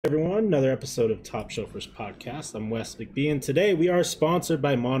Everyone, another episode of Top Shelfers Podcast. I'm Wes McBee, and today we are sponsored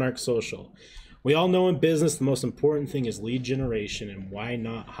by Monarch Social. We all know in business the most important thing is lead generation, and why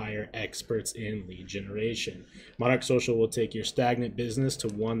not hire experts in lead generation? Monarch Social will take your stagnant business to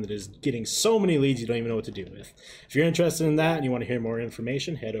one that is getting so many leads you don't even know what to do with. If you're interested in that and you want to hear more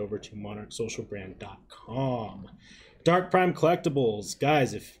information, head over to monarchsocialbrand.com. Dark Prime Collectibles.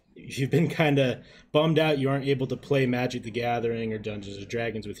 Guys, if you've been kind of bummed out you aren't able to play Magic the Gathering or Dungeons &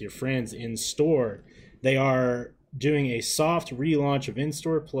 Dragons with your friends in store, they are doing a soft relaunch of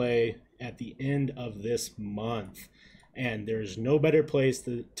in-store play at the end of this month. And there's no better place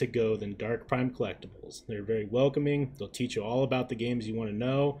to go than Dark Prime Collectibles. They're very welcoming. They'll teach you all about the games you want to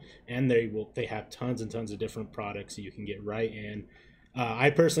know, and they have tons and tons of different products you can get right in.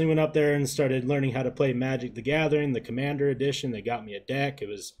 I personally went up there and started learning how to play Magic the Gathering, the Commander Edition. They got me a deck. It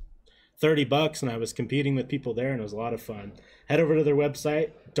was $30, and I was competing with people there, and it was a lot of fun. Head over to their website,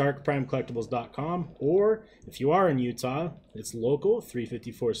 darkprimecollectibles.com, or if you are in Utah, it's local,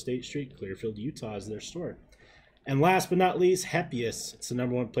 354 State Street, Clearfield, Utah is their store. And last but not least, Hepius. It's the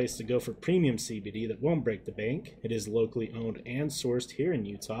number one place to go for premium CBD that won't break the bank. It is locally owned and sourced here in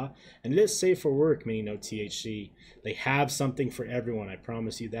Utah, and it is safe for work, meaning no THC. They have something for everyone, I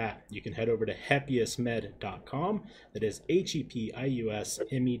promise you that. You can head over to hepiusmed.com. That is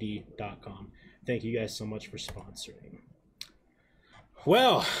HEPIUSMED.com. Thank you guys so much for sponsoring.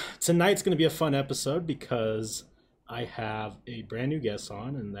 Well, tonight's going to be a fun episode because I have a brand new guest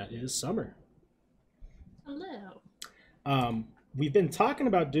on, and that is Summer. Hello. We've been talking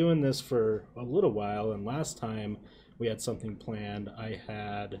about doing this for a little while, and last time we had something planned, I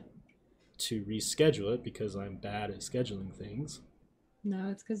had to reschedule it because I'm bad at scheduling things.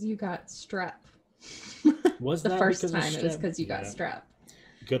 No, it's because you got strep. Was the that first because of time it was strep? because you got strep.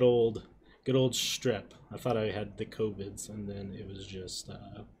 Good old strep. I thought I had the COVIDs, and then it was just.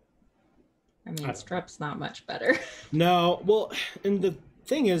 Strep's not much better. No, well, and the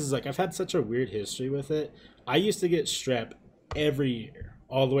thing is, like, I've had such a weird history with it. I used to get strep every year,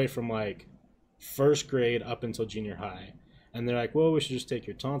 all the way from like first grade up until junior high. And they're like, well, we should just take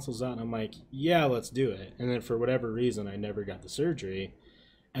your tonsils out. And I'm like, yeah, let's do it. And then for whatever reason, I never got the surgery.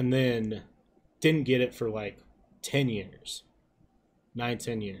 And then didn't get it for like 10 years.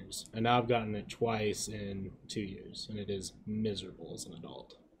 10 years. And now I've gotten it twice in 2 years. And it is miserable as an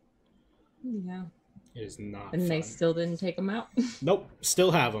adult. Yeah. It is not And fun. they still didn't take them out? Nope.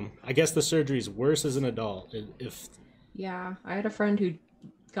 Still have them. I guess the surgery's worse as an adult. Yeah. I had a friend who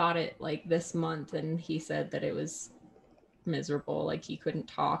got it like this month, and he said that it was miserable. Like he couldn't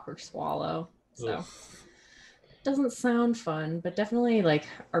talk or swallow. So Ugh. doesn't sound fun, but definitely like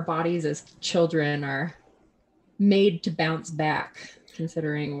our bodies as children are made to bounce back,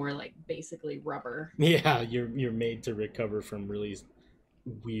 considering we're like basically rubber. Yeah, you're made to recover from really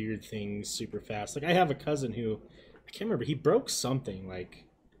weird things super fast. Like I have a cousin who I can't remember, he broke something like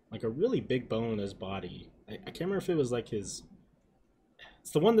a really big bone in his body. I can't remember if it was like it's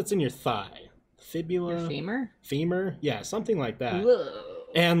the one that's in your thigh. Fibula? Your femur? Femur? Yeah, something like that. Whoa.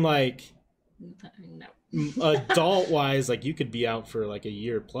 And like No. adult wise, like you could be out for like a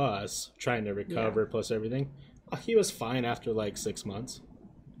year plus trying to recover plus everything. He was fine after like 6 months.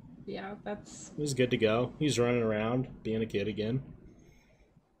 Yeah, that's He was good to go. He was running around, being a kid again.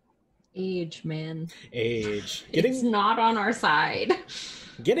 age, man. Age. It's not on our side.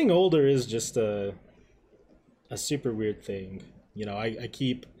 Getting older is just a super weird thing. You know, I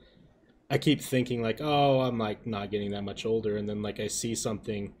keep thinking like, oh, I'm like not getting that much older, and then like I see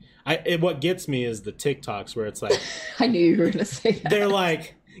something. What gets me is the TikToks where it's like I knew you were gonna say that. they're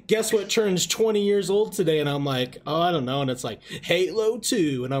like, guess what turns 20 years old today, and I'm like, oh, I don't know, and it's like Halo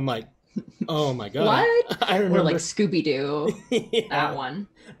 2, and I'm like, oh my god, What? I remember, Or like Scooby-Doo. yeah, That one.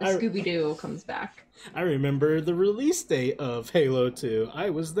 Scooby-Doo comes back. I remember the release date of Halo 2. I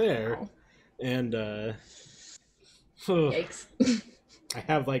was there. Wow. And Yikes. I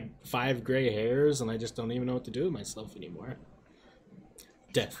have like 5 gray hairs, and I just don't even know what to do with myself anymore.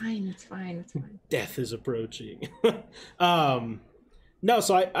 Death. It's fine. Death is approaching. No,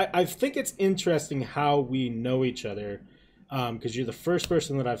 so I think it's interesting how we know each other, because you're the first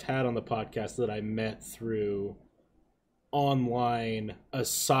person that I've had on the podcast that I met through online,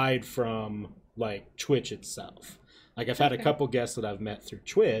 aside from like Twitch itself. Like I've had a couple guests that I've met through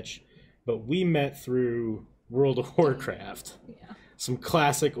Twitch, but we met through World of Warcraft. Yeah. Some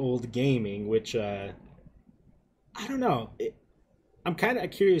classic old gaming, which I don't know. I'm kind of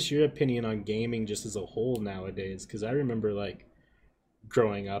curious your opinion on gaming just as a whole nowadays, because I remember like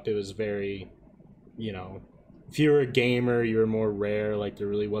growing up, it was very, you know, if you were a gamer, you were more rare. Like there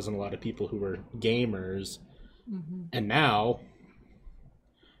really wasn't a lot of people who were gamers. Mm-hmm. And now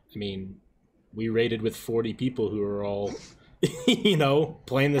I mean, we raided with 40 people who are all,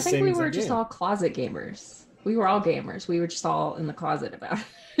 playing the I think same we were exact just game. all closet gamers. We were all gamers. We were just all in the closet about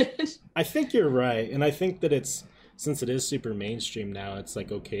it. I think you're right, and I think that since it is super mainstream now, it's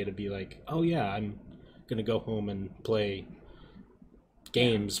like okay to be like, oh yeah, I'm gonna go home and play Yeah.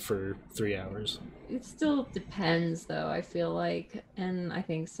 games for 3 hours. It still depends though, I feel like. And I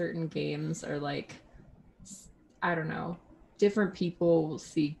think certain games are like, I don't know, different people will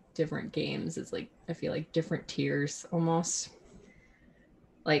see different games as like, I feel like different tiers almost.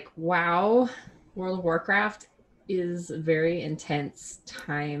 Like WoW, World of Warcraft is a very intense,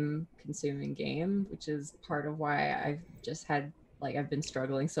 time consuming game, which is part of why I've just had like I've been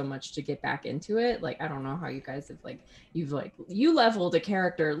struggling so much to get back into it. Like I don't know how you guys have like you leveled a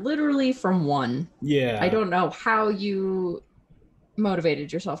character literally from one. I Yeah, don't know how you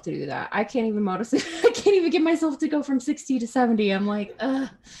motivated yourself to do that. I can't even motivate I can't even get myself to go from 60 to 70. I'm like, ugh.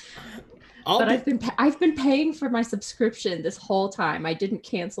 I'll But be I've been paying for my subscription this whole time. I didn't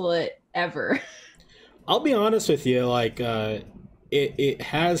cancel it ever. I'll be honest with you. Like, it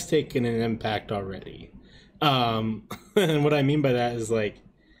has taken an impact already. And what I mean by that is like,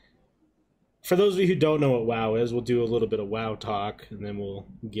 for those of you who don't know what WoW is, we'll do a little bit of WoW talk, and then we'll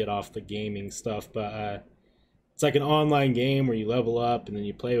get off the gaming stuff. But it's like an online game where you level up and then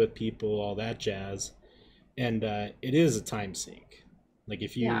you play with people, all that jazz. And it is a time sink. Like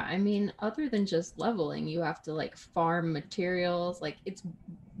if Yeah, you, I mean, other than just leveling, you have to like farm materials. Like it's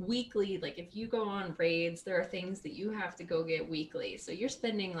weekly. Like if you go on raids, there are things that you have to go get weekly. So you're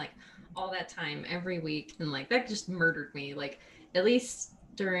spending like all that time every week, and like that just murdered me. Like at least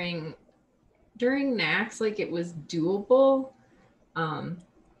during Nax, like it was doable, um,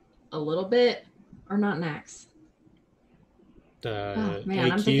 a little bit, or not Nax. Oh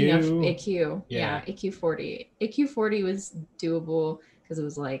man, I'm thinking of AQ, AQ. yeah, Yeah, AQ 40. AQ 40 was doable because it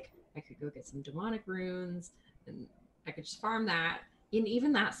was like I could go get some demonic runes and I could just farm that. And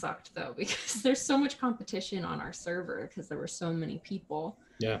even that sucked though because there's so much competition on our server because there were so many people.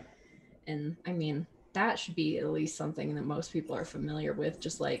 yeah, And I mean, that should be at least something that most people are familiar with,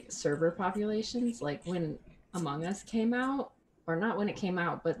 just like server populations. Like when Among Us came out, or not when it came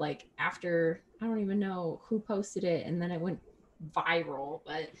out, but like after, I don't even know who posted it, and then it went viral.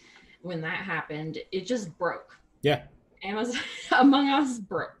 But when that happened, it just broke. yeah, Amazon Among Us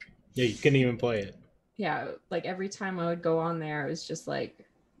broke. yeah. You couldn't even play it. Yeah, like every time I would go on there, it was just like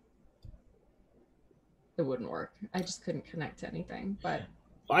it wouldn't work. I just couldn't connect to anything. But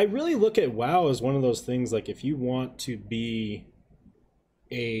I really look at WoW as one of those things. Like if you want to be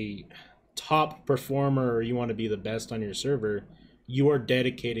a top performer or you want to be the best on your server, you are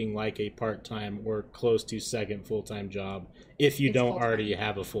dedicating like a part-time or close to second full-time job if you it's don't full already time.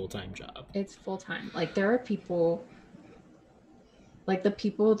 have a full-time job. It's full time. Like there are people like the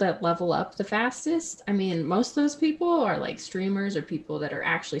people that level up the fastest. I mean, most of those people are like streamers or people that are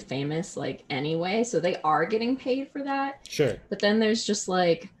actually famous like anyway, so they are getting paid for that. Sure. But then there's just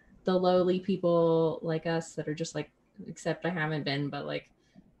like the lowly people like us that are just like, except I haven't been, but like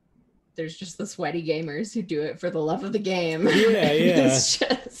there's just the sweaty gamers who do it for the love of the game. Yeah, yeah. It's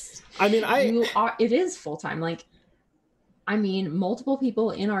just I mean, it is full time. Like I mean, multiple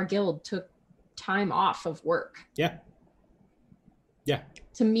people in our guild took time off of work. yeah. Yeah.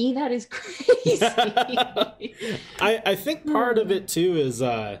 To me, that is crazy. I think part of it too is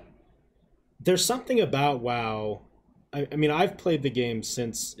there's something about WoW. I mean, I've played the game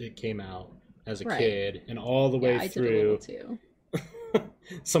since it came out as a Right. kid and all the Yeah, way I did a little through. too.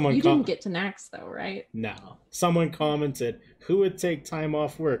 Someone You didn't get to Nax though, right? no. Someone commented, "Who would take time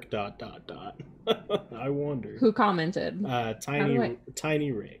off work?" Dot dot dot. I wonder. Who commented? Tiny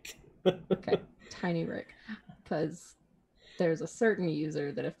Rick. Okay, Tiny Rick. Because there's a certain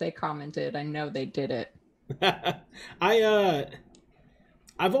user that if they commented, I know they did it. I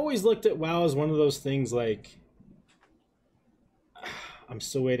I've always looked at WoW as one of those things like I'm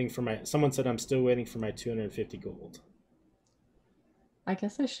still waiting for my someone said I'm still waiting for my 250 gold. I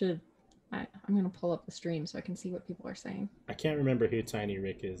guess I should. I'm gonna pull up the stream so I can see what people are saying. I can't remember who Tiny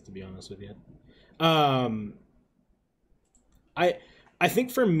Rick is, to be honest with you. Um, I I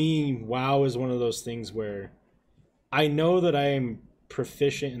think for me, WoW is one of those things where I know that I am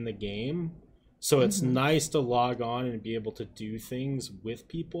proficient in the game, so it's Mhm. nice to log on and be able to do things with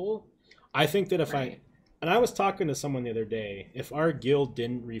people. I think that if I Right. and I was talking to someone the other day, if our guild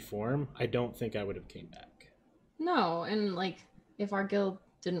didn't reform, I don't think I would have came back. No, and like if our guild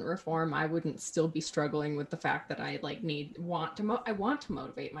didn't reform, I wouldn't still be struggling with the fact that I like I want to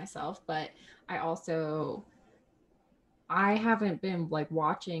motivate myself, but I also I haven't been like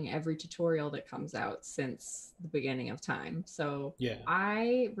watching every tutorial that comes out since the beginning of time. So Yeah.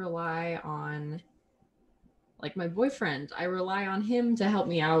 I rely on like my boyfriend. I rely on him to help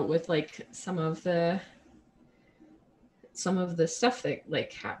me out with like some of the stuff that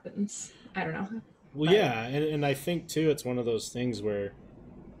like happens. I don't know. Well, But yeah, and I think too, it's one of those things where,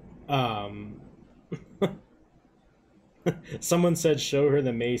 um, someone said, "Show her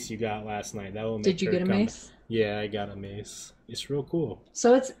the mace you got last night. That will did make you her get a come." mace? Yeah, I got a mace. It's real cool.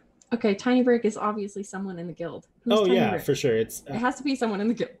 So it's okay. Tiny Brick is obviously someone in the guild. Who's Oh Tiny yeah, Brick? for sure. It has to be someone in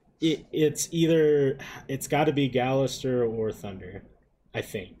the guild. It's either it's got to be Gallister or Thunder, I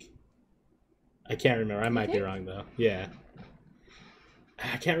think. I can't remember. I You might be think? wrong though. Yeah,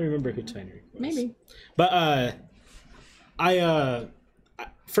 I can't remember who Tiny Rick was. Maybe. But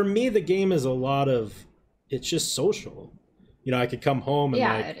for me, the game is a lot of it's just social. You know, I could come home and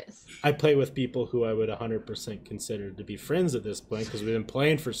Yeah, like it is. I play with people who I would 100% consider to be friends at this point because we've been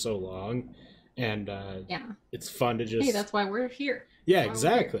playing for so long, and Yeah. it's fun to just Hey, that's why we're here. yeah, That's why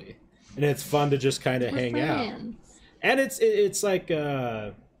we're here. exactly, and it's fun to just kind of We're hang out, friends. and it's like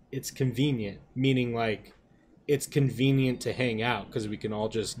it's convenient, meaning like it's convenient to hang out because we can all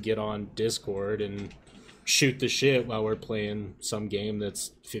just get on Discord and shoot the shit while we're playing some game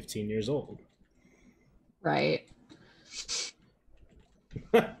that's 15 years old. Right.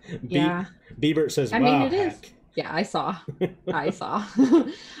 Be- Yeah. Biebert says, I "Wow, mean, it is. heck." Yeah, I saw. I saw.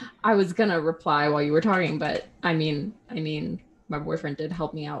 I was gonna reply while you were talking, but I mean, my boyfriend did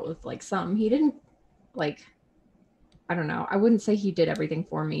help me out with like some. He didn't like. I don't know. I wouldn't say he did everything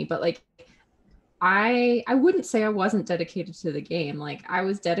for me, but like, I wouldn't say I wasn't dedicated to the game. Like, I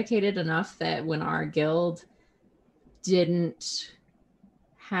was dedicated enough that when our guild didn't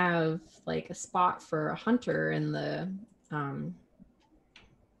have like a spot for a hunter in the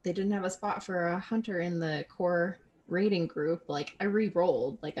they didn't have a spot for a hunter in the core rating group, like I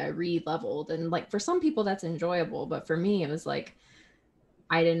re-rolled, like I re-leveled, and like for some people that's enjoyable, but for me it was like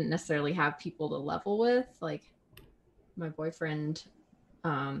I didn't necessarily have people to level with. Like my boyfriend,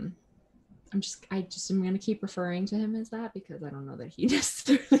 I just am gonna keep referring to him as that because I don't know that he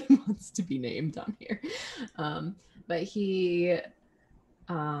necessarily wants to be named on here. But he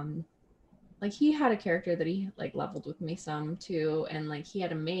like he had a character that he like leveled with me some too, and like he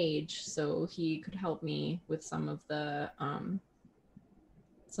had a mage, so he could help me with some of the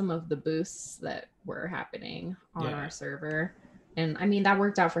boosts that were happening on Yeah. our server. And I mean that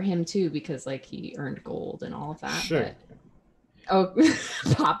worked out for him too because like he earned gold and all of that. Sure. But oh,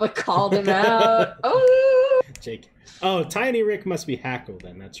 Papa called him out. Oh, Jake. Oh, Tiny Rick must be Hackle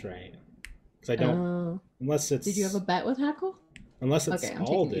then. That's right. Because I don't oh. unless it's Did you have a bet with Hackle? unless it's Okay, I'm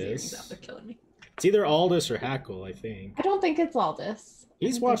taking these earrings Aldous. out. They're killing me. It's either Aldous or Hackle, I think. I don't think it's Aldous. I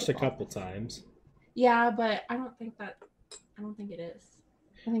He's don't think watched a it's couple Aldous. times. Yeah, but I don't think it is.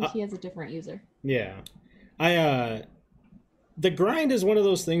 I think Uh, he has a different user. Yeah. The grind is one of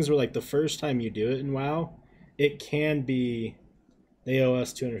those things where like the first time you do it in WoW, it can be they owe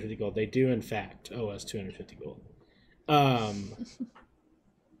us 250 gold. They do in fact owe us 250 gold.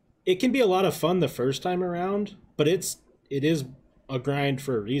 It can be a lot of fun the first time around, but it is a grind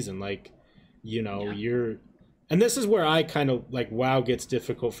for a reason. Like, you know, Yeah. and this is where I kind of like WoW gets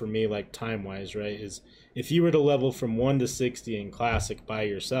difficult for me, like time wise, right? Is if you were to level from 1 to 60 in Classic by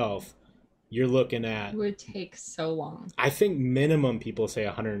yourself, you're looking at It would take so long. I think minimum people say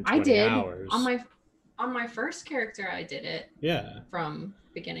 120 I did hours. on my first character. I did it Yeah. from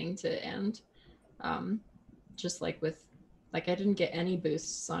beginning to end. Just like with like I didn't get any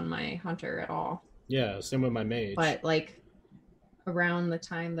boosts on my hunter at all. Yeah, same with my mage. But like around the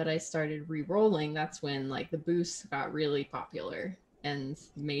time that I started re-rolling, that's when like the boosts got really popular and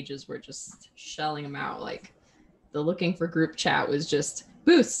mages were just shelling them out. Like the looking for group chat was just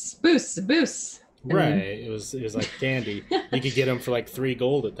boosts, boosts, boosts. And right. It was like candy. You could get them for like 3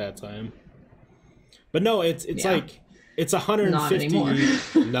 gold at that time. But no, it's Yeah. like it's 150 Not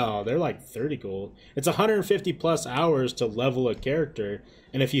anymore. No, they're like 30 gold. It's 150 plus hours to level a character.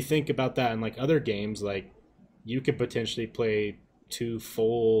 And if you think about that in like other games, like you could potentially play 2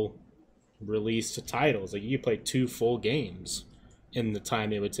 full released titles. Like you could play 2 full games in the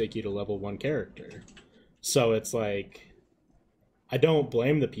time it would take you to level one character. So it's like I don't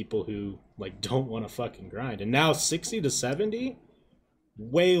blame the people who like don't want to fucking grind. And now 60 to 70,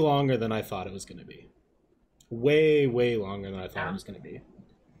 way longer than I thought it was going to be. Way longer than I thought it was going to be.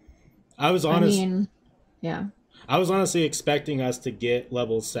 I was Yeah. I was honestly expecting us to get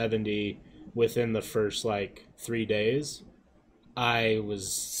level 70 within the first like 3 days. I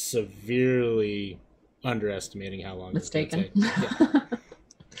was severely underestimating how long Mistaken. it was going to take. Yeah.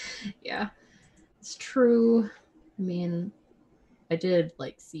 Yeah. It's true. I mean, I did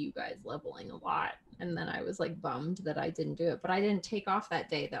like see you guys leveling a lot, and then I was like bummed that I didn't do it, but I didn't take off that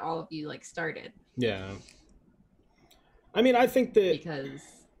day that all of you like started Yeah. I mean, I think that because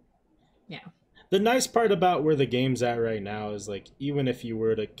yeah. the nice part about where the game's at right now is like even if you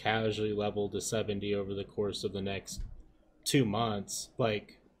were to casually level to 70 over the course of the next 2 months,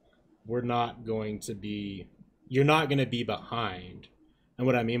 like we're not going to be you're not going to be behind. And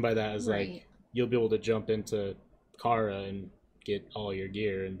what I mean by that is Right. like you'll be able to jump into Kara and get all your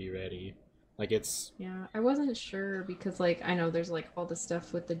gear and be ready. Like it's Yeah, I wasn't sure because like I know there's like all the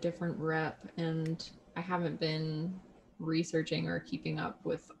stuff with the different rep and I haven't been researching or keeping up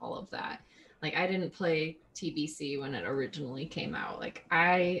with all of that. Like I didn't play TBC when it originally came out. Like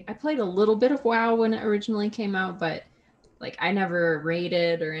I played a little bit of WoW when it originally came out, but like I never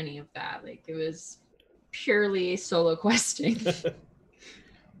raided or any of that. Like it was purely solo questing.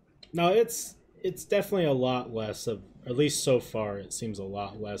 no, it's definitely a lot less of, at least so far it seems a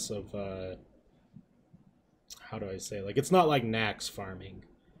lot less of how do I say, like it's not like Nax farming.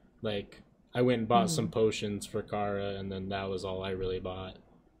 Like I went and bought some Mhm. potions for Kara, and then that was all I really bought.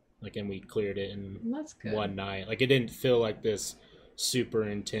 Like, and we cleared it in That's good. one night. Like it didn't feel like this super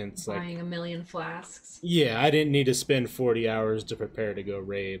intense. Like Buying a million flasks. yeah, I didn't need to spend 40 hours to prepare to go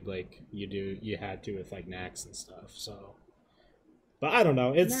raid like you had to with like Nax and stuff. So, but I don't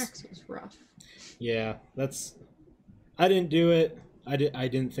know. It's Nax was rough. yeah, that's I didn't do it. I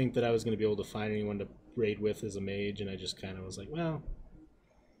didn't think that I was going to be able to find anyone to raid with as a mage, and I just kind of was like, well,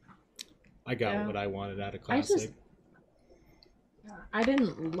 I got Yeah. what I wanted out of I just classic. I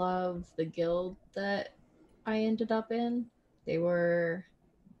didn't love the guild that I ended up in. They were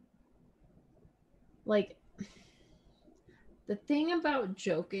like the thing about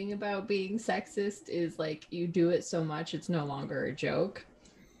joking about being sexist is like you do it so much it's no longer a joke.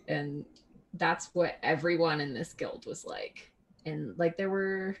 And that's what everyone in this guild was like. And like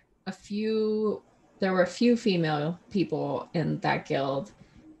a few there were a few female people in that guild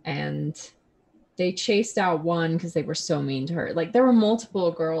and they chased out one because they were so mean to her. Like there were multiple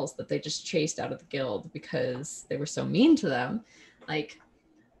girls that they just chased out of the guild because they were so mean to them. Like,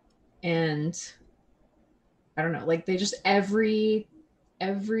 and I don't know, like they just every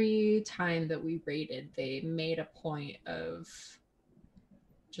time that we raided, they made a point of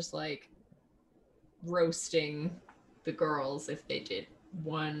just like roasting the girls if they did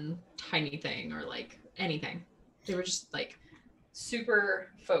one tiny thing or like anything. They were just like super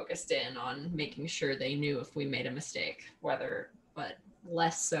focused in on making sure they knew if we made a mistake, whether, but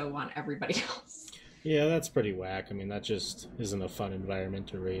less so on everybody else. Yeah, that's pretty whack. I mean, that just isn't a fun environment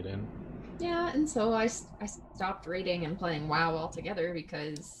to raid in. Yeah, and so I stopped raiding and playing WoW altogether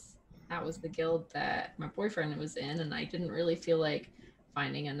because that was the guild that my boyfriend was in, and I didn't really feel like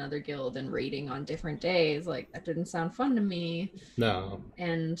finding another guild and raiding on different days. Like, that didn't sound fun to me. No.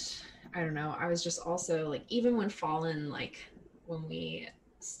 And I don't know, I was just also like, even when Fallen, like, when we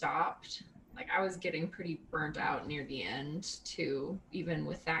stopped, like, I was getting pretty burnt out near the end too, even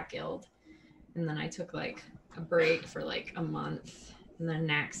with that guild. And then I took like a break for like a month, and then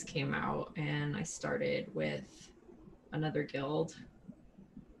Nax came out, and I started with another guild,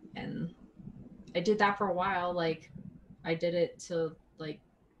 and I did that for a while. Like I did it till like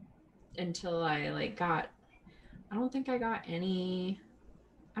until I like got. I don't think I got any.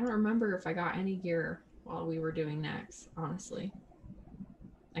 I don't remember if I got any gear while we were doing Nax. Honestly,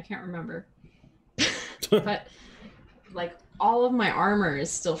 I can't remember. But like all of my armor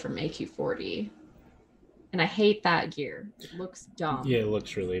is still from AQ40, and I hate that gear. It looks Yeah, dumb. it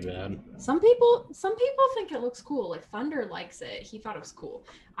looks really bad. Some people think it looks cool. Like Thunder likes it. He thought it was cool.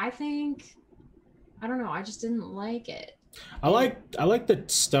 I think I don't know. I just didn't like it. It I like the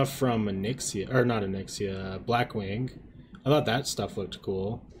stuff from Anixia, or not Anixia, Blackwing. I thought that stuff looked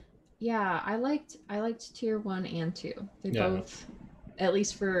cool. Yeah, I liked tier 1 and 2. They Yeah. both, at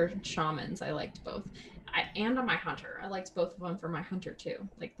least for shamans, I liked both. And on my hunter, I liked both of them for my hunter too.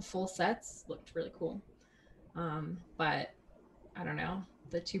 Like the full sets looked really cool. But I don't know,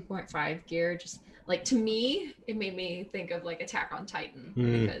 the 2.5 gear just like to me, it made me think of like Attack on Titan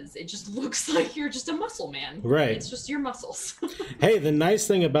Mm, because it just looks like you're just a muscle man. right. It's just your muscles. Hey, the nice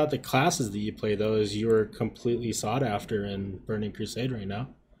thing about the classes that you play though is you're completely sought after in Burning Crusade right now.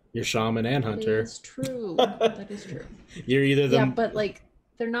 You're shaman and That hunter. is true. That is true. You're either Yeah, the but like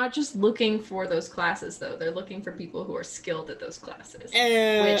they're not just looking for those classes though. They're looking for people who are skilled at those classes.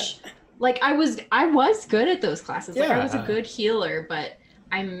 eh, Which like I was good at those classes. Like I was a yeah. good healer, but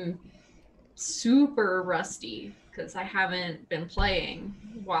I'm super rusty because I haven't been playing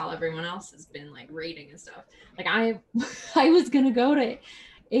while everyone else has been like raiding and stuff. Like I I was gonna go to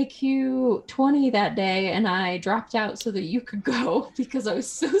AQ 20 that day and I dropped out so that you could go because I was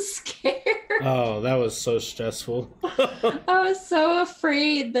so scared. Oh, that was so stressful. I was so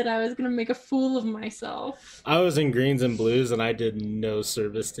afraid that I was going to make a fool of myself. I was in greens and blues and I did no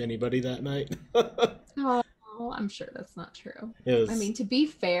service to anybody that night. Oh, I'm sure that's not true. It I was mean, to be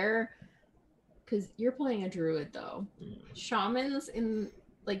fair, because you're playing a druid though, shamans in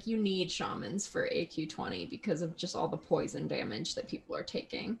like you need shamans for AQ20 because of just all the poison damage that people are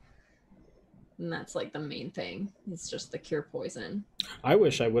taking. And that's like the main thing. It's just the cure poison. I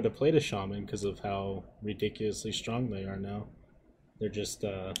wish I would have played a shaman because of how ridiculously strong they are now. They're just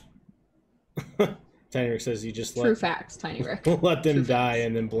Tiny Rick says you just True facts, Tiny Rick. let them True die facts.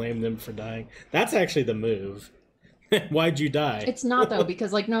 and then blame them for dying. That's actually the move. Why'd you die? It's not though,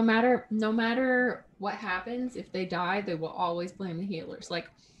 because like no matter what happens, if they die, they will always blame the healers. Like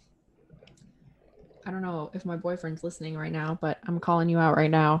I don't know if my boyfriend's listening right now, but I'm calling you out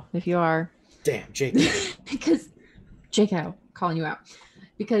right now. If you are, Damn, Jake. because Jacob calling you out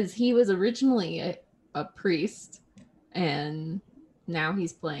because he was originally a priest and now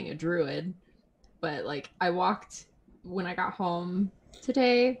he's playing a druid. But like I walked when I got home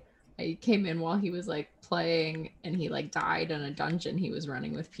today, I came in while he was like playing and he like died in a dungeon he was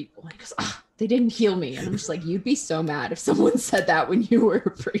running with people. And he goes, oh, they didn't heal me. And I'm just like, you'd be so mad if someone said that when you were a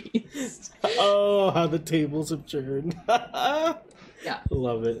priest. Oh, how the tables have turned. Yeah.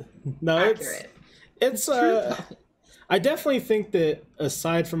 Love it. No, Accurate. it's True. I definitely think that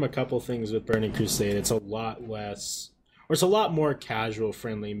aside from a couple things with Burning Crusade, it's a lot less, or it's a lot more casual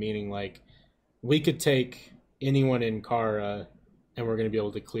friendly, meaning like we could take anyone in Kara and we're going to be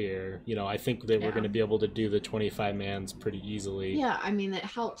able to clear. You know, I think that we're going to be able to do the 25 mans pretty easily. Yeah, I mean, it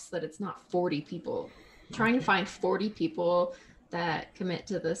helps that it's not 40 people. Trying to find 40 people that commit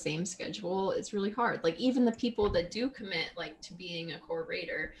to the same schedule is really hard. Like even the people that do commit like to being a core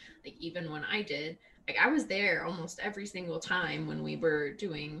raider, like even when I did, like I was there almost every single time when we were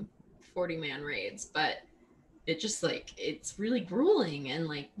doing 40-man raids, but it just like it's really grueling. And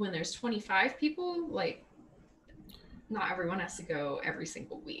like when there's 25 people, like not everyone has to go every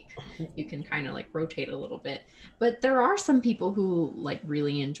single week. You can kind of like rotate a little bit, but there are some people who like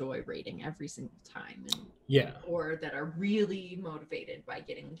really enjoy raiding every single time and Yeah. or that are really motivated by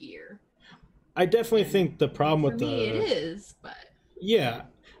getting gear. I definitely think the problem For with me, the it is, but Yeah.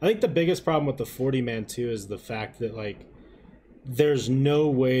 I think the biggest problem with the 40 man too is the fact that like there's no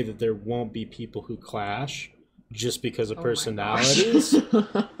way that there won't be people who clash just because of oh my personalities. gosh.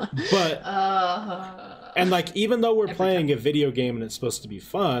 But and like even though we're Every playing time. a video game and it's supposed to be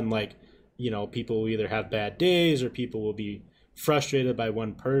fun, like you know, people will either have bad days or people will be frustrated by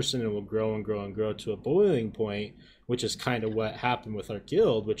one person and will grow and grow and grow to a boiling point, which is kind of what happened with our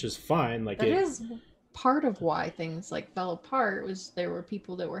guild, which is fine. Like That it, is part of why things like fell apart was there were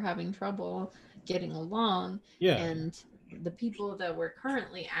people that were having trouble getting along yeah, and the people that were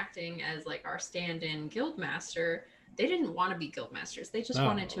currently acting as like our stand-in guild master, they didn't want to be guild masters, they just No.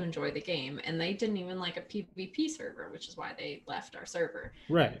 wanted to enjoy the game and they didn't even like a PvP server, which is why they left our server.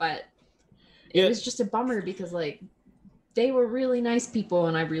 right. But it was just a bummer because like they were really nice people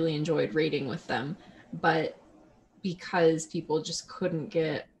and I really enjoyed raiding with them, but because people just couldn't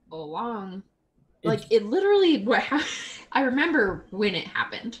get along, like it literally I remember when it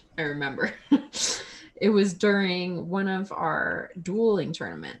happened. I remember it was during one of our dueling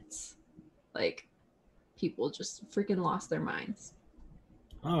tournaments. Like people just freaking lost their minds.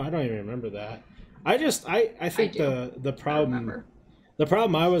 Oh, I don't even remember that. I think do. the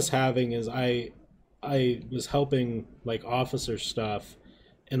problem I was having is I was helping like officer stuff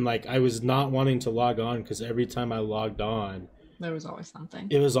and like I was not wanting to log on because every time I logged on There was always something.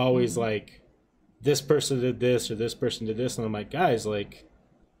 it was always like this person did this or this person did this and I'm like, guys, like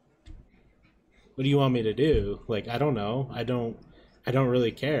what do you want me to do? Like I don't know. I don't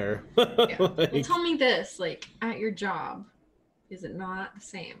really care. Yeah. Well, Like, tell me this, like at your job, is it not the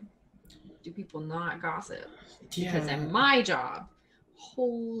same? Do people not gossip? Because yeah. at my job,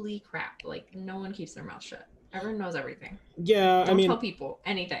 holy crap, like no one keeps their mouth shut. Everyone knows everything. Yeah, Don't I mean tell people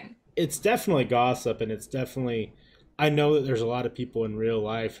anything. it's definitely gossip and it's definitely I know that there's a lot of people in real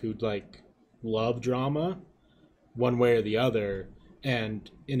life who like love drama one way or the other and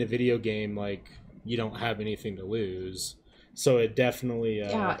in a video game like you don't have anything to lose. So it definitely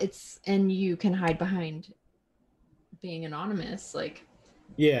Yeah, and you can hide behind being anonymous. Like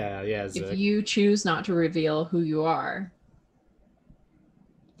yeah, if Zick. you choose not to reveal who you are.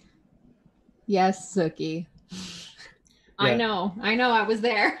 Yes, Suki. I Yeah. know, I was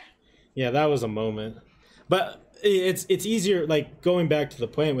there. Yeah, that was a moment. But it's easier like going back to the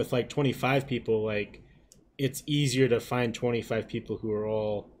point with like 25 people like it's easier to find 25 people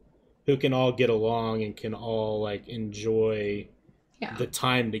who can all get along and can all like enjoy Yeah. the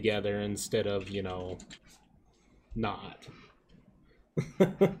time together instead of, not.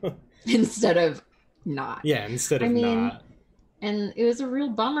 Instead of not. Yeah, instead I of mean, not. and it was a real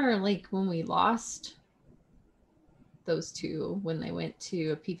bummer, like when we lost those two when they went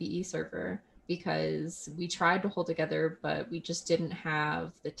to a PvE server, because we tried to hold together, but we just didn't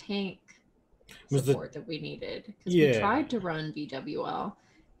have the tank Was the support that we needed, because we Yeah. tried to run VWL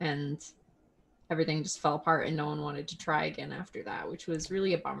and everything just fell apart and no one wanted to try again after that, which was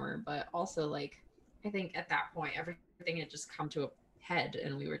really a bummer. But also, like, I think at that point everything had just come to a head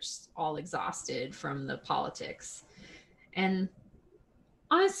and we were just all exhausted from the politics. And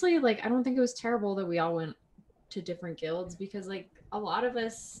honestly, like, I don't think it was terrible that we all went to different guilds, because like a lot of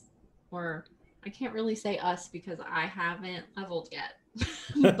us, or I can't really say us because I haven't leveled yet,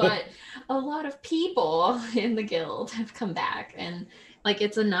 but a lot of people in the guild have come back, and like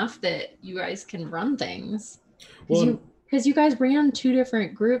it's enough that you guys can run things. Well, Because you guys ran two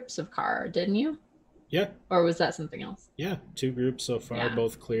different groups of car, didn't you? yeah. Or was that something else? Yeah, 2 groups so far, Yeah.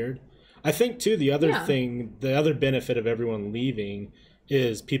 both cleared. I think too the other benefit of everyone leaving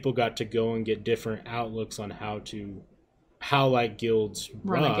is people got to go and get different outlooks on how like guilds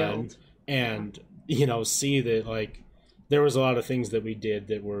Run a run, guild. and see that like there was a lot of things that we did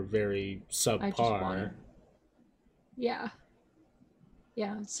that were very subpar. Yeah.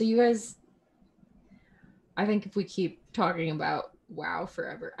 So you guys, I think if we keep talking about WoW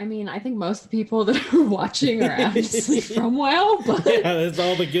forever, I mean, I think most of the people that are watching are obviously from WoW, but Yeah, it's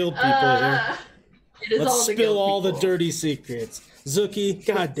all the guild people here. It is Let's all the spill guild all the people. dirty secrets. Zuki,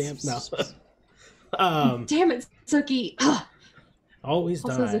 goddamn, no. Damn it, Zuki. Always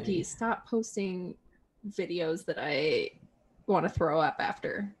Also, dying. Zuki, stop posting videos that I want to throw up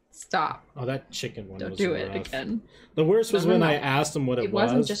after. Stop. Oh, that chicken one Don't was do rough. it again. The worst was No. when I asked him what it was. It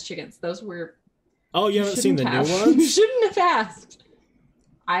wasn't just chickens. Those were... Oh, you haven't seen the have. new You ones? shouldn't have asked.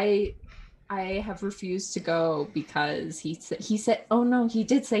 I have refused to go because he said, oh no, he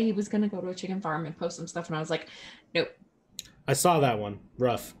did say he was going to go to a chicken farm and post some stuff, and I was like, nope. I saw that one.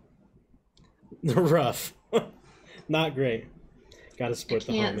 Rough. Rough. Not great. Gotta support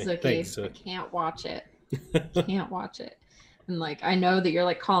the homie. Zuki. Thanks, I Zuki. can't watch it. Can't watch it. And like, I know that you're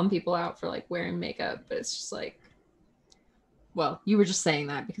like calling people out for like wearing makeup, but it's just like, well, you were just saying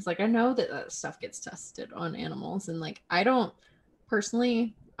that because like I know that that stuff gets tested on animals, and like I don't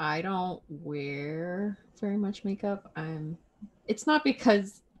wear very much makeup. It's not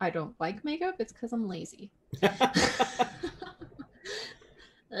because I don't like makeup, it's because I'm lazy.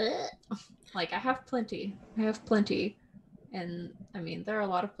 Like I have plenty. And I mean, there are a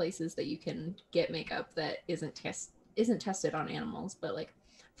lot of places that you can get makeup that isn't tested on animals, but like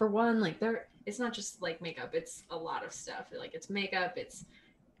for one, like it's not just like makeup, it's a lot of stuff. Like it's makeup, it's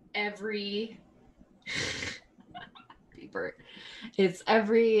every it's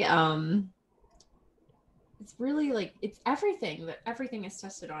every it's really like it's everything is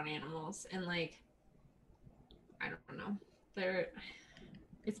tested on animals, and like I don't know.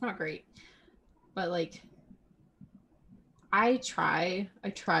 It's not great. But like I try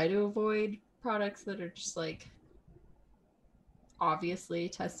to avoid products that are just like obviously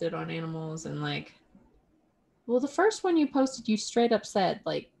tested on animals. And like, well, the first one you posted, you straight up said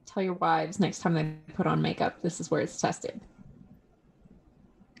like, tell your wives next time they put on makeup, this is where it's tested.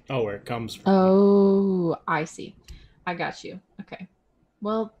 Oh, where it comes from. Oh, I see. I got you. Okay.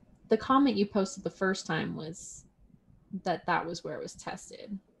 Well, the comment you posted the first time was that was where it was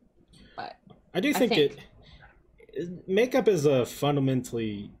tested. But I do think makeup is a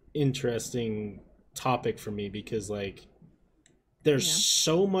fundamentally interesting topic for me, because like there's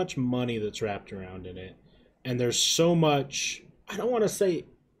so much money that's wrapped around in it, and there's so much, I don't want to say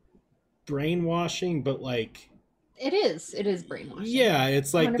brainwashing, but like it is brainwashing. Yeah,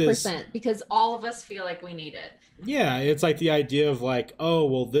 it's like 100%, this, because all of us feel like we need it. Yeah, it's like the idea of like, oh,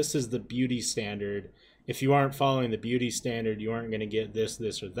 well, this is the beauty standard. If you aren't following the beauty standard, you aren't going to get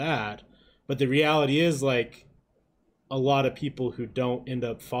this or that. But the reality is, like, a lot of people who don't end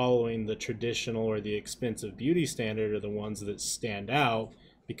up following the traditional or the expensive beauty standard are the ones that stand out,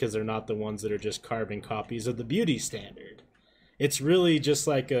 because they're not the ones that are just carbon copies of the beauty standard. It's really just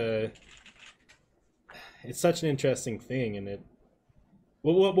like it's such an interesting thing, and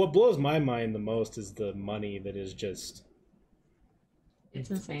what blows my mind the most is the money that is just,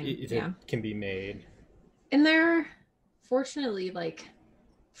 it's insane. It can be made. And there, fortunately, like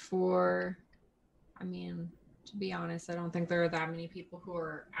I mean, to be honest, I don't think there are that many people who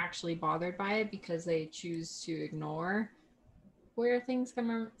are actually bothered by it, because they choose to ignore where things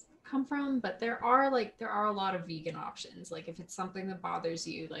come from, but there are a lot of vegan options. Like if it's something that bothers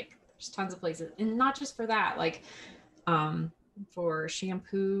you, like there's tons of places, and not just for that, like um for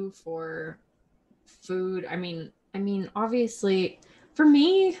shampoo, for food. I mean obviously for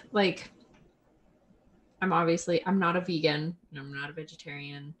me, like I'm not a vegan and I'm not a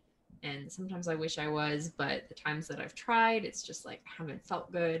vegetarian, and sometimes I wish I was, but the times that I've tried, it's just like I haven't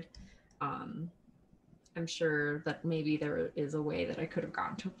felt good. um I'm sure that maybe there is a way that I could have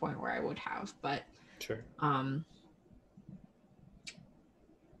gotten to a point where I would have, but Sure. um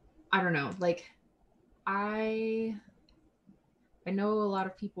I don't know. Like I I know a lot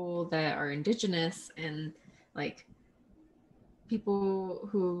of people that are indigenous, and like people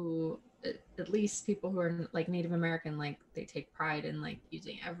who at least people who are like Native American, like they take pride in like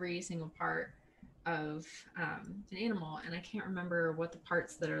using every single part of an animal. And I can't remember what the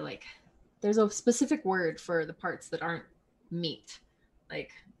parts that are like, there's a specific word for the parts that aren't meat.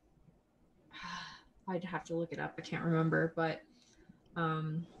 Like I'd have to look it up. I can't remember, but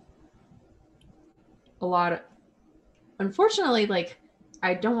um a lot of, unfortunately, like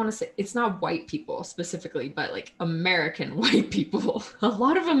I don't want to say it's not white people specifically, but like American white people. A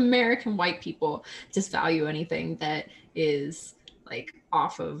lot of American white people just value anything that is like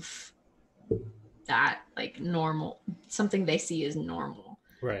off of that, like normal, something they see as normal.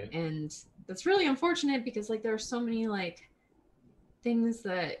 Right. And that's really unfortunate because like there are so many like things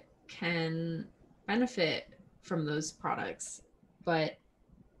that can benefit from those products, but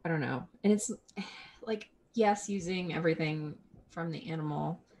I don't know. And it's like, yes, using everything from the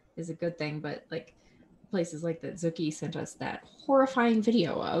animal is a good thing, but like places like that Zuki sent us that horrifying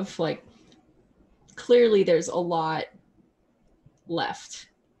video of, like, clearly there's a lot left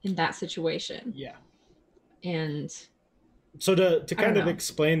in that situation. Yeah. And so to I kind don't of know.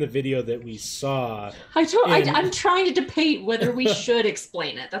 explain the video that we saw, I'm trying to debate whether we should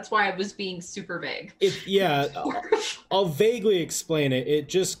explain it. That's why I was being super vague. I'll vaguely explain it. It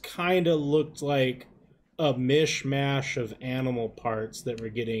just kind of looked like a mishmash of animal parts that were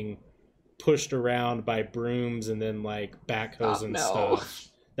getting pushed around by brooms and then like backhoes and stuff.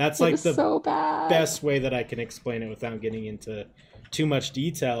 That's It like was the so bad. best way that I can explain it without getting into too much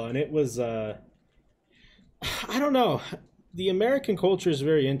detail. And it was I don't know. The American culture is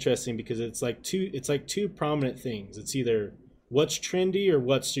very interesting because it's like two prominent things. It's either what's trendy or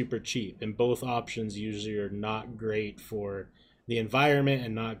what's super cheap, and both options usually are not great for the environment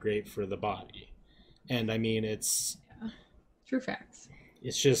and not great for the body. And I mean, True facts.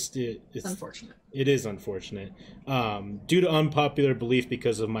 it's just It's unfortunate. it is unfortunate. Due to unpopular belief,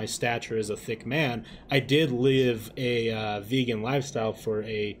 because of my stature as a thick man, I did live a vegan lifestyle for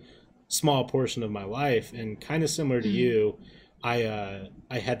a small portion of my life, and kind of similar to you, I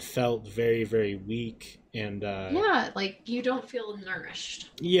had felt very very weak, and Yeah, like you don't feel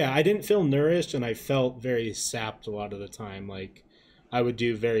nourished. yeah, I didn't feel nourished, and I felt very sapped a lot of the time. Like I would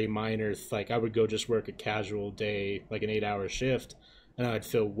do very minor, like I would go just work a casual day, like an 8 hour shift, and I'd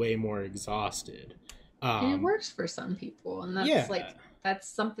feel way more exhausted. And it um works for some people, and yeah, that's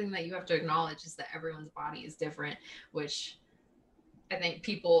something that you have to acknowledge, is that everyone's body is different, which I think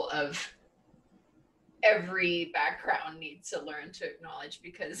people of every background need to learn to acknowledge,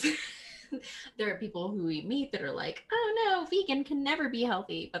 because there are people who eat meat that are like, oh no, vegan can never be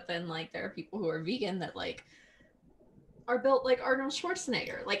healthy, but then like there are people who are vegan that like are built like Arnold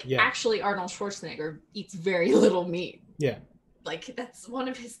Schwarzenegger. Like yeah, actually Arnold Schwarzenegger eats very little meat. yeah. Like that's one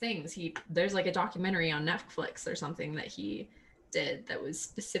of his things. There's like a documentary on Netflix or something that he did that was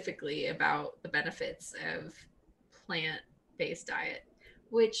specifically about the benefits of plant-based diet,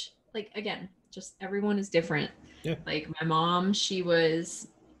 which like again, just everyone is different. Yeah. Like my mom, she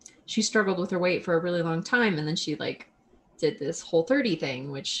struggled with her weight for a really long time, and then she like did this Whole30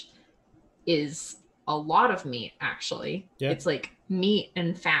 thing, which is a lot of meat actually. Yeah. It's like meat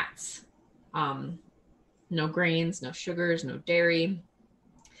and fats. No grains, no sugars, no dairy.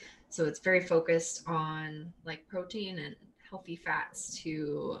 So it's very focused on like protein and healthy fats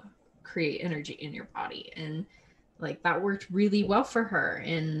to create energy in your body. And like that worked really well for her.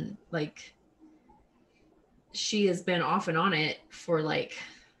 And like she has been off and on it for like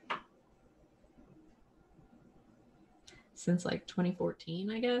since like 2014,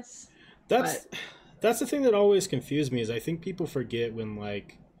 I guess. That's the thing that always confused me, is I think people forget when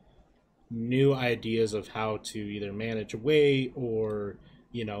like new ideas of how to either manage weight or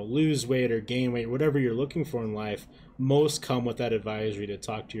lose weight or gain weight, whatever you're looking for in life, most come with that advisory to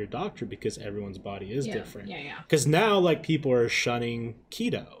talk to your doctor, because everyone's body is different. Yeah. Because now like people are shunning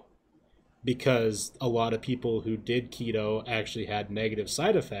keto, because a lot of people who did keto actually had negative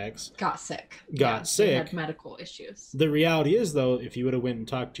side effects, got sick. got They sick. had medical issues. The reality is, though, if you would have went and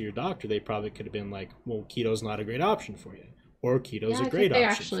talked to your doctor, they probably could have been like, well, keto's not a great option for you, or keto's Yeah, a I great think they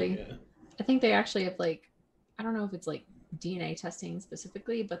option actually- for you. I think they actually have like, I don't know if it's like DNA testing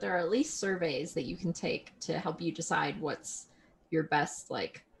specifically, but there are at least surveys that you can take to help you decide what's your best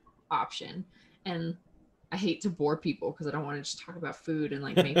like option. And I hate to bore people because I don't want to just talk about food and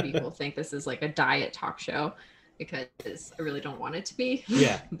like make people think this is like a diet talk show, because I really don't want it to be.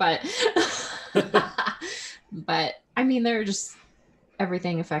 Yeah. But but I mean, they're just,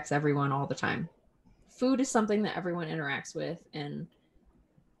 everything affects everyone all the time. Food is something that everyone interacts with, and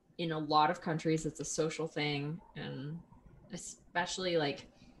in a lot of countries it's a social thing, and especially like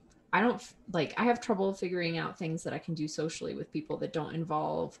I have trouble figuring out things that I can do socially with people that don't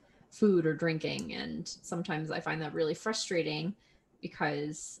involve food or drinking, and sometimes I find that really frustrating,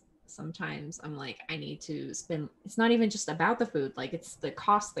 because sometimes I'm like, I need to spend, it's not even just about the food, like it's the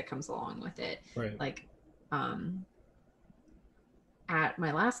cost that comes along with it. Right. Like at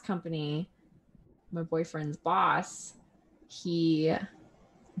my last company, my boyfriend's boss,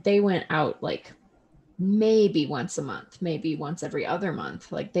 they went out like maybe once a month, maybe once every other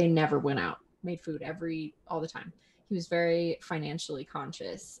month. Like they never went out, made food all the time. He was very financially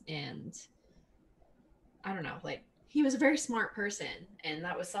conscious, and I don't know, like he was a very smart person, and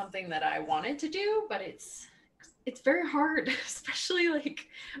that was something that I wanted to do, but it's very hard, especially like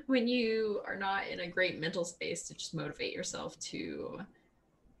when you are not in a great mental space to just motivate yourself to,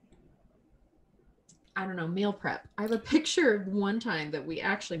 I don't know, meal prep. I have a picture of one time that we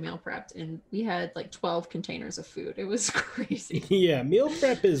actually meal prepped, and we had like 12 containers of food. It was crazy. Yeah, meal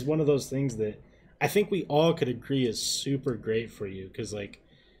prep is one of those things that I think we all could agree is super great for you, because like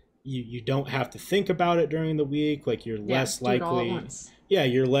you don't have to think about it during the week. Like you're less do it all at likely, once. yeah,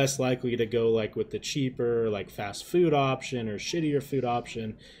 you're less likely to go like with the cheaper like fast food option or shittier food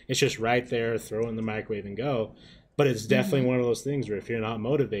option. It's just right there, throw it in the microwave and go. But it's definitely one of those things where if you're not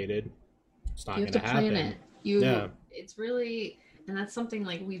motivated, it's not You going have to to plan happen. it. It's really, and that's something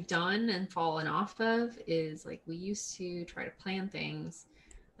like we've done and fallen off of, is like we used to try to plan things.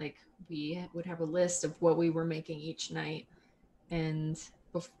 Like we would have a list of what we were making each night, and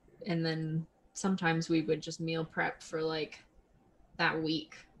then sometimes we would just meal prep for like that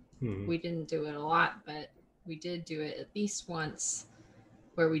week. We didn't do it a lot, but we did do it at least once,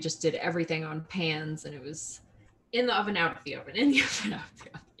 where we just did everything on pans, and it was in the oven, out of the oven, in the oven, out of the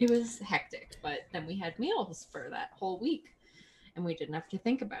oven. It was hectic, but then we had meals for that whole week, and we didn't have to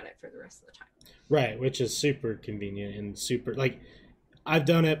think about it for the rest of the time. Right, which is super convenient and super, like, I've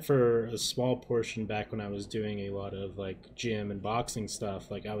done it for a small portion back when I was doing a lot of like gym and boxing stuff.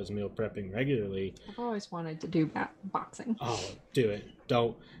 Like I was meal prepping regularly. I've always wanted to do boxing. Oh, do it.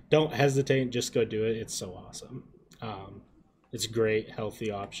 Don't hesitate. Just go do it. It's so awesome. It's a great, healthy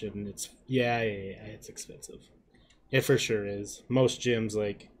option. It's it's expensive. It for sure is. Most gyms,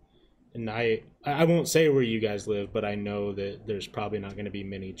 like, and I won't say where you guys live, but I know that there's probably not going to be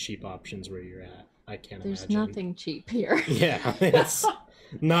many cheap options where you're at. I can't There's imagine. nothing cheap here. Yeah, it's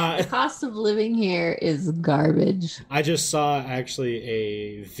not. The cost of living here is garbage. I just saw actually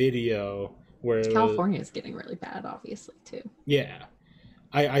a video where California is getting really bad, obviously, too. Yeah.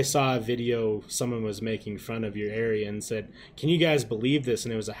 I saw a video, someone was making fun of your area and said, can you guys believe this?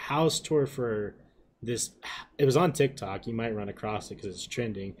 And it was a house tour for this. It was on TikTok. You might run across it because it's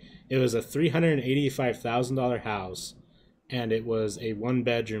trending. It was a $385,000 house, and it was a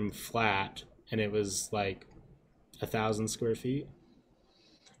 1-bedroom flat, and it was like 1,000 square feet.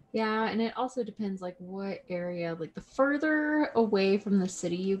 Yeah, and it also depends like what area, like the further away from the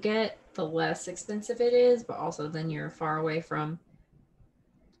city you get, the less expensive it is, but also then you're far away from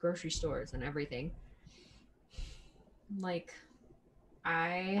grocery stores and everything. Like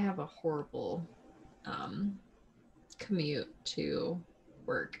I have a horrible commute to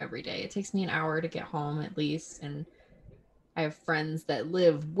work every day. It takes me an hour to get home at least, and I have friends that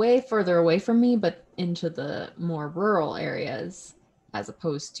live way further away from me, but into the more rural areas, as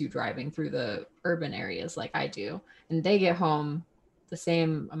opposed to driving through the urban areas like I do. And they get home the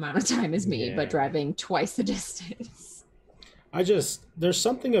same amount of time as me, but driving twice the distance. There's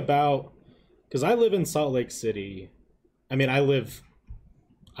something about, because I live in Salt Lake City. I mean, I live,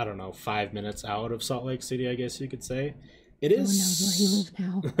 I don't know, 5 minutes out of Salt Lake City, I guess you could say. It is. No one knows where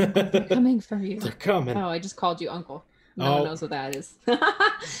you live now. They're coming for you. They're coming. Oh, I just called you uncle. No one knows what that is.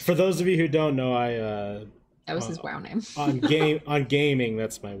 For those of you who don't know, that was his WoW name. on gaming,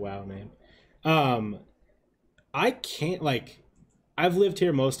 that's my WoW name. I can't, like, I've lived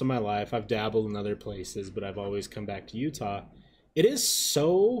here most of my life. I've dabbled in other places, but I've always come back to Utah. It is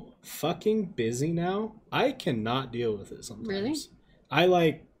so fucking busy now. I cannot deal with it Really? sometimes. I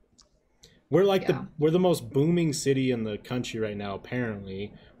like we're like Yeah. we're the most booming city in the country right now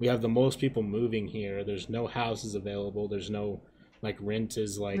apparently. We have the most people moving here. There's no houses available. There's no like rent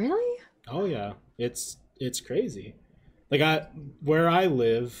is like Really? oh yeah. It's crazy. Like I where I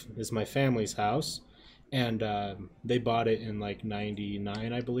live is my family's house and they bought it in like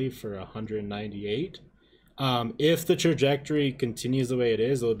 99 I believe for 198. If the trajectory continues the way it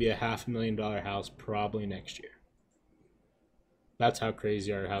is, it'll be a $500,000 house probably next year. That's how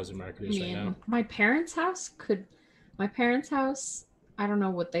crazy our housing market I is right now. mean, my parents' house, I don't know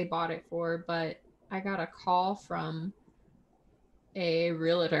what they bought it for, but I got a call from a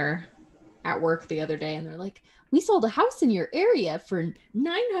realtor at work the other day and they're like, we sold a house in your area for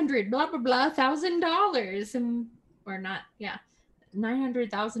 900 blah blah blah $1,000 and or not, yeah,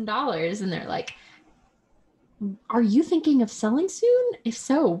 $900,000. And they're like, are you thinking of selling soon? If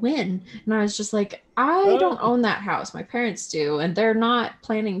so, when? And I was just like, I don't Uh, own that house. My parents do, and they're not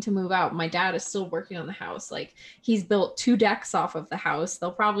planning to move out. My dad is still working on the house. Like, he's built 2 decks off of the house.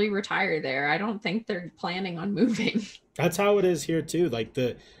 They'll probably retire there. I don't think they're planning on moving. that's how it is here too.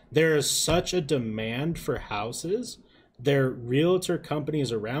 There is such a demand for houses. Their realtor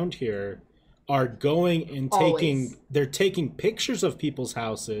companies around here are going and Always. taking pictures of people's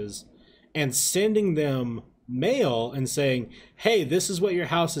houses and sending them mail and saying, "Hey, this is what your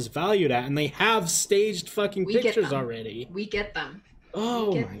house is valued at," and they have staged fucking We get pictures them. already. We get them. We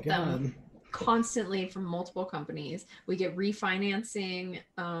Oh my get them god. constantly from multiple companies. We get refinancing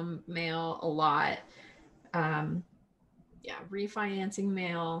mail a lot. Um, yeah, refinancing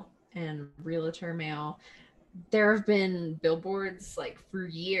mail and realtor mail. There have been billboards like for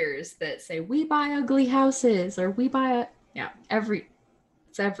years that say we buy ugly houses or we buy a, yeah,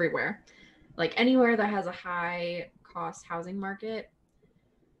 it's everywhere. Like anywhere that has a high cost housing market,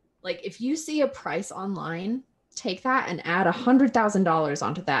 like if you see a price online, take that and add $100,000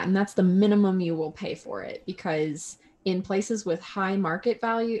 onto that, and that's the minimum you will pay for it. Because in places with high market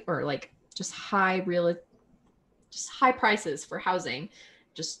value or like just just high prices for housing,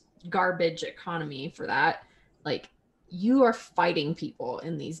 just garbage economy for that, like you are fighting people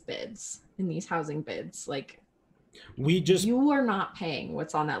in these bids, in these housing bids. Like We just you are not paying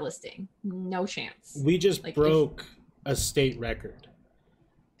what's on that listing. No chance. we just Like if broke a state record.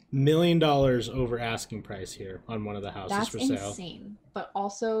 $1 million over asking price here on one of the houses that's for sale. insane, but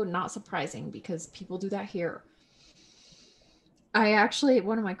also not surprising because people do that here. I actually,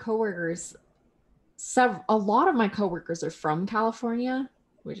 one of my coworkers, a lot of my coworkers are from California,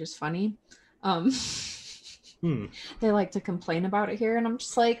 which is funny. Um, Hmm. they like to complain about it here, and I'm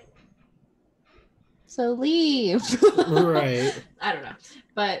just like, so leave. Right. I don't know,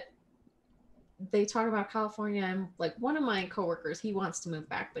 but they talk about California, and like one of my coworkers, he wants to move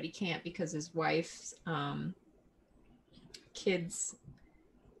back, but he can't because his wife's kids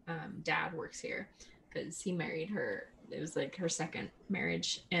dad works here because he married her. It was like her second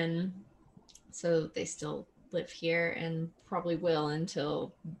marriage, and so they still live here and probably will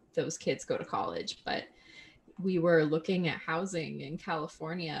until those kids go to college. But we were looking at housing in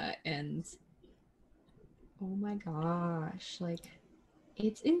California, and oh my gosh, like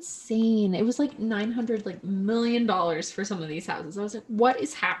it's insane. It was like 900 like $1 million for some of these houses. I was like, what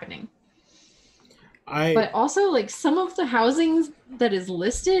is happening? I But also like some of the housing that is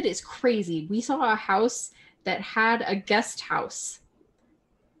listed is crazy. We saw a house that had a guest house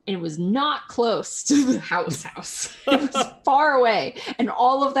and it was not close to the house. It was far away and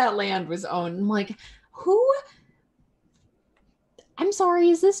all of that land was owned. I'm like, who? I'm sorry,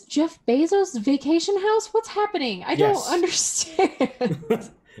 is this Jeff Bezos' vacation house? What's happening? I don't yes.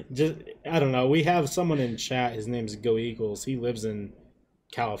 understand. Just I don't know. We have someone in chat. His name's Go Eagles. He lives in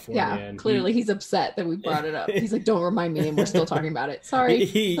California, Yeah, and clearly he's upset that we brought it up. He's like, don't remind me, and we're still talking about it. Sorry.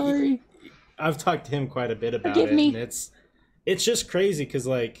 he Sorry. I've talked to him quite a bit about Forgive it, and me. it's just crazy because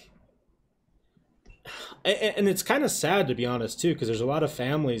like, and it's kind of sad to be honest too, because there's a lot of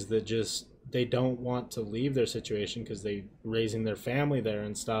families that just they don't want to leave their situation because they raising their family there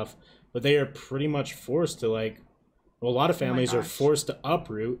and stuff, but they are pretty much forced to like. Well, a lot of Oh my families are gosh. forced to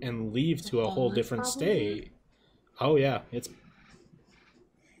uproot and leave to a whole Homeless different probably. state. Oh yeah, it's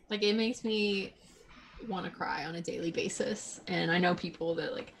Like it makes me want to cry on a daily basis. And I know people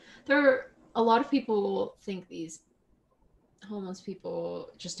that like there are a lot of people think these homeless people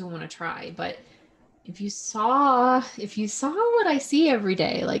just don't want to try, but if you saw what I see every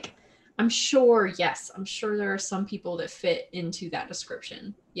day, like I'm sure, yes, I'm sure there are some people that fit into that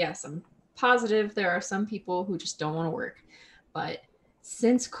description. Yes, I'm positive there are some people who just don't want to work. But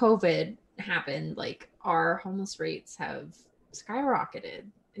since COVID happened, like our homeless rates have skyrocketed.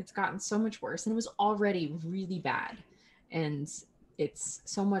 It's gotten so much worse, and it was already really bad, and it's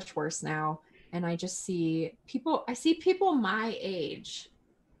so much worse now. And I just see people. I see people my age.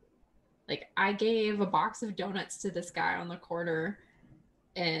 Like, I gave a box of donuts to this guy on the corner,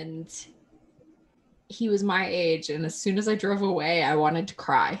 and he was my age, and as soon as I drove away, I wanted to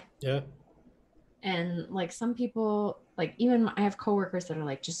cry. Yeah. And like, some people, like, even I have coworkers that are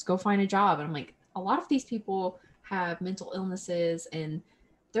like, just go find a job, and I'm like, a lot of these people have mental illnesses, and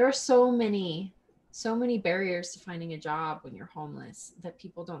there are so many barriers to finding a job when you're homeless that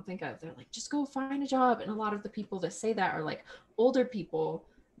people don't think of. They're like, just go find a job. And a lot of the people that say that are like older people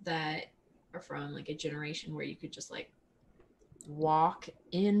that are from like a generation where you could just like walk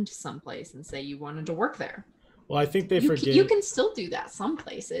into someplace and say you wanted to work there. Well, I think they forget. You can still do that some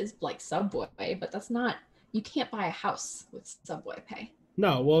places, like Subway, but that's not, you can't buy a house with Subway pay.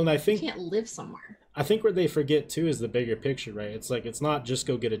 No, well, and I think you can't live somewhere. I think what they forget too is the bigger picture, right? It's like, it's not just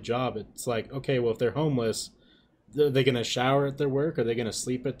go get a job. It's like, okay, well, if they're homeless, are they going to shower at their work? Are they going to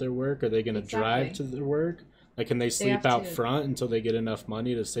sleep at their work? Are they going to drive to their work? Like, can they sleep out front until they get enough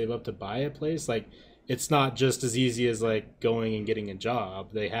money to save up to buy a place? Like, it's not just as easy as like going and getting a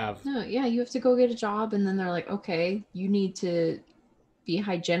job. They have you have to go get a job, and then they're like, okay, you need to be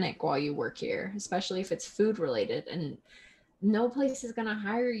hygienic while you work here, especially if it's food related, and no place is going to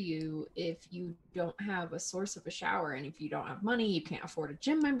hire you if you don't have a source of a shower. And if you don't have money, you can't afford a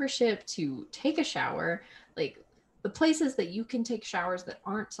gym membership to take a shower. Like, the places that you can take showers that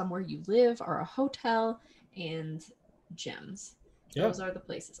aren't somewhere you live are a hotel and gyms. Yeah. Those are the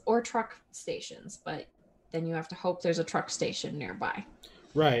places, or truck stations, but then you have to hope there's a truck station nearby.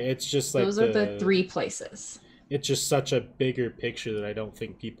 Right. It's just like those are the three places. It's just such a bigger picture that I don't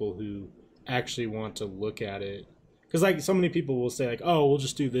think people who actually want to look at it, because like so many people will say like, oh, we'll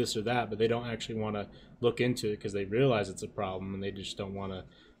just do this or that, but they don't actually want to look into it because they realize it's a problem, and they just don't want to,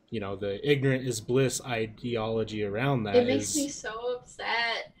 the ignorant is bliss ideology around that. It makes me so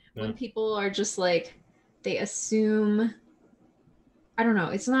upset when people are just like, they assume, I don't know,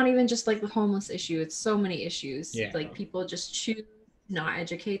 it's not even just like the homeless issue, it's so many issues. Yeah. Like, people just choose not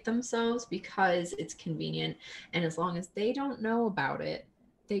educate themselves because it's convenient, and as long as they don't know about it,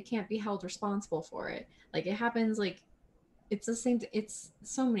 they can't be held responsible for it. Like, it happens, like, it's the same, it's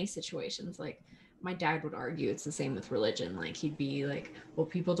so many situations. Like, my dad would argue it's the same with religion. Like, he'd be like, well,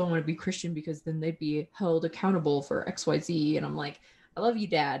 people don't want to be Christian because then they'd be held accountable for XYZ. And I'm like, I love you,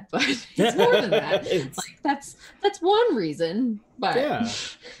 Dad, but it's more than that. Like, that's one reason, but yeah,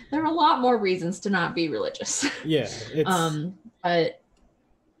 there are a lot more reasons to not be religious. Yeah. But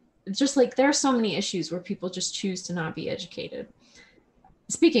just like, there are so many issues where people just choose to not be educated.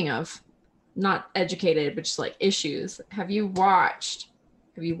 Speaking of not educated, but just like issues, have you watched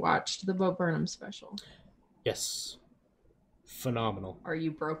the Bo Burnham special? Yes. Phenomenal. Are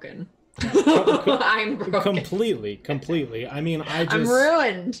you broken? I'm broken. Completely. I mean, I'm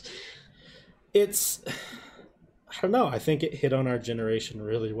ruined. I don't know. I think it hit on our generation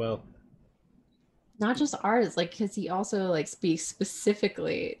really well. Not just ours, like, because he also like speaks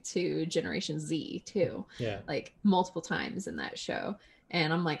specifically to Generation Z too. Yeah. Like, multiple times in that show.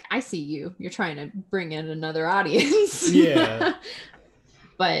 And I'm like, I see you. You're trying to bring in another audience. Yeah.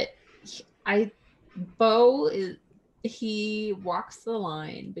 But Bo he walks the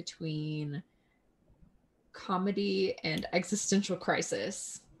line between comedy and existential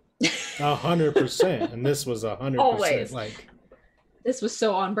crisis. 100%. And this was 100%. Always. Like, this was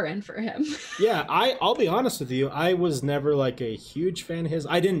so on brand for him. Yeah, I'll be honest with you. I was never like a huge fan of his.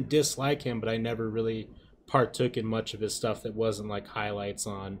 I didn't dislike him, but I never really partook in much of his stuff that wasn't like highlights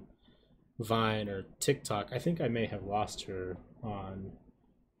on Vine or TikTok. I think I may have lost her on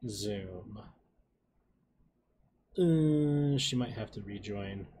Zoom. She might have to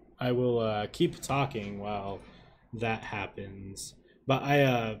rejoin. I will keep talking while that happens. But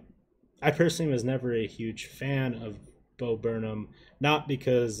I personally was never a huge fan of Bo Burnham, not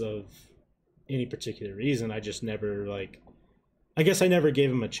because of any particular reason. I just never I guess I never gave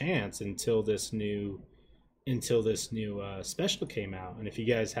him a chance until this new special came out. And if you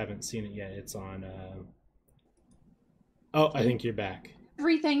guys haven't seen it yet, it's on I think you're back.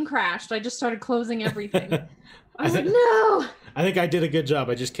 Everything crashed. I just started closing everything. I was like, no. I think I did a good job.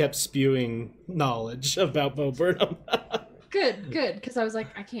 I just kept spewing knowledge about Bo Burnham. Good, because I was like,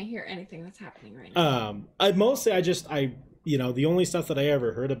 I can't hear anything that's happening right now. The only stuff that I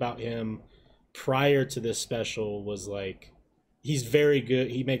ever heard about him prior to this special was like, he's very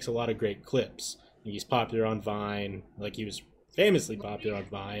good. He makes a lot of great clips. He's popular on Vine. Like, he was famously popular on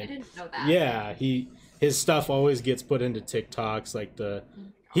Vine. I didn't know that. Yeah, his stuff always gets put into TikToks. Like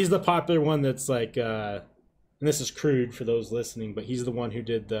he's the popular one that's like and this is crude for those listening, but he's the one who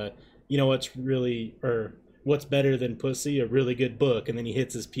did the, you know, what's really, or what's better than pussy, a really good book, and then he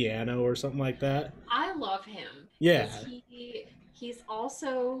hits his piano or something like that. I love him Yeah, because he's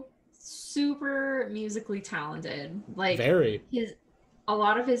also super musically talented. Like very. his a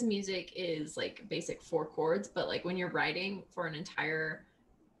lot of his music is like basic four chords, but like when you're writing for an entire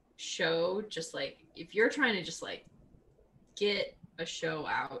show, just like if you're trying to just like get a show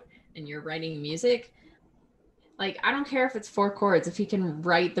out and you're writing music, like I don't care if it's four chords, if he can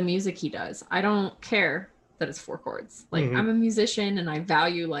write the music he does. I don't care that it's four chords. Like Hmm. I'm a musician and I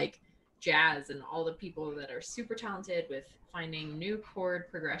value like jazz and all the people that are super talented with finding new chord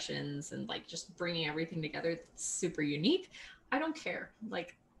progressions and like just bringing everything together that's super unique. I don't care.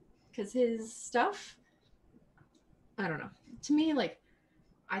 Like cuz his stuff, I don't know. To me like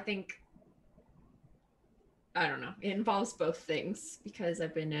I think I don't know. It involves both things because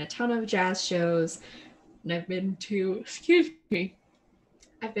I've been to a ton of jazz shows and I've been to, excuse me,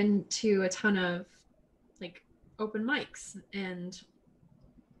 I've been to a ton of like open mics and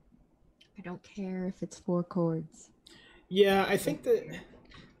I don't care if it's four chords. Yeah, I think that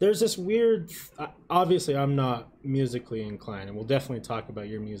there's this weird. Obviously, I'm not musically inclined, and we'll definitely talk about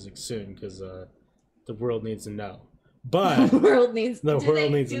your music soon because the world needs to know. The But world needs the do world they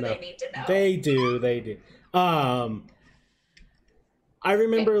needs to do they know. need to know? They do. They do. Um, I Okay.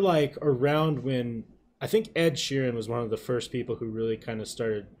 remember like around when I think Ed Sheeran was one of the first people who really kind of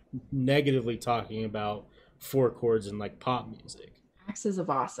started negatively talking about four chords in like pop music. Axes of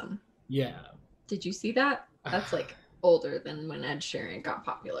Awesome. Yeah. Did you see that? That's like older than when Ed Sheeran got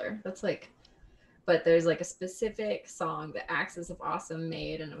popular. That's like but there's like a specific song that Axis of Awesome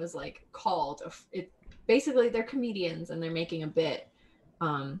made and it was like called it basically they're comedians and they're making a bit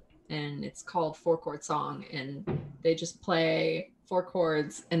um and it's called four chord song and they just play four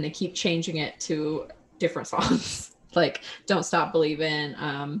chords and they keep changing it to different songs like Don't Stop Believin'.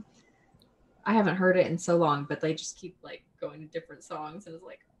 I haven't heard it in so long but they just keep like going to different songs and it's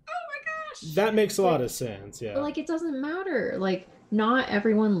like oh my gosh. That makes a lot But of sense. but Yeah. like it doesn't matter. Like not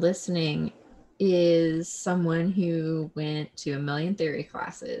everyone listening is someone who went to a million theory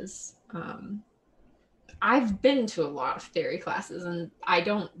classes. I've been to a lot of theory classes and I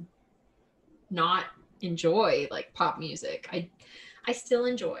don't not enjoy like pop music. I still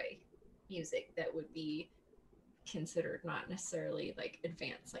enjoy music that would be considered not necessarily like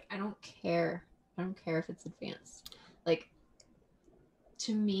advanced. Like I don't care. I don't care if it's advanced. Like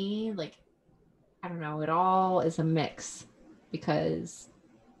to me, like I don't know, it all is a mix because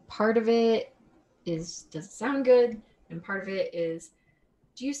part of it is does it sound good and part of it is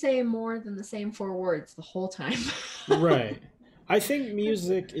do you say more than the same four words the whole time? Right. I think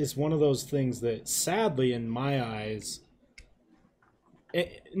music is one of those things that, sadly, in my eyes,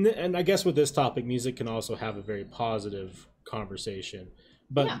 and I guess with this topic, music can also have a very positive conversation.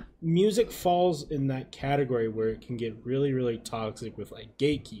 But Yeah, music falls in that category where it can get really, really toxic with like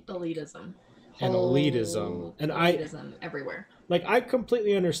gatekeeping elitism, and elitism. whole And elitism everywhere. I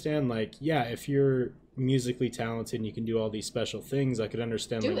completely understand, like, yeah, if you're musically talented and you can do all these special things, I could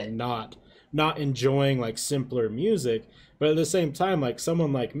understand Do like it. not enjoying like simpler music. But at the same time, like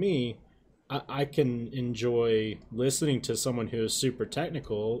someone like me, I can enjoy listening to someone who is super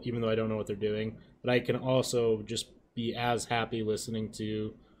technical, even though I don't know what they're doing. But I can also just be as happy listening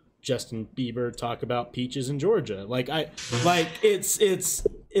to Justin Bieber talk about peaches in Georgia. Like it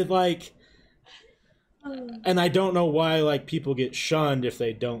like, and I don't know why like people get shunned if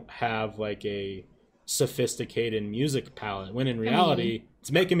they don't have like a sophisticated music palette. When in I mean, reality,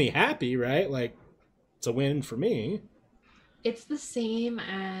 it's making me happy, right? Like it's a win for me. it's the same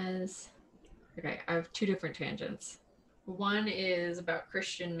as okay, I have two different tangents. One is about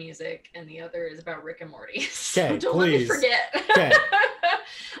Christian music and the other is about Rick and Morty. So Okay, don't let me please. forget. Okay.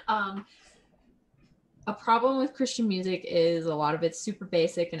 um, a problem with Christian music is a lot of it's super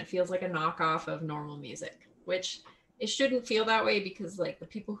basic and it feels like a knockoff of normal music, which it shouldn't feel that way because like the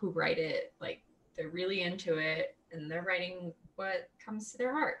people who write it, like they're really into it and they're writing what comes to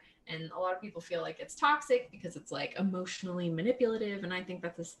their heart. And a lot of people feel like it's toxic because it's like emotionally manipulative. And I think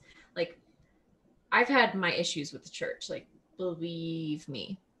that this like I've had my issues with the church. Like, believe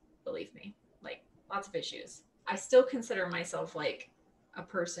me, like lots of issues. I still consider myself like a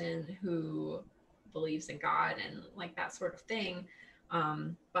person who believes in God and like that sort of thing.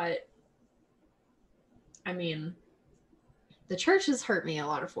 But I mean, the church has hurt me a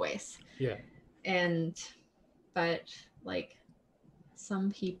lot of ways. Yeah. And, but like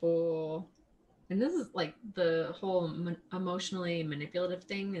some people, and this is like the whole emotionally manipulative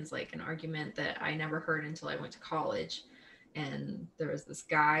thing is like an argument that I never heard until I went to college And there was this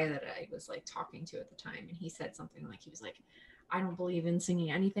guy that I was like talking to at the time, and he said something like, he was like, I don't believe in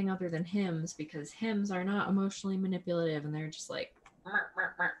singing anything other than hymns because hymns are not emotionally manipulative. And they're just like, "Mer,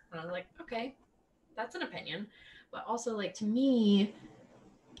 mer, mer." And I was like, okay, that's an opinion. But also, like, to me,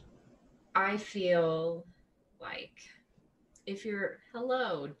 I feel like if you're,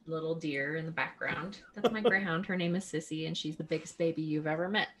 hello, little deer in the background, that's my greyhound. Her name is Sissy, and she's the biggest baby you've ever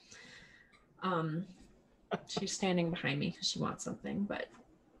met. She's standing behind me because she wants something. But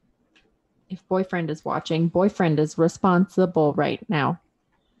if boyfriend is watching, boyfriend is responsible right now.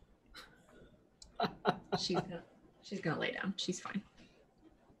 She's gonna lay down. She's fine.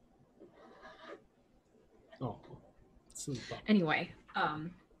 Oh. Anyway,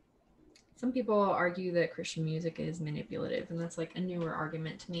 some people argue that Christian music is manipulative, and that's like a newer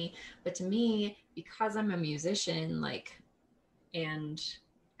argument to me. But to me, because I'm a musician, like, and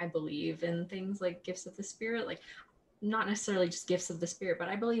I believe in things like gifts of the spirit, like not necessarily just gifts of the spirit, but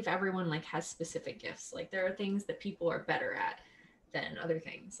I believe everyone like has specific gifts. Like there are things that people are better at than other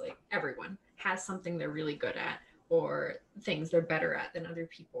things. Like everyone has something they're really good at, or things they're better at than other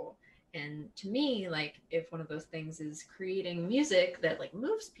people. And to me, like if one of those things is creating music that like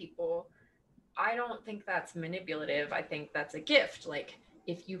moves people, I don't think that's manipulative. I think that's a gift. Like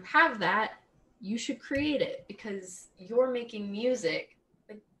if you have that, you should create it because you're making music.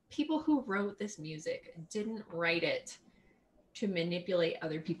 Like people who wrote this music didn't write it to manipulate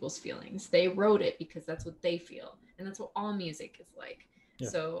other people's feelings. They wrote it because that's what they feel. And that's what all music is like. Yeah.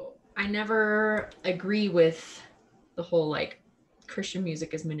 So I never agree with the whole like Christian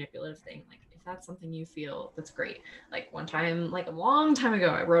music is manipulative thing. Like if that's something you feel, that's great. Like one time, like a long time ago,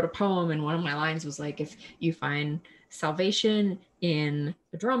 I wrote a poem and one of my lines was like, if you find salvation in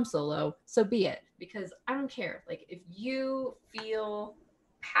a drum solo, so be it. Because I don't care. Like if you feel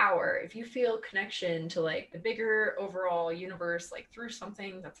power, if you feel connection to like the bigger overall universe, like through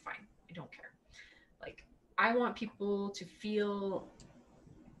something, that's fine. I don't care. Like I want people to feel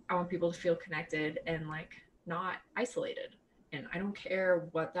connected and like not isolated. And I don't care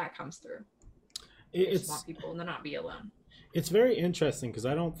what that comes through. I just want people to not be alone. It's very interesting because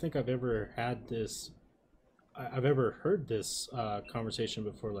I don't think I've ever heard this conversation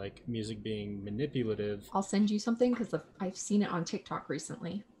before, like music being manipulative. I'll send you something because I've seen it on TikTok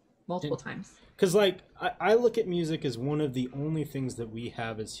recently, multiple times. Because like I look at music as one of the only things that we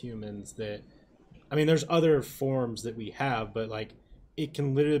have as humans that, I mean, there's other forms that we have, but like it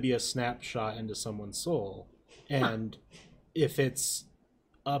can literally be a snapshot into someone's soul. And if it's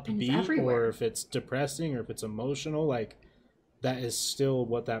upbeat or if it's depressing or if it's emotional, like that is still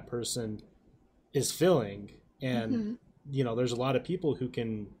what that person is feeling. And you know, there's a lot of people who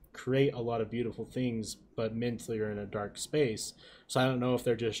can create a lot of beautiful things but mentally are in a dark space. So I don't know if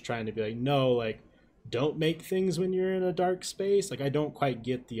they're just trying to be like, no, like don't make things when you're in a dark space. Like I don't quite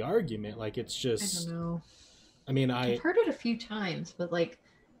get the argument. Like it's just, I don't know. I mean, I've heard it a few times, but like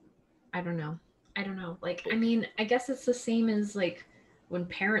I don't know. Like I mean, I guess it's the same as like when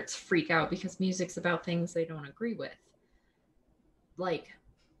parents freak out because music's about things they don't agree with. Like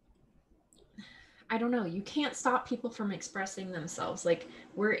I don't know, you can't stop people from expressing themselves. Like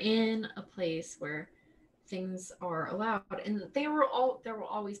we're in a place where things are allowed, and there will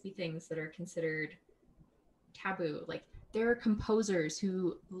always be things that are considered taboo. Like there are composers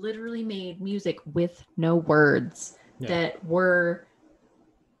who literally made music with no words that were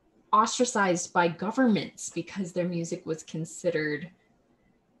ostracized by governments because their music was considered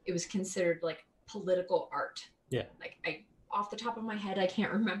like political art. Like off the top of my head, I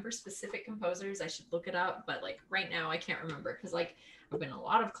can't remember specific composers. I should look it up, but like right now I can't remember because like I've been in a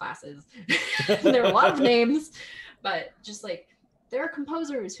lot of classes. There are a lot of names, but just like there are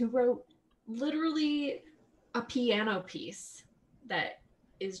composers who wrote literally a piano piece that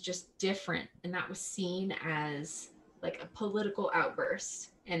is just different, and that was seen as like a political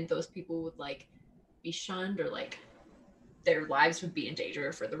outburst, and those people would like be shunned or like their lives would be in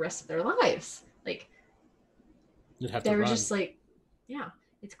danger for the rest of their lives. Like they were just like, yeah,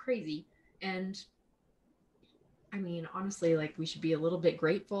 it's crazy. And I mean, honestly, like we should be a little bit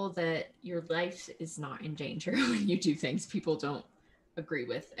grateful that your life is not in danger when you do things people don't agree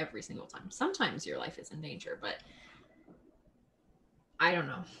with every single time. Sometimes your life is in danger, but I don't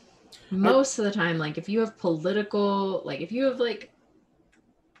know. Most of the time, like if you have political, like if you have like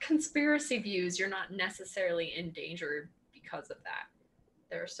conspiracy views, you're not necessarily in danger because of that.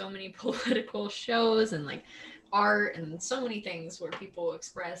 There are so many political shows and like art and so many things where people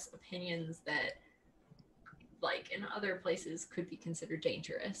express opinions that like in other places could be considered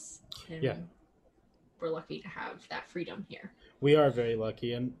dangerous. And we're lucky to have that freedom here. We are very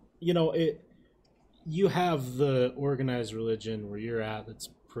lucky. And you know, you have the organized religion where you're at that's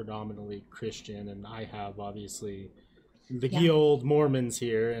predominantly Christian, and I have obviously the Yeah, old Mormons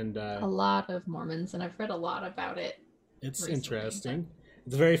here, and a lot of Mormons, and I've read a lot about it it's recently. interesting.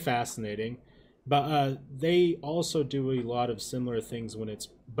 It's very fascinating, but they also do a lot of similar things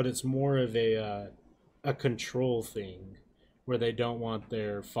but it's more of a control thing, where they don't want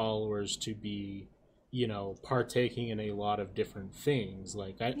their followers to be, partaking in a lot of different things.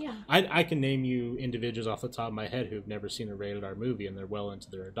 Like Yeah, I can name you individuals off the top of my head who've never seen a rated R movie, and they're well into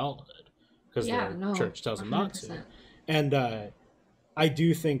their adulthood because yeah, their no, church tells them not to. 100%. And I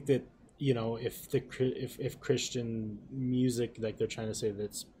do think that, if Christian music, like they're trying to say,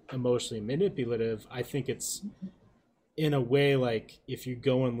 that's emotionally manipulative, I think it's in a way like if you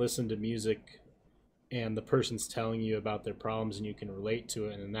go and listen to music and the person's telling you about their problems and you can relate to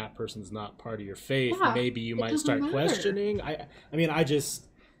it, and that person's not part of your faith, Yeah, maybe you it might doesn't start matter. questioning. I mean, I just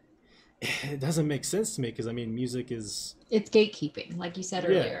it doesn't make sense to me, because I mean, music is, It's gatekeeping, like you said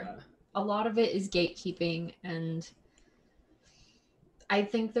earlier. yeah. A lot of it is gatekeeping, and I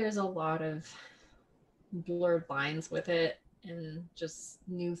think there's a lot of blurred lines with it and just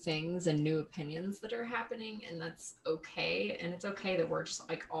new things and new opinions that are happening, and that's okay. And it's okay that we're just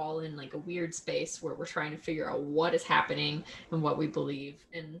like all in like a weird space where we're trying to figure out what is happening and what we believe.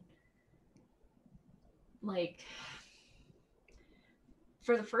 And like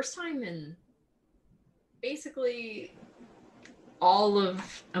for the first time in basically all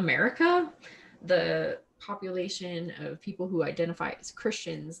of America, the population of people who identify as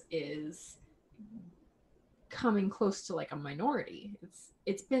Christians is coming close to like a minority.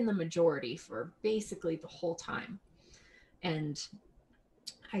 It's been the majority for basically the whole time. And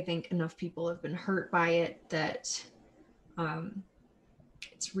I think enough people have been hurt by it that um,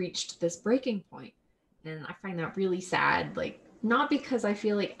 it's reached this breaking point. And I find that really sad. Like, not because I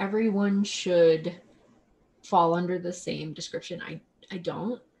feel like everyone should fall under the same description. I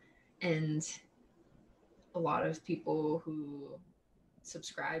don't. And a lot of people who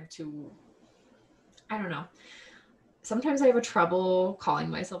subscribe to, I don't know, sometimes I have a trouble calling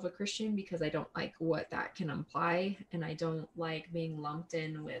myself a Christian because I don't like what that can imply, and I don't like being lumped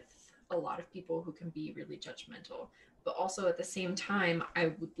in with a lot of people who can be really judgmental. But also at the same time, I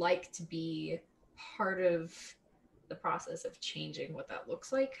would like to be part of the process of changing what that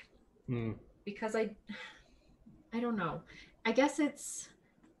looks like, Hmm. because I don't know. I guess it's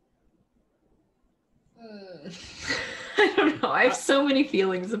I don't know. I have I, so many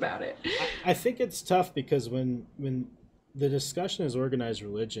feelings about it. I think it's tough because when the discussion is organized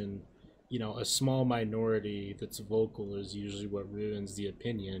religion, a small minority that's vocal is usually what ruins the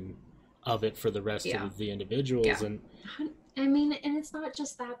opinion of it for the rest Yeah. of the individuals. Yeah. And I mean, and it's not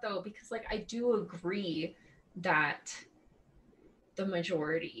just that though, because like I do agree that the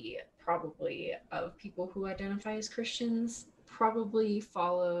majority probably of people who identify as Christians probably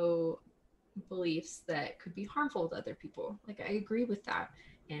follow beliefs that could be harmful to other people. Like I agree with that.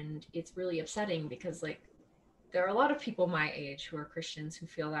 And it's really upsetting because like there are a lot of people my age who are Christians who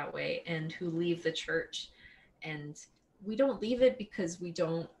feel that way and who leave the church. And we don't leave it because we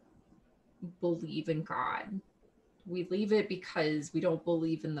don't believe in God. We leave it because we don't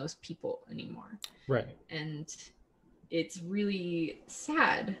believe in those people anymore. right. And it's really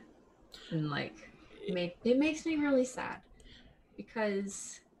sad. And like it makes me really sad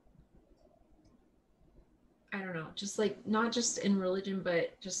because I don't know, just like not just in religion,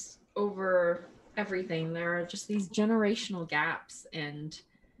 but just over everything. There are just these generational gaps. And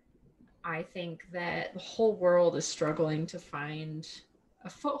I think that the whole world is struggling to find a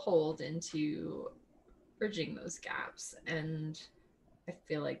foothold into bridging those gaps. And I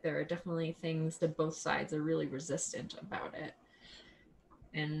feel like there are definitely things that both sides are really resistant about it.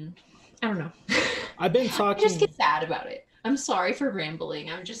 And I don't know. I've been I just talking. get sad about it. I'm sorry for rambling.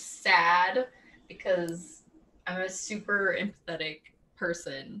 I'm just sad because I'm a super empathetic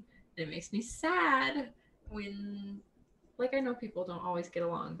person. And it makes me sad when, like, I know people don't always get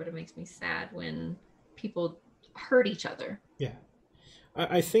along, but it makes me sad when people hurt each other. Yeah,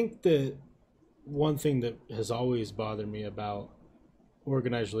 I think that one thing that has always bothered me about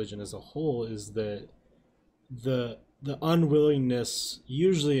organized religion as a whole is that the unwillingness,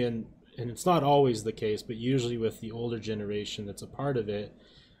 usually, and it's not always the case, but usually with the older generation that's a part of it,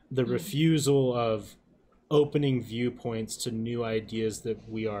 the Mm, refusal of opening viewpoints to new ideas that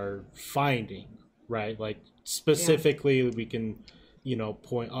we are finding, right? Like yeah. specifically, we can,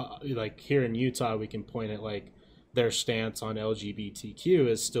 point, like here in Utah, we can point at like their stance on LGBTQ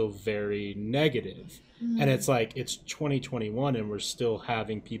is still very negative. And Mm, it's like it's 2021 and we're still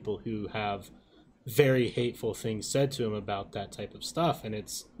having people who have very hateful things said to him about that type of stuff, and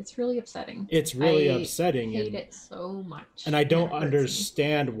It's really upsetting. it's really I upsetting. hate it so And much, I and don't it hurts me.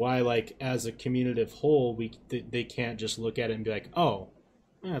 understand why, like, as a community of whole, they can't just look at it and be like, oh,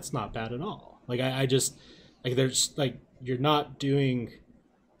 that's not bad at all. Like, I just, like, there's like, you're not doing,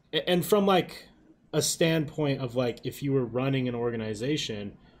 and from like a standpoint of like, if you were running an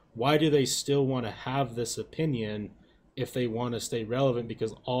organization, why do they still want to have this opinion if they want to stay relevant?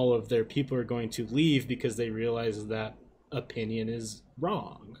 Because all of their people are going to leave because they realize that opinion is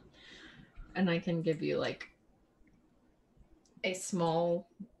wrong. And I can give you like a small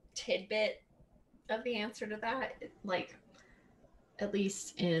tidbit of the answer to that. Like, at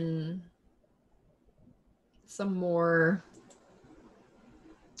least in some more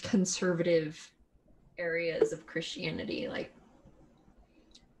conservative areas of Christianity, like,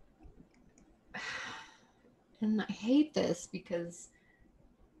 and I hate this because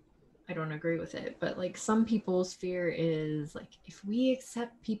I don't agree with it, but like some people's fear is like, if we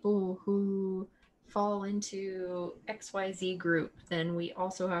accept people who fall into XYZ group, then we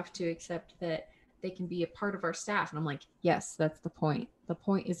also have to accept that they can be a part of our staff. And I'm like, yes, that's the point. The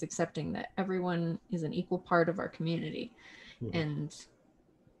point is accepting that everyone is an equal part of our community. Mhm. And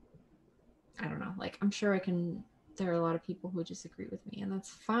I don't know, like, I'm sure there are a lot of people who disagree with me, and that's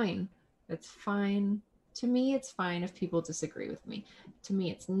fine. That's fine. To me, it's fine if people disagree with me. To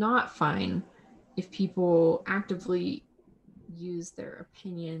me, it's not fine if people actively use their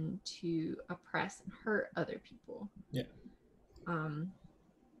opinion to oppress and hurt other people. Yeah. Um,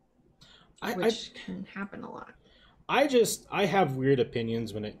 I, I which can happen a lot. I have weird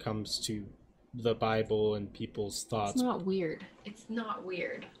opinions when it comes to the Bible and people's It's thoughts. not weird. It's not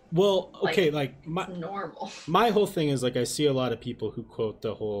weird. Well, okay, Like, like it's normal. my whole thing is like I see a lot of people who quote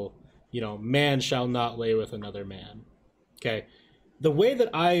the whole, man shall not lay with another man. Okay. The way that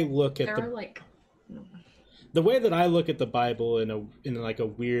I look at There are like, the way that I look at the Bible in like a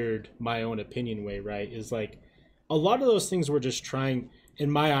weird my own opinion way, right, is like a lot of those things were just trying in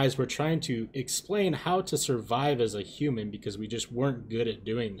my eyes we're trying to explain how to survive as a human because we just weren't good at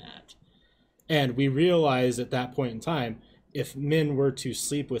doing that. And we realized at that point in time, if men were to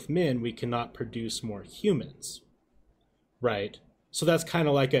sleep with men, we cannot produce more humans, right? So that's kind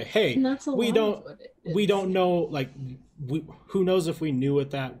of like a hey, and that's a we lot of don't what it we is. don't know like who knows if we knew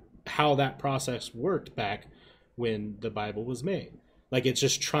what that how that process worked back when the Bible was made. Like it's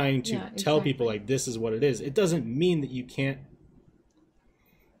just trying to Yeah, tell people exactly. like this is what it is. It doesn't mean that you can't.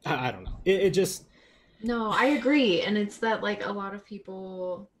 I don't know. It just No, I agree. And it's that like a lot of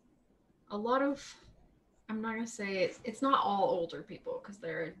people, a lot of, I'm not gonna say it's not all older people because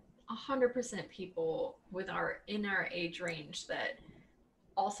there are 100% people with our in our age range that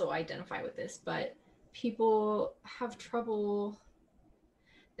also identify with this, but people have trouble.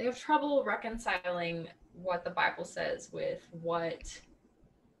 They have trouble reconciling what the Bible says with what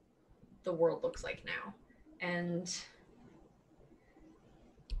the world looks like now, and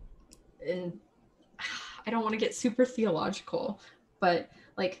and I don't want to get super theological, but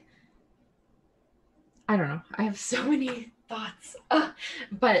like I don't know. I have so many thoughts.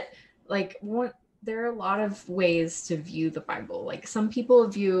 But like what there are a lot of ways to view the Bible. Like some people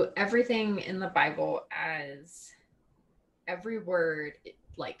view everything in the Bible as every word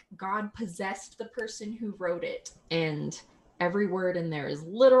like God possessed the person who wrote it and every word in there is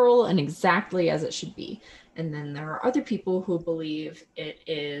literal and exactly as it should be. And then there are other people who believe it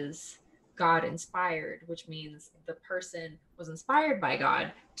is God inspired, which means the person was inspired by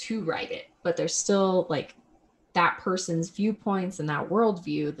God to write it, but there's still like that person's viewpoints and that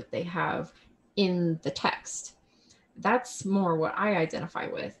worldview that they have in the text. That's more what I identify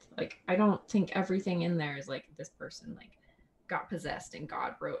with. Like, I don't think everything in there is like this person like got possessed and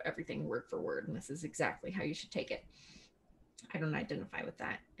God wrote everything word for word, and this is exactly how you should take it. I don't identify with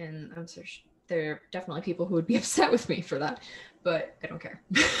that, and I'm so there are definitely people who would be upset with me for that, but I don't care.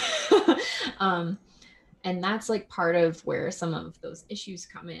 um, and that's like part of where some of those issues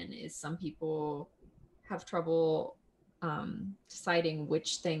come in. Is some people have trouble deciding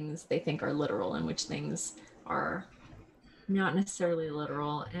which things they think are literal and which things are not necessarily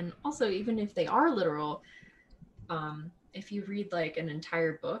literal. And also, even if they are literal, if you read like an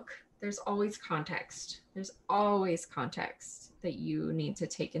entire book, there's always context. There's always context that you need to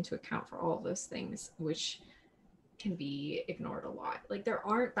take into account for all of those things, which can be ignored a lot. Like there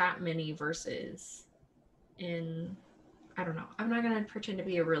aren't that many verses in, I don't know. I'm not going to pretend to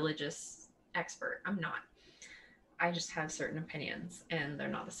be a religious expert. I'm not. I just have certain opinions and they're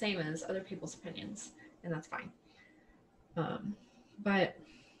not the same as other people's opinions, and that's fine. Um, but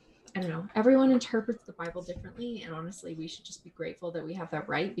I don't know. Everyone interprets the Bible differently, and honestly, we should just be grateful that we have that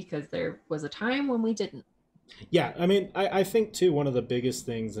right because there was a time when we didn't. Yeah, I mean, I think too one of the biggest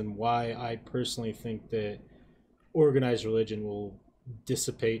things and why I personally think that organized religion will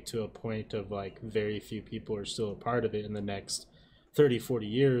dissipate to a point of like very few people are still a part of it in the next 30, 40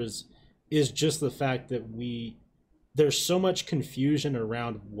 years is just the fact that there's so much confusion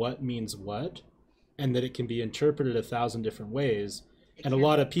around what means what, and that it can be interpreted 1,000 different ways. And a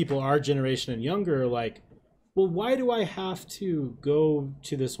lot of people our generation and younger are like, well, why do I have to go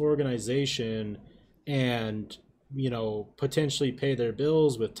to this organization and, potentially pay their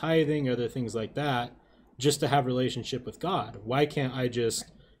bills with tithing or other things like that just to have a relationship with God? Why can't I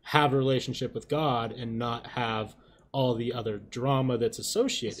just have a relationship with God and not have all the other drama that's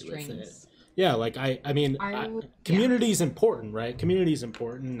associated with it? Yeah, like community is important, right? Community is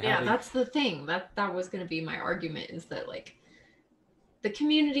important. Yeah, that's the thing. That was going to be my argument, is that like the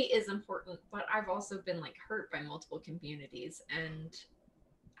community is important, but I've also been like hurt by multiple communities, and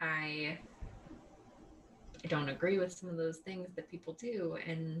I don't agree with some of those things that people do,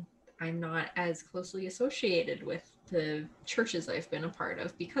 and I'm not as closely associated with the churches I've been a part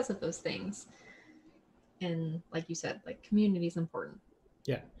of because of those things. And like you said, like community is important.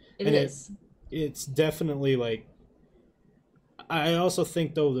 Yeah. It is. It's definitely like, I also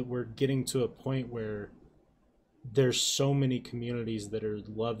think though that we're getting to a point where there's so many communities that are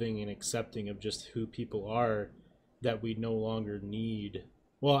loving and accepting of just who people are that we no longer need.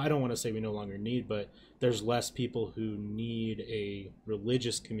 Well, I don't want to say we no longer need, but there's less people who need a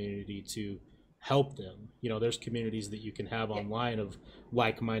religious community to help them. There's communities that you can have online of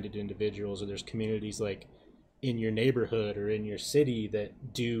like-minded individuals, or there's communities like in your neighborhood or in your city that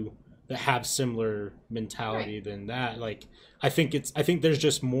have similar mentality than that. Like, I think there's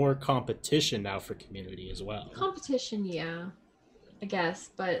just more competition now for community as well. Competition, yeah, I guess,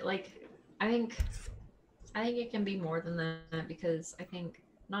 but like, I think it can be more than that, because I think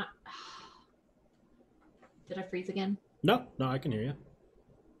not. Did I freeze again? No, I can hear you.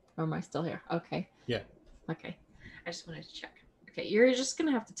 Or am I still here? Okay. Yeah. Okay. I just wanted to check. Okay, you're just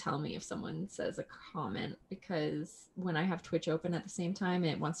gonna have to tell me if someone says a comment, because when I have Twitch open at the same time,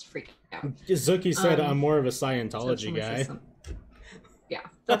 it wants to freak out. Zuki said I'm more of a Scientology guy. Yeah,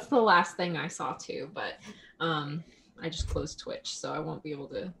 that's the last thing I saw too, but I just closed Twitch, so I won't be able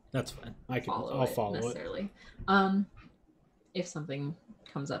to. That's fine. I'll follow necessarily. it. If something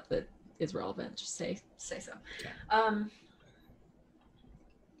comes up that is relevant, just say so. Okay.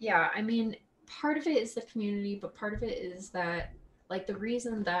 Yeah, I mean, part of it is the community, but part of it is that, like, the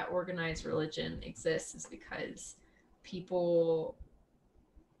reason that organized religion exists is because people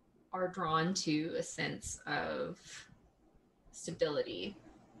are drawn to a sense of stability,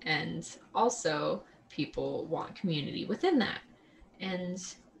 and also people want community within that. And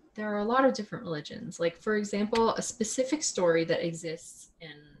there are a lot of different religions. Like, for example, a specific story that exists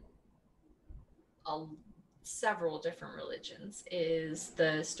in several different religions is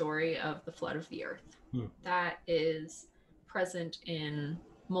the story of the flood of the earth. That is present in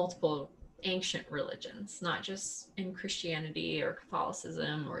multiple ancient religions, not just in Christianity or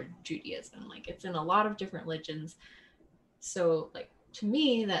Catholicism or Judaism. Like, it's in a lot of different religions. So, like, to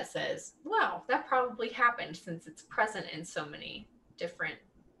me, that says, wow, that probably happened, since it's present in so many different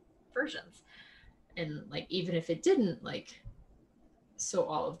versions. And like, even if it didn't, like, so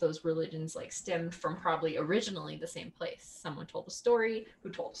all of those religions like stemmed from probably originally the same place. Someone told a story, who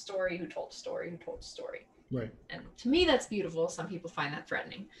told a story, who told a story, who told a story. Right. And to me, that's beautiful. Some people find that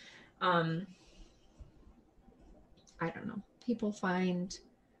threatening. I don't know. People find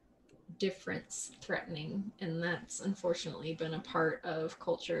difference threatening, and that's unfortunately been a part of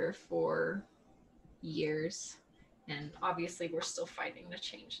culture for years. And obviously we're still fighting to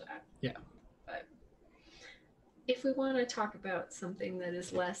change that. Yeah. But if we want to talk about something that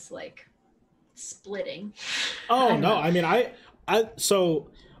is less like splitting. Oh no, I mean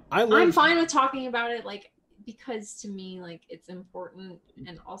I'm fine with talking about it, like, because to me, like, it's important,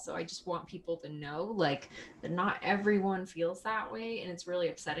 and also I just want people to know, like, that not everyone feels that way, and it's really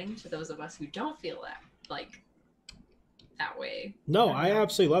upsetting to those of us who don't feel that way. No, I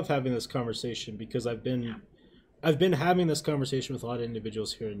absolutely love having this conversation, because I've been having this conversation with a lot of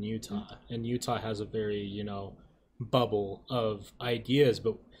individuals here in Utah, and Utah has a very, bubble of ideas,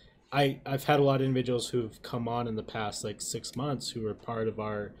 but I've had a lot of individuals who've come on in the past like 6 months who are part of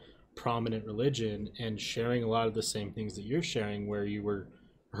our prominent religion and sharing a lot of the same things that you're sharing, where you were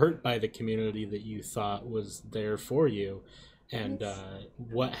hurt by the community that you thought was there for you, and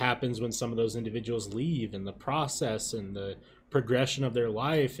what happens when some of those individuals leave, and the process and the progression of their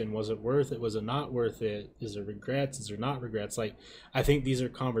life, and was it worth it, was it not worth it, is there regrets, is there not regrets. Like, I think these are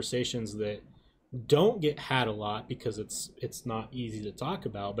conversations that don't get had a lot because it's not easy to talk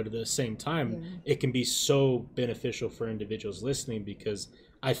about, but at the same time Yeah. it can be so beneficial for individuals listening, because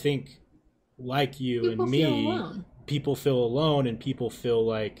I think, like you and People feel me, alone. people feel alone, and people feel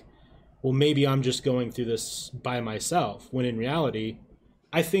like, well, maybe I'm just going through this by myself, when in reality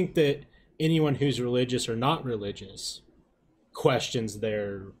I think that anyone who's religious or not religious questions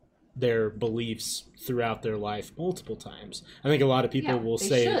their beliefs throughout their life multiple times. I think a lot of people Yeah, will they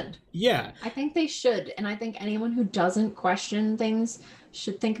say, should. yeah, I think they should. And I think anyone who doesn't question things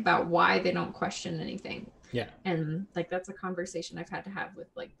should think about why they don't question anything. yeah, And like that's a conversation I've had to have with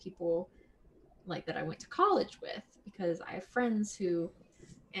like people like that I went to college with, because I have friends who,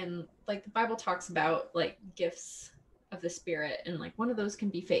 and like the Bible talks about like gifts of the Spirit, and like one of those can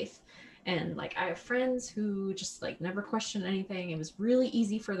be faith. And like I have friends who just like never question anything. It was really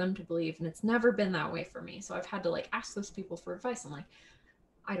easy for them to believe, and it's never been that way for me. So I've had to like ask those people for advice. I'm like,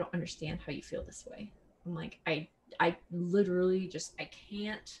 I don't understand how you feel this way. I'm like, I literally just I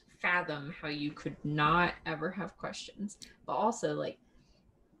can't fathom how you could not ever have questions. But also like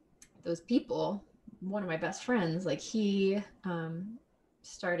those people, one of my best friends, like he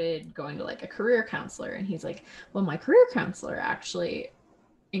started going to like a career counselor, and he's like, well, my career counselor actually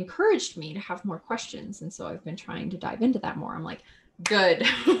encouraged me to have more questions, and so I've been trying to dive into that more. I'm like, good.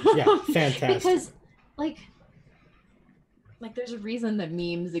 yeah, fantastic. Because like there's a reason that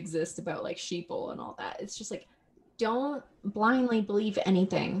memes exist about like sheeple and all that. It's just like, don't blindly believe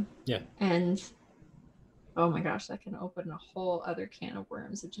anything. Yeah. And oh my gosh, that can open a whole other can of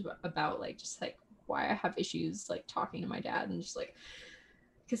worms about like just like why I have issues like talking to my dad, and just like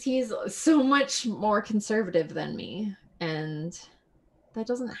because he's so much more conservative than me, and that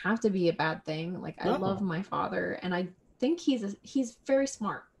doesn't have to be a bad thing. Like I love No. my father, and I think he's very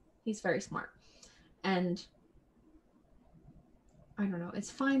smart. He's very smart. And I don't know, it's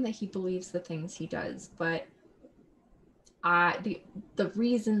fine that he believes the things he does, but the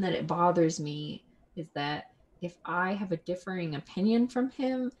reason that it bothers me is that if I have a differing opinion from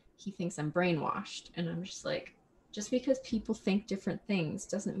him, he thinks I'm brainwashed. And I'm just like, just because people think different things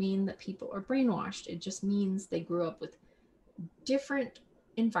doesn't mean that people are brainwashed. It just means they grew up with different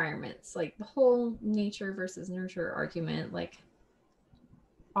environments. Like the whole nature versus nurture argument, like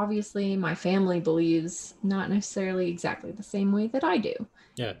obviously my family believes not necessarily exactly the same way that I do.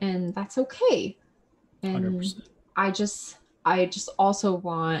 Yeah. And that's okay. And 100%. I just also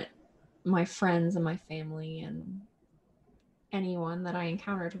want my friends and my family and anyone that I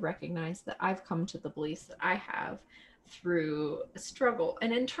encounter to recognize that I've come to the beliefs that I have through a struggle,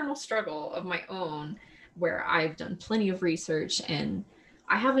 an internal struggle of my own, where I've done plenty of research and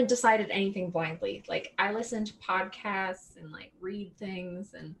I haven't decided anything blindly. Like I listen to podcasts and like read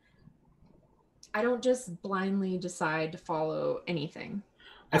things, and I don't just blindly decide to follow anything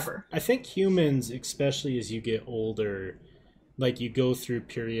ever. I think humans, especially as you get older, like you go through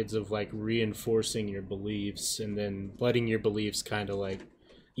periods of like reinforcing your beliefs and then letting your beliefs kind of like,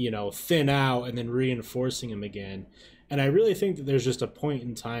 thin out and then reinforcing them again. And I really think that there's just a point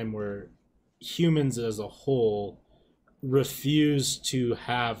in time where humans as a whole refuse to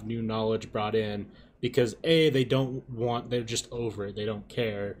have new knowledge brought in, because A, they don't want, they're just over it, they don't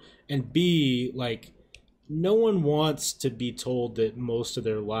care, and B, like, no one wants to be told that most of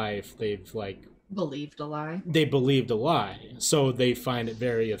their life they've like Believed a lie. they believed a lie, so they find it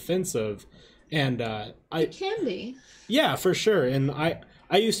very offensive. And It can be. yeah, for sure. And I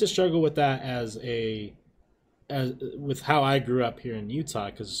used to struggle with that as with how I grew up here in Utah,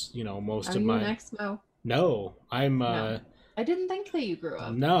 because most Are of you an my Exmo? no, I'm No. I didn't think that you grew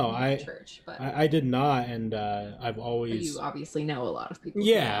up no, in church, but I did not. And I've but always, you obviously know a lot of people.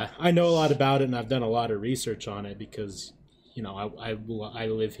 yeah, I know a lot about it, and I've done a lot of research on it because I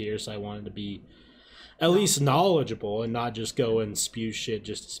live here, so I wanted to be at least knowledgeable and not just go and spew shit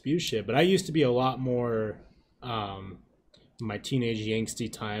just to spew shit. But I used to be a lot more, my teenage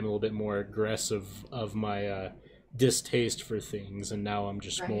angsty time, a little bit more aggressive of my distaste for things, and now I'm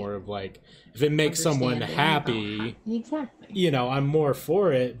just Right. more of like, if it makes someone Understanding happy, exactly. I'm more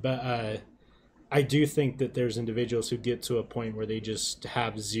for it. But I do think that there's individuals who get to a point where they just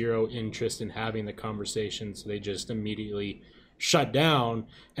have zero interest in having the conversation, so they just immediately shut down.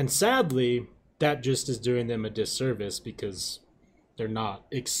 And sadly, that just is doing them a disservice, because they're not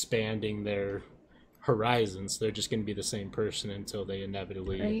expanding their horizons. They're just going to be the same person until they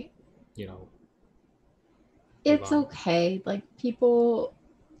inevitably, Right. move It's on. okay. Like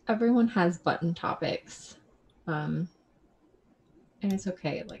everyone has button topics. And it's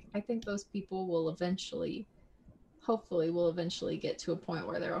okay. Like I think those people will eventually hopefully will eventually get to a point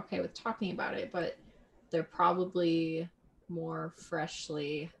where they're okay with talking about it, but they're probably more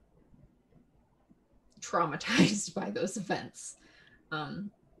freshly traumatized by those events.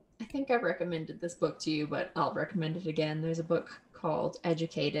 Um, I think I've recommended this book to you, but I'll recommend it again. There's a book called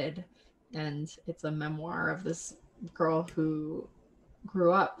Educated, and it's a memoir of this girl who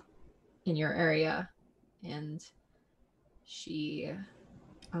grew up in your area, and she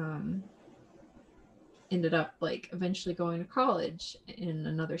um, ended up like eventually going to college in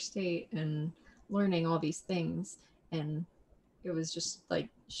another state and learning all these things. And it was just like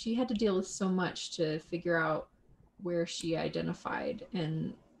she had to deal with so much to figure out where she identified.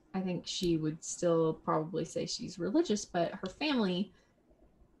 And I think she would still probably say she's religious, but her family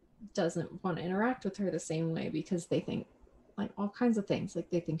doesn't want to interact with her the same way because they think like all kinds of things. Like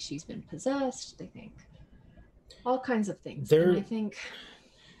they think she's been possessed, they think all kinds of things. And I think,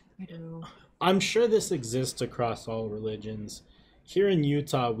 I don't know. I'm sure this exists across all religions. Here in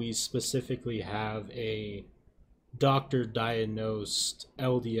Utah, we specifically have a doctor diagnosed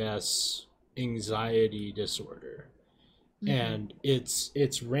LDS anxiety disorder. And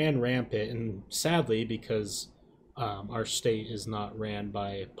it's ran rampant, and sadly, because our state is not ran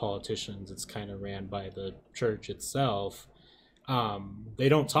by politicians, it's kind of ran by the church itself. They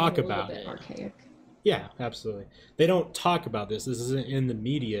don't talk about it. Archaic. Yeah, absolutely. They don't talk about this. This isn't in the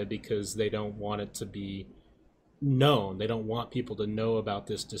media because they don't want it to be known. They don't want people to know about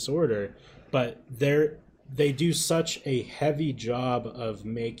this disorder. But they do such a heavy job of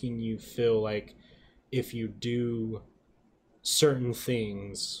making you feel like if you do certain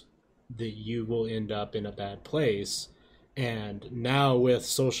things that you will end up in a bad place. And now with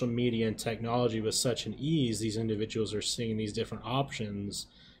social media and technology with such an ease, these individuals are seeing these different options,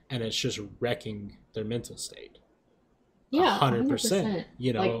 and it's just wrecking their mental state. Yeah, 100%.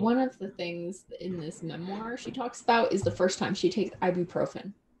 You know, like one of the things in this memoir she talks about is the first time she takes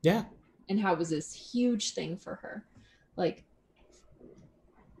ibuprofen. Yeah. And how it was this huge thing for her. Like,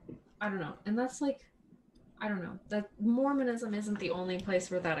 I don't know. And that's like, I don't know. That Mormonism isn't the only place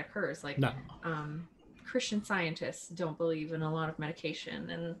where that occurs. Like, no. Christian Scientists don't believe in a lot of medication,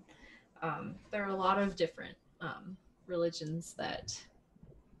 and there are a lot of different religions that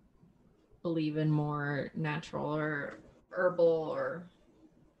believe in more natural or herbal or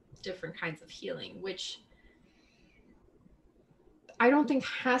different kinds of healing, which I don't think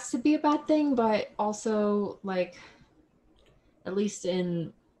has to be a bad thing, but also like at least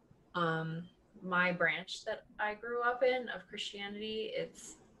in my branch that I grew up in of Christianity,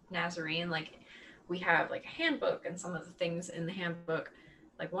 it's Nazarene. Like we have like a handbook, and some of the things in the handbook,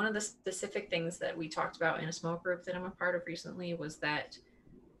 like one of the specific things that we talked about in a small group that I'm a part of recently was that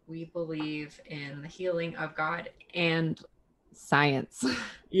we believe in the healing of God and science.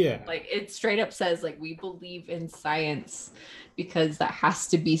 Yeah. Like it straight up says like we believe in science because that has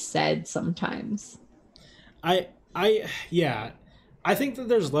to be said sometimes. Yeah. I think that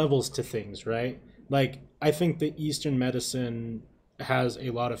there's levels to things, right? Like I think that Eastern medicine has a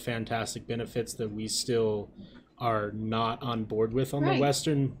lot of fantastic benefits that we still are not on board with on the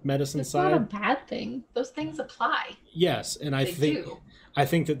Western medicine side. It's not a bad thing. Those things apply. Yes, and I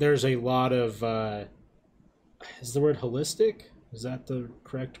think that there's a lot of is the word holistic? Is that the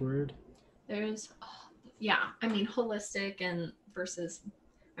correct word? There's I mean holistic and versus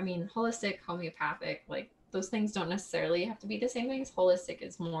holistic, homeopathic, like those things don't necessarily have to be the same things. Holistic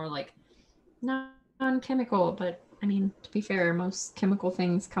is more like non-chemical, but I mean, to be fair, most chemical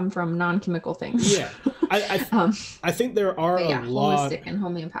things come from non-chemical things. Yeah, I think there are a lot. Holistic and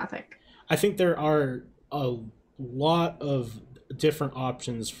homeopathic. I think there are a lot of different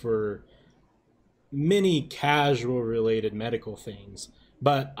options for many casual related medical things,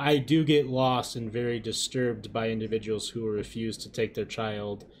 but I do get lost and very disturbed by individuals who refuse to take their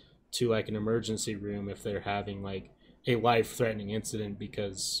child to like an emergency room if they're having like a life-threatening incident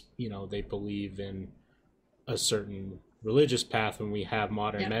because they believe in a certain religious path when we have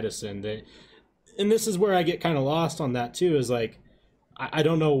modern medicine that. And this is where I get kind of lost on that too, is like I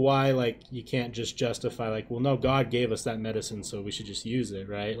don't know why like you can't just justify like, well, no, God gave us that medicine, so we should just use it,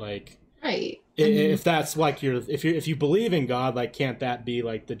 right? Like right. If that's like if you believe in God, like can't that be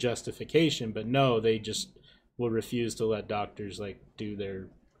like the justification? But no, they just will refuse to let doctors like do their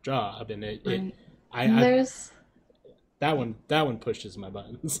job, and that one pushes my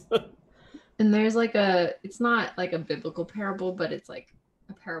buttons. And there's like it's not like a biblical parable, but it's like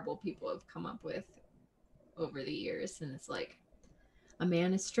a parable people have come up with over the years, and it's like a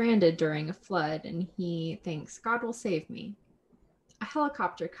man is stranded during a flood and he thinks God will save me. A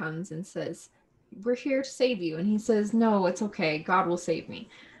helicopter comes and says, we're here to save you, and he says, no, it's okay, God will save me.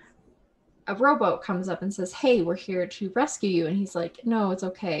 a rowboat comes up and says, "Hey, we're here to rescue you." And he's like, "No, it's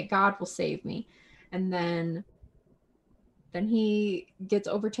okay. God will save me." And then he gets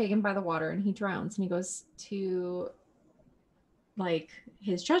overtaken by the water and he drowns, and he goes to like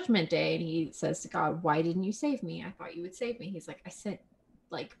his judgment day and he says to God, "Why didn't you save me? I thought you would save me." He's like, "I sent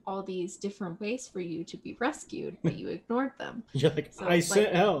like all these different ways for you to be rescued, but you ignored them." You're like, So I it's sent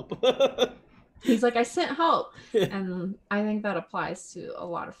like help. he's like, "I sent help." And I think that applies to a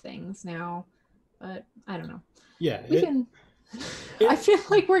lot of things now, but I don't know. Yeah, We can I feel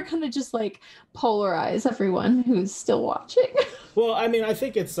like we're gonna just like polarize everyone who's still watching. well, I mean, I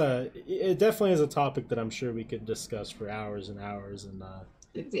think it definitely is a topic that I'm sure we could discuss for hours and hours, and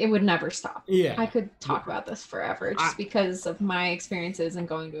It would never stop. yeah, I could talk about this forever just because of my experiences and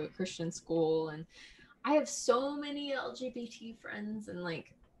going to a Christian school, and I have so many LGBT friends, and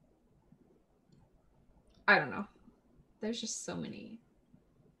like I don't know. There's just so many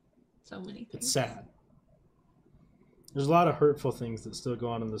things. it's sad. There's a lot of hurtful things that still go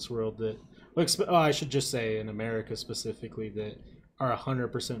on in this world that, I should just say in America specifically, that are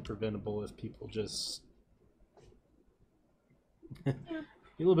 100% preventable if people just be a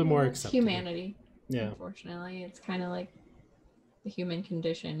little bit more accepting. Humanity. Yeah. Unfortunately, it's kind of like the human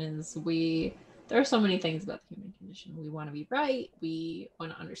condition is there are so many things about the human condition. We want to be right. We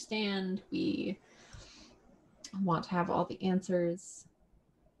want to understand. We want to have all the answers.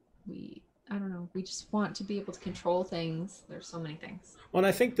 I don't know. We just want to be able to control things. There's so many things. Well, and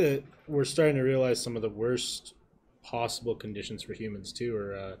I think that we're starting to realize some of the worst possible conditions for humans too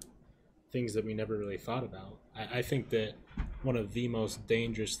are things that we never really thought about. I think that one of the most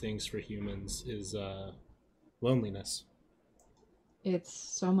dangerous things for humans is loneliness. It's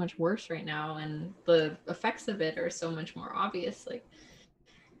so much worse right now, and the effects of it are so much more obvious. Like,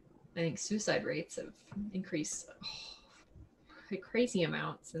 I think suicide rates have increased a crazy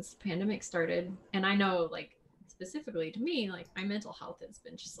amount since the pandemic started. And I know, like, specifically to me, like, my mental health has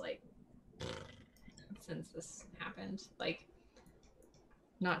been just like since this happened. Like,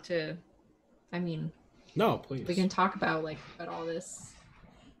 not to, I mean, no, please. We can talk about like what all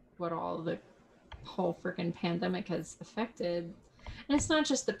the whole freaking pandemic has affected. And it's not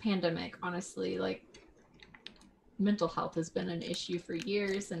just the pandemic, honestly. Like, mental health has been an issue for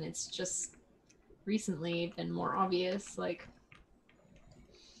years, and it's just recently been more obvious. Like,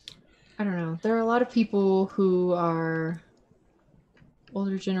 I don't know. There are a lot of people who are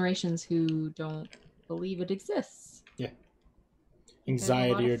older generations who don't believe it exists. Yeah.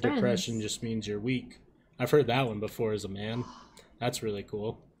 Anxiety or depression just means you're weak. I've heard that one before as a man. That's really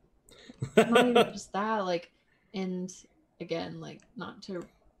cool. Not even just that, like, and again, like, not to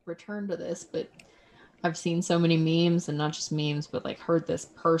return to this, but I've seen so many memes, and not just memes, but like heard this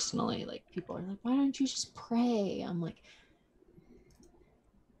personally. Like, people are like, "Why don't you just pray?" I'm like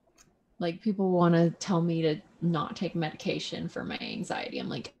people want to tell me to not take medication for my anxiety. I'm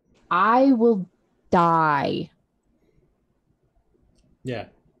like, I will die. Yeah.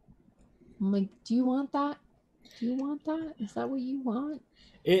 I'm like, do you want that? Do you want that? Is that what you want?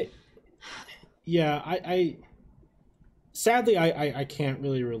 Yeah, I sadly I can't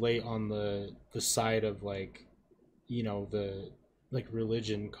really relate on the side of, like, you know, the like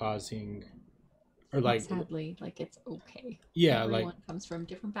religion causing, or like, sadly, like, it's okay. Yeah, everyone like comes from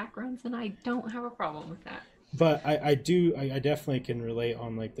different backgrounds, and I don't have a problem with that. But I definitely can relate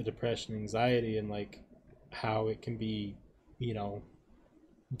on like the depression, anxiety, and like how it can be, you know,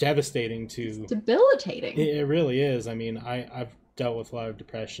 devastating to. It's debilitating. It really is. I mean, I've dealt with a lot of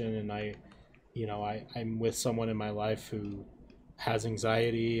depression, and I'm with someone in my life who has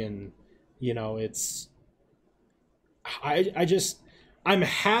anxiety, and I'm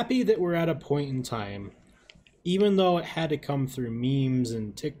happy that we're at a point in time, even though it had to come through memes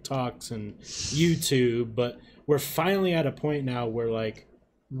and TikToks and YouTube, but we're finally at a point now where, like,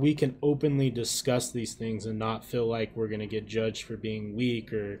 we can openly discuss these things and not feel like we're going to get judged for being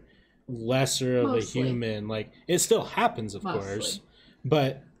weak or lesser of a human. Like, it still happens, of course,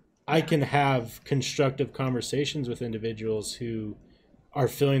 but I can have constructive conversations with individuals who are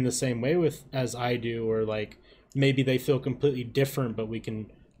feeling the same way as I do, or like maybe they feel completely different, but we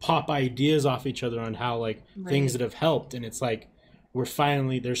can pop ideas off each other on how, like, things that have helped. And it's like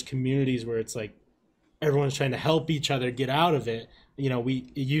there's communities where it's like everyone's trying to help each other get out of it.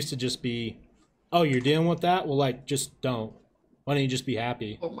 It used to just be, oh, you're dealing with that, well, like, just don't. Why don't you just be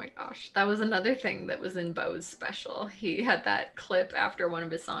happy? Oh my gosh, that was another thing that was in Bo's special. He had that clip after one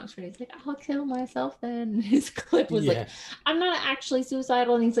of his songs when he's like, "I'll kill myself then." And his clip was like, "I'm not actually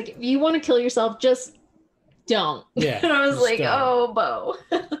suicidal," and he's like, "If you want to kill yourself, just don't." Yeah. And I was like, don't. "Oh, Bo."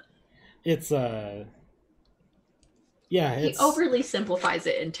 It's Yeah, he it's overly simplifies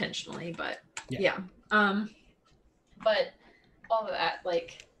it intentionally, but Yeah. but all of that,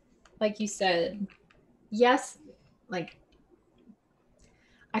 like you said, yes, like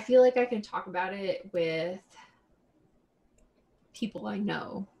I feel like I can talk about it with people I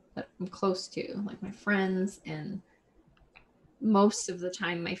know that I'm close to, like my friends and most of the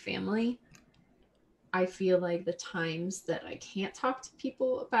time my family. I feel like the times that I can't talk to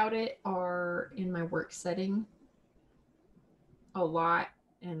people about it are in my work setting a lot.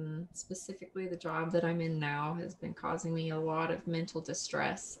 And specifically, the job that I'm in now has been causing me a lot of mental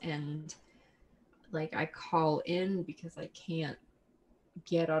distress. And like, I call in because I can't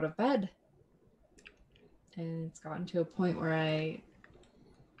get out of bed. And it's gotten to a point where I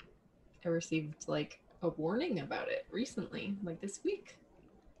received like a warning about it recently, like this week,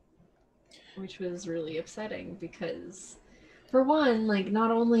 which was really upsetting because, for one, like,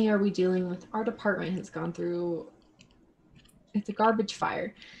 not only are we dealing with, our department has gone through, it's a garbage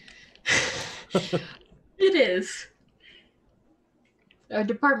fire. It is. Our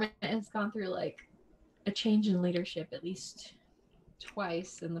department has gone through like a change in leadership at least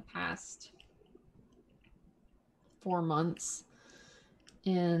twice in the past 4 months.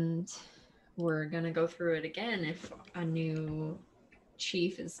 And we're going to go through it again if a new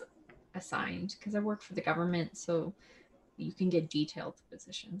chief is assigned, because I work for the government, so you can get detailed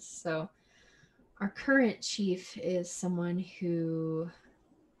positions. So our current chief is someone who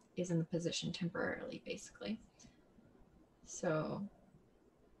is in the position temporarily, basically. So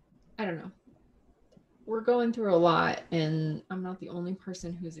I don't know. We're going through a lot, and I'm not the only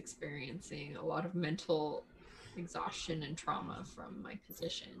person who's experiencing a lot of mental exhaustion and trauma from my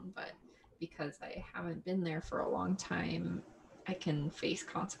position, but because I haven't been there for a long time, I can face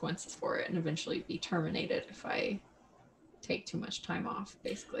consequences for it and eventually be terminated if I take too much time off,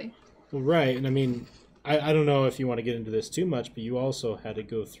 basically. Well, right, and I mean, I don't know if you want to get into this too much, but you also had to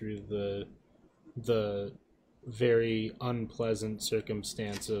go through the very unpleasant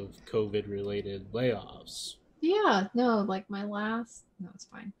circumstance of COVID related layoffs. Yeah, no, like no, it's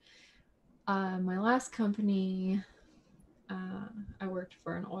fine. My last company, I worked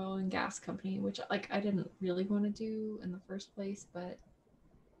for an oil and gas company, which like I didn't really want to do in the first place, but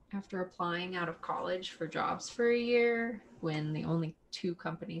after applying out of college for jobs for a year, when the only two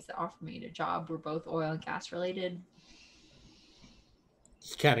companies that offered me a job were both oil and gas related,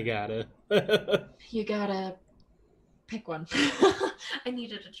 You kind of gotta. you gotta pick one. I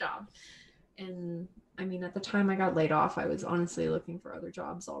needed a job. And I mean, at the time I got laid off, I was honestly looking for other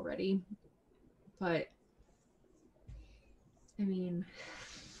jobs already. But I mean,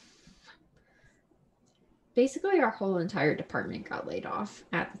 basically, our whole entire department got laid off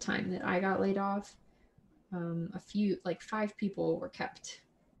at the time that I got laid off. A few, like 5 people, were kept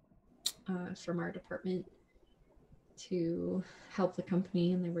from our department to help the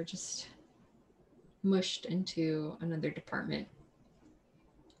company, and they were just mushed into another department.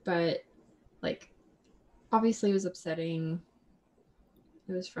 But like, obviously, it was upsetting.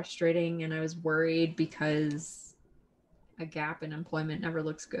 It was frustrating, and I was worried because a gap in employment never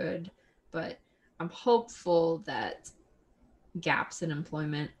looks good. But I'm hopeful that gaps in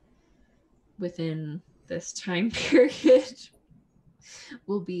employment within this time period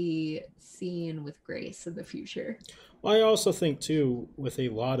will be seen with grace in the future. Well, I also think too, with a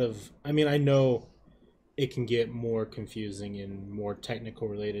lot of, I mean, I know it can get more confusing in more technical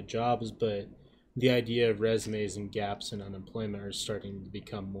related jobs, but the idea of resumes and gaps in unemployment are starting to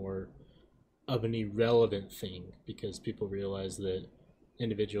become more of an irrelevant thing because people realize that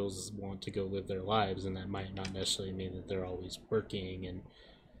individuals want to go live their lives, and that might not necessarily mean that they're always working. And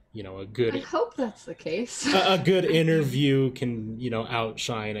a I good hope that's the case. a good interview can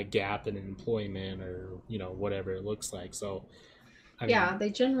outshine a gap in employment, or whatever it looks like. So I Yeah, mean, they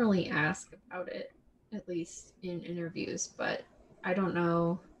generally ask about it, at least in interviews, but I don't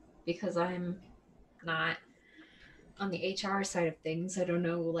know because I'm not on the HR side of things. I don't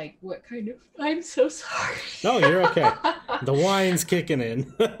know like what kind of. I'm so sorry. no, you're okay. The wine's kicking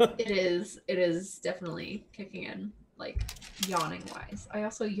in. It is. It is definitely kicking in, like yawning wise. I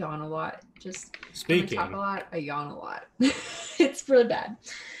also yawn a lot. Just when I talk a Speaking, lot, I yawn a lot. It's really bad.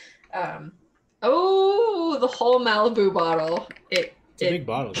 Um, oh, the whole Malibu bottle. it's a big It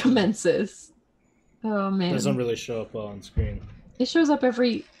bottle too. commences. Oh Doesn't man, really show up well on screen. it shows up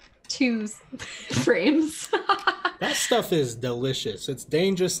every 2 frames. That stuff is delicious. It's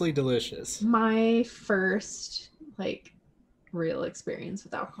dangerously delicious. My first like real experience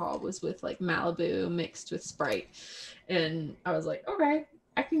with alcohol was with like Malibu mixed with Sprite, and I was like, okay,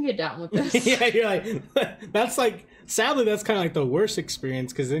 I can get down with this. Yeah, you're like, that's like, sadly, that's kind of like the worst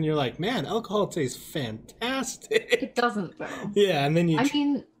experience because then you're like, man, alcohol tastes fantastic. It doesn't though. Yeah, and then you.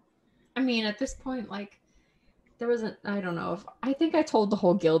 I mean, at this point, like, there wasn't. I don't know if I think I told the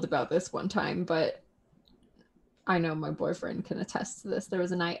whole guild about this one time, but I know my boyfriend can attest to this. There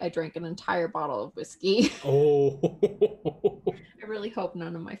was a night I drank an entire bottle of whiskey. Oh. I really hope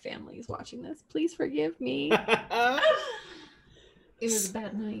none of my family is watching this. Please forgive me. It was a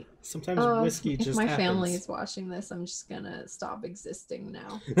bad night. Sometimes whiskey just if my happens. family is watching this, I'm just gonna stop existing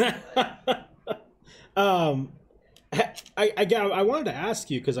now. I wanted to ask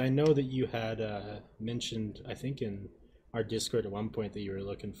you because I know that you had mentioned, I think in our Discord at one point, that you were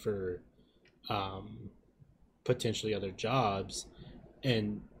looking for potentially other jobs.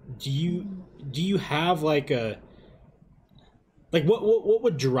 And do you have like what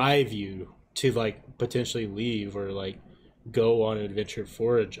would drive you to like potentially leave or like go on an adventure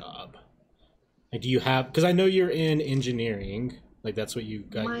for a job? Like, do you have, because I know you're in engineering, like that's what you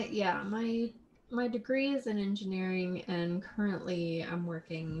got. My degree is in engineering, and currently I'm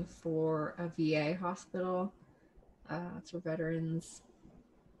working for a VA hospital for veterans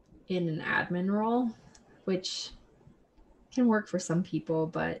in an admin role, which can work for some people,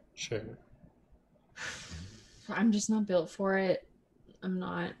 but Sure. I'm just not built for it. I'm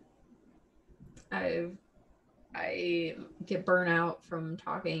not. I get burnout from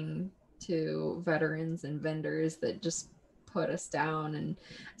talking to veterans and vendors that just put us down, and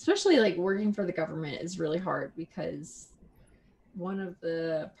especially like working for the government is really hard because one of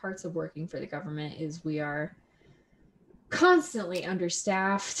the parts of working for the government is we are constantly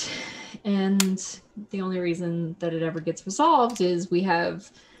understaffed, and the only reason that it ever gets resolved is we have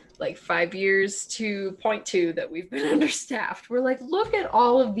like 5 years to point to that we've been understaffed. We're like, look at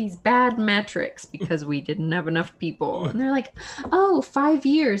all of these bad metrics because we didn't have enough people. And they're like, oh, 5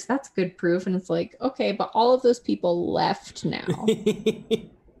 years, that's good proof. And it's like, okay, but all of those people left now.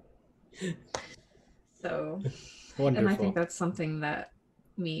 So, Wonderful. And I think that's something that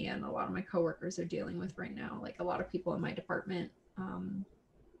me and a lot of my coworkers are dealing with right now. Like a lot of people in my department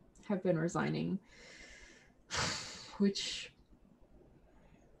have been resigning, which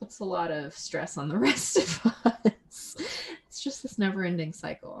puts a lot of stress on the rest of us. It's just this never-ending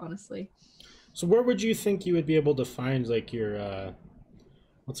cycle, honestly. So where would you think you would be able to find like your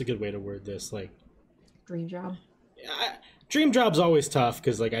what's a good way to word this, like Dream job? Dream job's always tough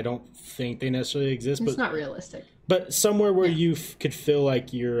because like I don't think they necessarily exist. It's not realistic. But somewhere where you could feel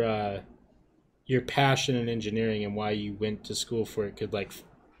like your passion in engineering and why you went to school for it could like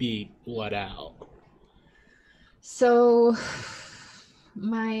be let out. So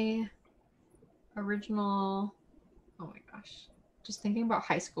my original, oh my gosh, just thinking about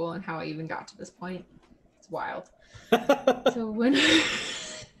high school and how I even got to this point, it's wild. So when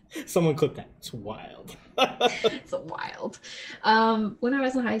someone clip that, it's wild. It's wild. When I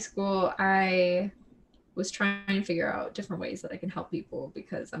was in high school, I was trying to figure out different ways that I can help people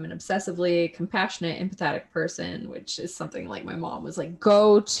because I'm an obsessively compassionate, empathetic person, which is something like my mom was like,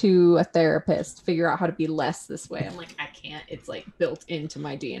 go to a therapist, figure out how to be less this way. I'm like, I can't. It's like built into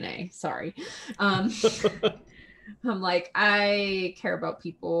my DNA. Sorry. I'm like, I care about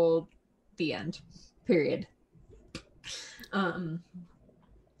people, the end, period. And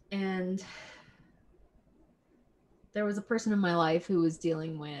there was a person in my life who was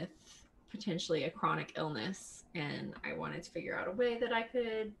dealing with potentially a chronic illness, and I wanted to figure out a way that I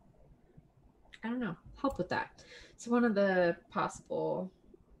could, I don't know, help with that. So one of the possible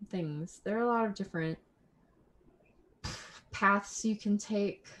things, there are a lot of different paths you can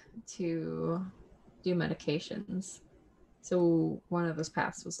take to do medications. So one of those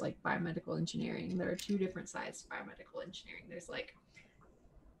paths was like biomedical engineering. There are two different sides to biomedical engineering. There's like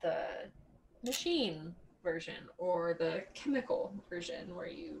the machine version or the chemical version where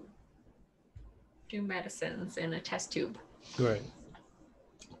you do medicines in a test tube. Right.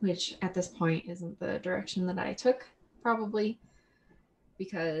 Which at this point isn't the direction that I took, probably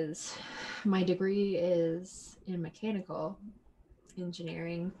because my degree is in mechanical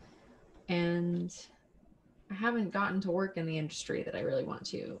engineering and I haven't gotten to work in the industry that I really want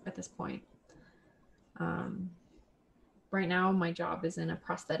to at this point. Right now, my job is in a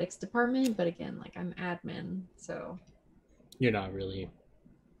prosthetics department, but again, like I'm admin, so you're not really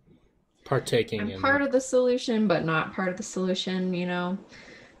partaking I'm part of the solution, but not part of the solution, you know.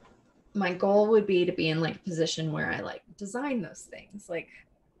 My goal would be to be in like a position where I like design those things. Like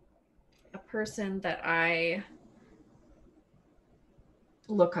a person that I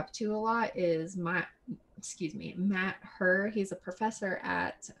look up to a lot is Matt Herr. He's a professor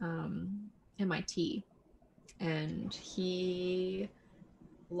at MIT, and he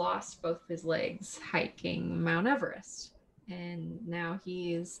lost both of his legs hiking Mount Everest. And now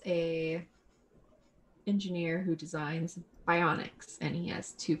he's a engineer who designs bionics, and he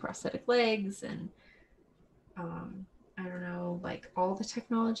has two prosthetic legs, and I don't know, like all the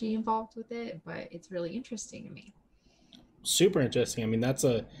technology involved with it, but it's really interesting to me. Super interesting. I mean, that's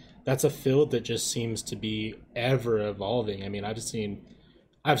a field that just seems to be ever evolving. I mean, I've seen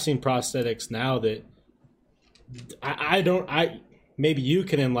prosthetics now that I don't I maybe you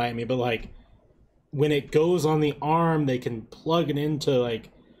can enlighten me, but like when it goes on the arm, they can plug it into like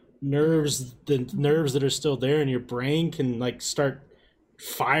the nerves that are still there, and your brain can like start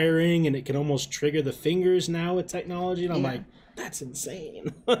firing, and it can almost trigger the fingers now with technology. And I'm Yeah, like, that's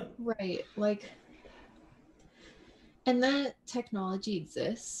insane. right. Like, and that technology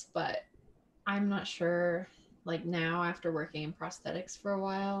exists, but I'm not sure, like now after working in prosthetics for a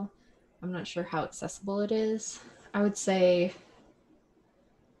while, I'm not sure how accessible it is. I would say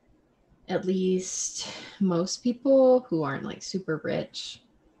at least most people who aren't like super rich,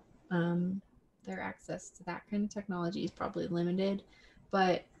 um, their access to that kind of technology is probably limited.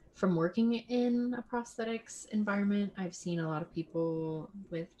 But from working in a prosthetics environment, I've seen a lot of people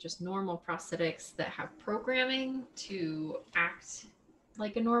with just normal prosthetics that have programming to act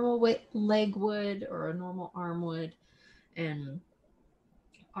like a normal leg would or a normal arm would. And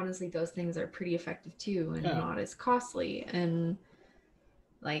honestly, those things are pretty effective too and Yeah. not as costly. And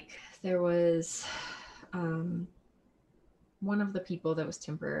like there was um, one of the people that was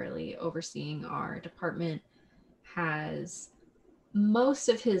temporarily overseeing our department has most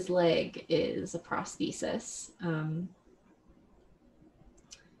of his leg is a prosthesis.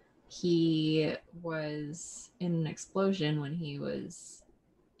 He was in an explosion when he was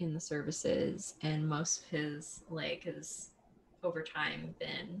in the services, and most of his leg has over time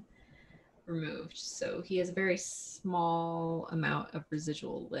been removed. So he has a very small amount of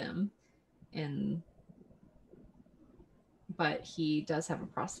residual limb, and but he does have a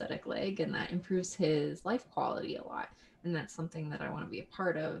prosthetic leg, and that improves his life quality a lot. And that's something that I want to be a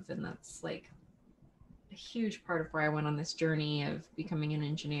part of, and that's like a huge part of why I went on this journey of becoming an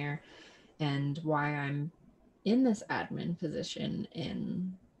engineer and why I'm in this admin position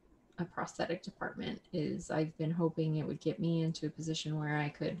in a prosthetic department is I've been hoping it would get me into a position where I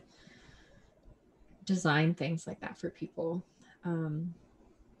could design things like that for people. Um,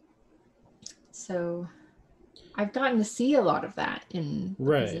 so I've gotten to see a lot of that in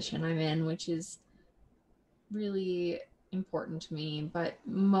the Right. position I'm in, which is really important to me. But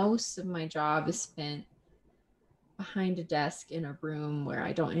most of my job is spent behind a desk in a room where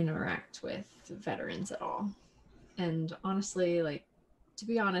I don't interact with veterans at all. And honestly, like, to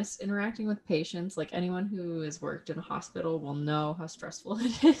be honest, interacting with patients, like anyone who has worked in a hospital will know how stressful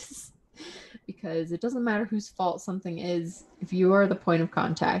it is because it doesn't matter whose fault something is. If you are the point of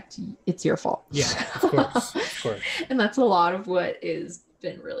contact, it's your fault. Yeah, of course. Of course. And that's a lot of what is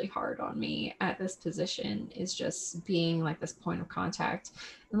been really hard on me at this position is just being like this point of contact.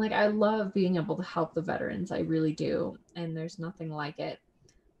 And like I love being able to help the veterans. I really do. And there's nothing like it.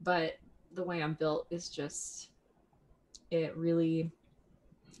 But the way I'm built is just it really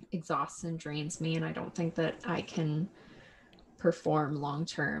exhausts and drains me, and I don't think that I can perform long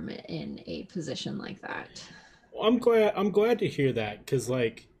term in a position like that. Well, I'm glad to hear that because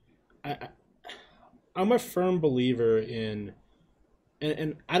like I I'm a firm believer in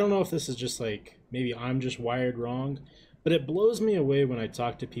and I don't know if this is just like maybe I'm just wired wrong, but it blows me away when I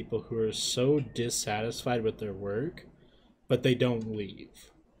talk to people who are so dissatisfied with their work, but they don't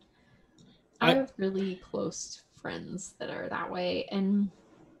leave. I I have really close friends that are that way, and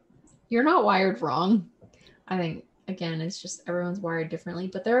you're not wired wrong. I think, again, it's just everyone's wired differently,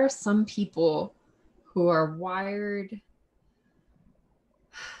 but there are some people who are wired,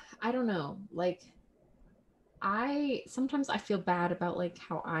 I don't know, like I sometimes I feel bad about like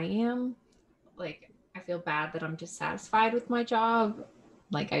how I am. Like I feel bad that I'm dissatisfied with my job.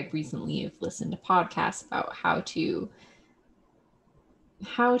 Like I recently have listened to podcasts about how to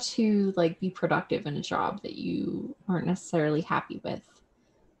like be productive in a job that you aren't necessarily happy with.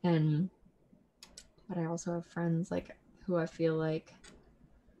 And but I also have friends like who I feel like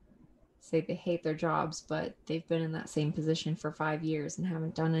say they hate their jobs, but they've been in that same position for 5 years and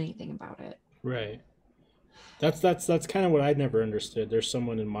haven't done anything about it. right. That's kind of what I'd never understood. There's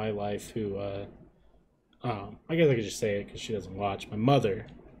someone in my life who I guess I could just say it because she doesn't watch. My mother,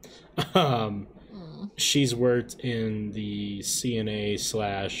 um, Mm. she's worked in the CNA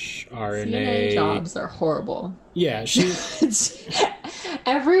slash CNA RNA. jobs are horrible. Yeah, she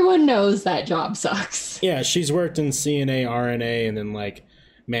Everyone knows that job sucks. yeah she's worked in CNA RNA and then like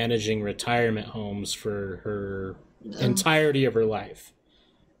managing retirement homes for her Um, entirety of her life.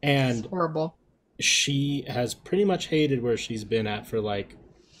 It's And horrible. she has pretty much hated where she's been at for like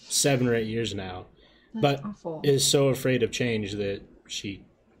 7 or 8 years now, That's but awful. is so afraid of change that she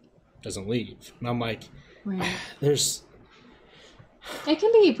doesn't leave. And I'm like, Right. there's, It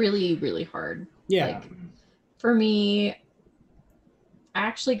can be really, really hard. yeah, Like for me, I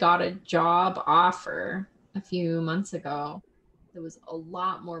actually got a job offer a few months ago that was a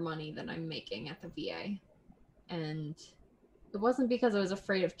lot more money than I'm making at the VA. And it wasn't because I was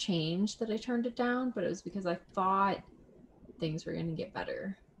afraid of change that I turned it down, but it was because I thought things were going to get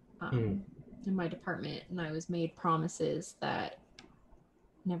better mm, in my department. And I was made promises that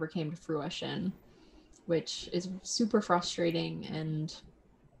never came to fruition, which is super frustrating. And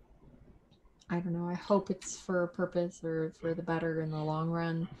I don't know, I hope it's for a purpose or for the better in the long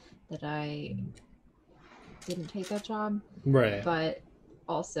run that I didn't take that job. right. But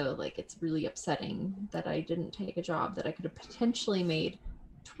also, like, it's really upsetting that I didn't take a job that I could have potentially made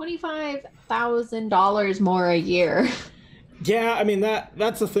 $25,000 more a year. Yeah, I mean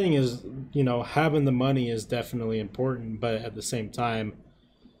that's the thing is, having the money is definitely important, but at the same time,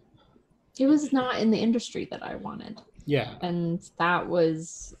 It was not in the industry that I wanted. yeah, And that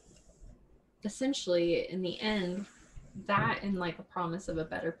was essentially, in the end, that and like a promise of a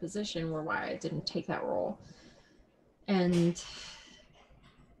better position were why I didn't take that role. And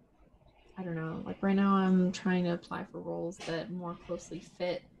I don't know, like right now I'm trying to apply for roles that more closely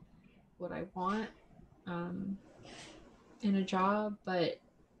fit what I want in a job, but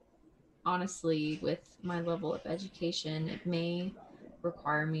honestly, with my level of education, it may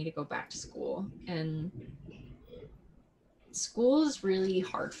require me to go back to school. And school is really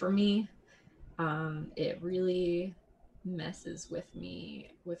hard for me. It really messes with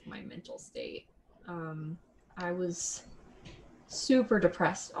me with my mental state. I was super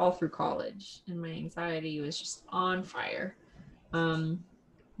depressed all through college, and my anxiety was just on fire.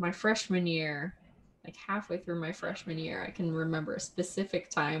 My freshman year, like halfway through my freshman year, I can remember a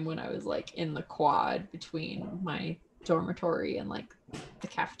specific time when I was like in the quad between my dormitory and like the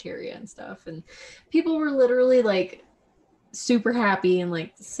cafeteria and stuff. And people were literally like super happy and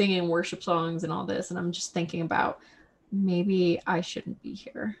like singing worship songs and all this. And I'm just thinking about maybe I shouldn't be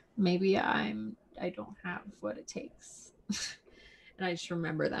here. Maybe I don't have what it takes. And I just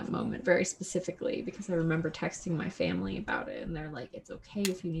remember that moment very specifically because I remember texting my family about it, and they're like, it's okay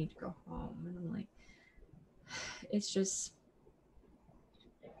if you need to go home. And I'm like, it's just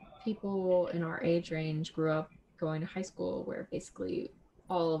people in our age range grew up going to high school where basically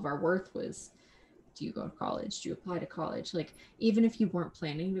all of our worth was, do you go to college? Do you apply to college? Like, even if you weren't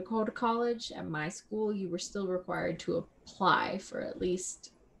planning to go to college at my school, you were still required to apply for at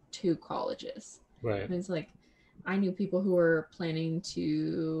least 2 colleges. right. And it's like, I knew people who were planning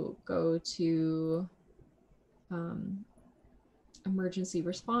to go to emergency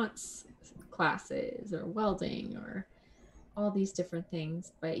response classes or welding or all these different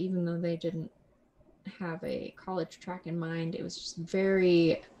things. But even though they didn't have a college track in mind, it was just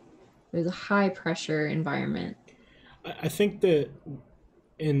it was a high pressure environment. I think that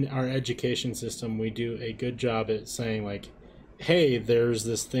in our education system, we do a good job at saying like, "Hey, there's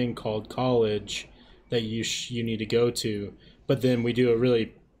this thing called college that you need to go to," but then we do a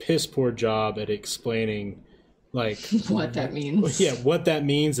really piss poor job at explaining like What that means. yeah, what that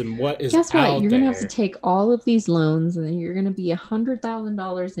means and what is Guess what? out You're there. gonna have to take all of these loans, and then you're gonna be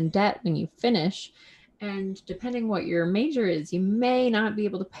 $100,000 in debt when you finish. And depending what your major is, you may not be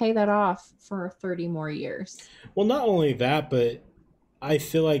able to pay that off for 30 more years. Well, not only that, but I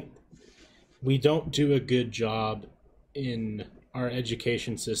feel like we don't do a good job in our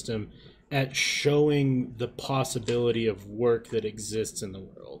education system at showing the possibility of work that exists in the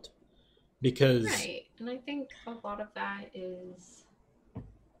world. Because Right. And I think a lot of that is,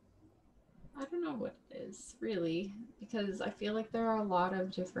 I don't know what it is really, because I feel like there are a lot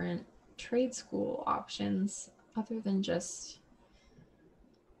of different trade school options other than just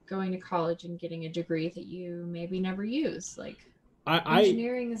going to college and getting a degree that you maybe never use. Like, I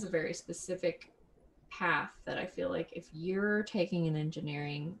engineering is a very specific path that I feel like if you're taking an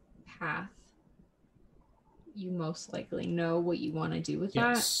engineering path, you most likely know what you want to do with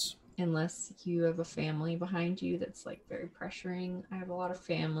that, yes. unless you have a family behind you that's like very pressuring. I have a lot of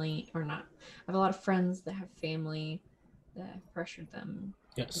family, or not, I have a lot of friends that have family that have pressured them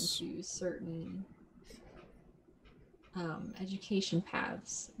Yes. into certain education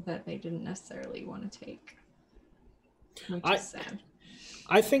paths that they didn't necessarily want to take, which is sad.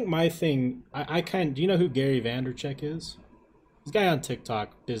 I think my thing I kind do you know who Gary Vanderchek is? This guy on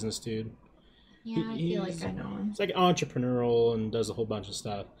TikTok, business dude. Yeah, I feel like I know him. He's like entrepreneurial and does a whole bunch of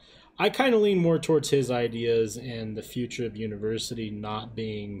stuff. I kind of lean more towards his ideas and the future of university not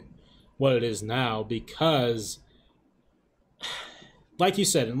being what it is now because, like you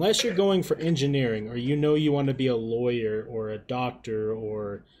said, unless you're going for engineering or you know you want to be a lawyer or a doctor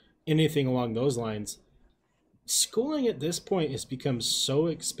or anything along those lines, schooling at this point has become so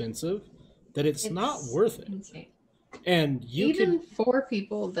expensive that it's not worth it. Insane. And you even can, for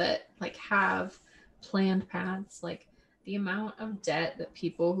people that like have planned paths, like the amount of debt that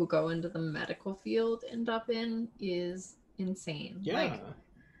people who go into the medical field end up in is insane. yeah, Like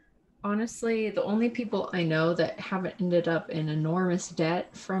honestly, the only people I know that haven't ended up in enormous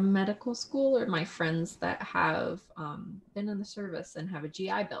debt from medical school are my friends that have been in the service and have a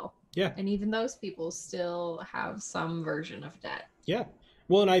GI Bill. yeah, And even those people still have some version of debt. yeah.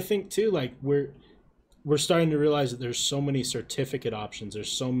 Well, and I think too, like we're starting to realize that there's so many certificate options.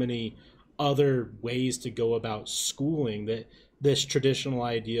 There's so many other ways to go about schooling that this traditional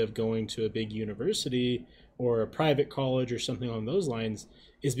idea of going to a big university or a private college or something along those lines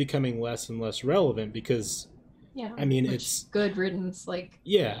is becoming less and less relevant because Yeah. I mean which it's good riddance. Like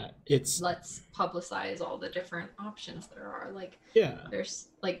yeah, it's let's publicize all the different options there are. Like yeah. there's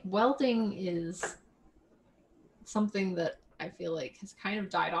like welding is something that I feel like has kind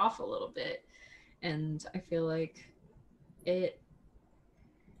of died off a little bit, and I feel like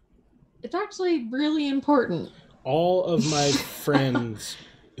it's actually really important. All of my friends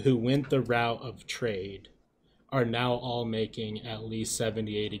who went the route of trade are now all making at least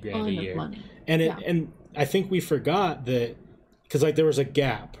 70, 80 grand a year. Money. And Yeah. and I think we forgot that because like there was a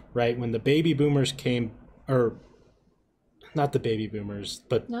gap, right? When the baby boomers came, or not the baby boomers,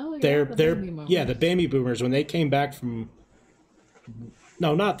 but No, yeah, they're the baby boomers. yeah, the baby boomers when they came back from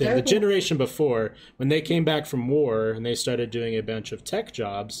no, not them, They're the the- generation before, when they came back from war and they started doing a bunch of tech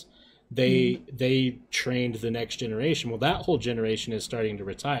jobs, they trained the next generation. Well, that whole generation is starting to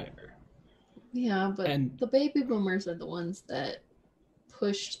retire. Yeah, but And- the baby boomers are the ones that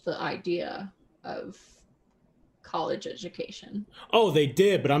pushed the idea of college education. Oh, they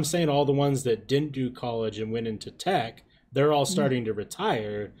did, but I'm saying all the ones that didn't do college and went into tech, they're all starting to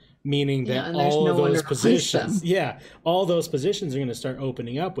retire, meaning Yeah, that and there's all no of one those to replace positions, them. yeah, all those positions are going to start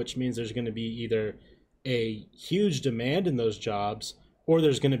opening up, which means there's going to be either a huge demand in those jobs or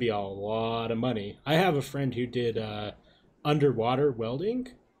there's going to be a lot of money. I have a friend who did underwater welding,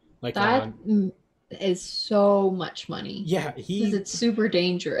 like That on, is so much money. yeah, Because he it's super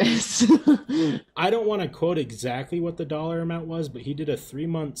dangerous. I don't want to quote exactly what the dollar amount was, but he did a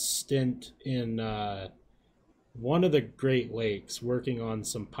 3-month stint in one of the Great Lakes working on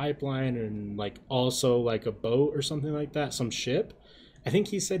some pipeline and like also like a boat or something like that, some ship. I think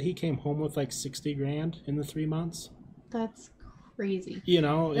he said he came home with like 60 grand in the 3 months. That's crazy. You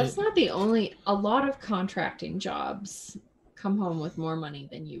know, That's not the only. A lot of contracting jobs come home with more money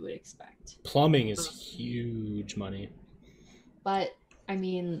than you would expect. plumbing is huge money. But I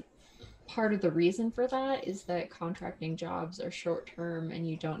mean, part of the reason for that is that contracting jobs are short term and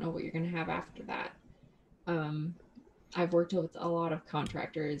you don't know what you're going to have after that. I've worked with a lot of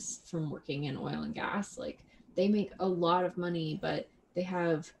contractors from working in oil and gas. Like they make a lot of money, but they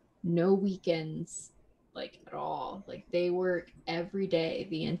have no weekends like at all. Like they work every day,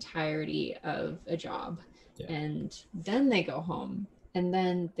 the entirety of a job. Yeah. And then they go home and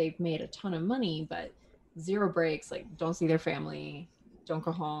then they've made a ton of money, but zero breaks, like don't see their family, don't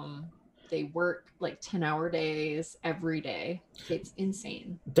go home. They work like 10-hour days every day. It's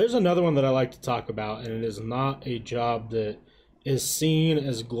insane. There's another one that I like to talk about, and it is not a job that is seen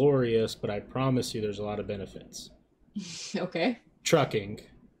as glorious, but I promise you there's a lot of benefits. Okay. Trucking.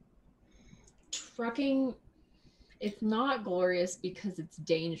 Trucking, it's not glorious because it's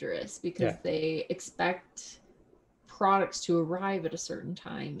dangerous, because Yeah. they expect products to arrive at a certain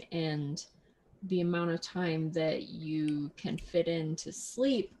time, and the amount of time that you can fit in to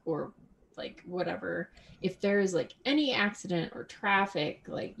sleep or like whatever, if there's like any accident or traffic,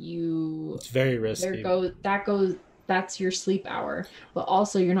 like you It's very risky. that's your sleep hour. But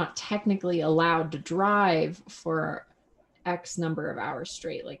also you're not technically allowed to drive for X number of hours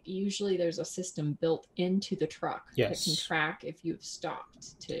straight. Like usually there's a system built into the truck Yes. that can track if you've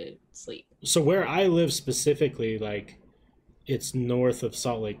stopped to sleep. So where I live specifically, like it's north of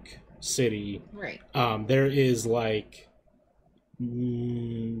Salt Lake City, Right. there is like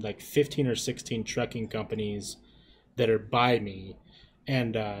 15 or 16 trucking companies that are by me,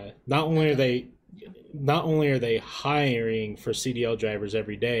 and not only are they hiring for CDL drivers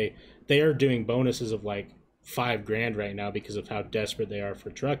every day, they are doing bonuses of like $5,000 right now because of how desperate they are for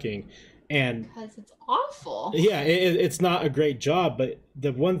trucking. And Because it's awful. yeah, it's not a great job, but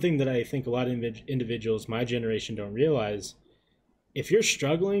the one thing that I think a lot of individuals my generation don't realize if you're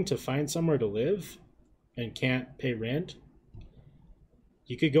struggling to find somewhere to live and can't pay rent,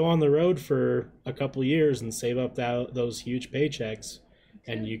 you could go on the road for a couple years and save up those huge paychecks,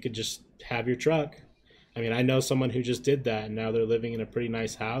 and Good. you could just have your truck. I mean, I know someone who just did that, and now they're living in a pretty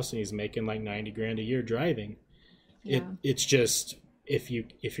nice house, and he's making like 90 grand a year driving. Yeah. It's just if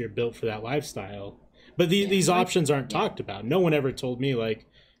you're built for that lifestyle. But Yeah. these options aren't Yeah. talked about. No one ever told me like,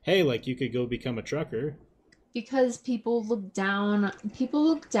 hey, like you could go become a trucker. Because people look down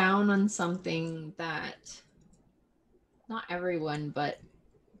on something that not everyone, but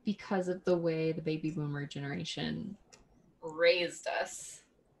because of the way the baby boomer generation raised us,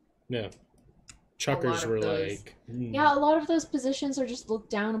 No, a lot truckers of were those like, yeah, a lot of those positions are just looked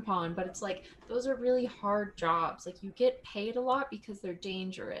down upon, but it's like those are really hard jobs. Like you get paid a lot because they're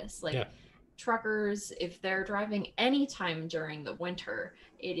dangerous. Like yeah, truckers, if they're driving anytime during the winter,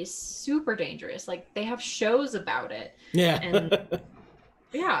 it is super dangerous. Like they have shows about it. And yeah,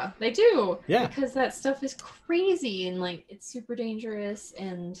 yeah, they do yeah. because that stuff is crazy and like it's super dangerous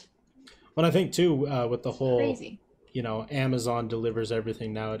and But I think too, with the it's whole, crazy. Amazon delivers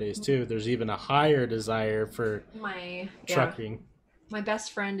everything nowadays too. There's even a higher desire for My yeah, trucking. my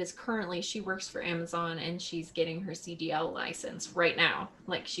best friend is currently she works for Amazon and she's getting her CDL license right now.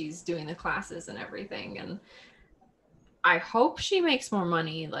 Like she's doing the classes and everything and I hope she makes more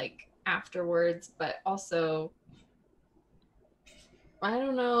money like afterwards, but also I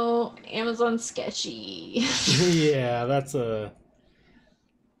don't know, Amazon's sketchy. Yeah, that's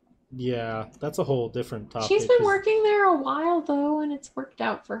a whole different She's topic. been Cause working there a while though, and it's worked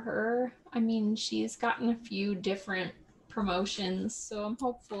out for her. I mean, she's gotten a few different promotions, so I'm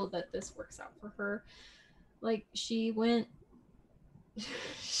hopeful that this works out for her. Like, she went.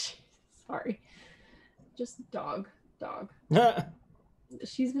 Sorry, just dog.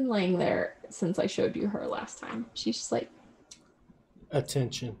 She's been laying there since I showed you her last time. She's just like,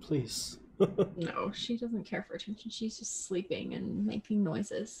 attention, please. no, she doesn't care for attention. She's just sleeping and making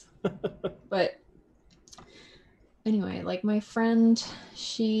noises. But anyway, like my friend,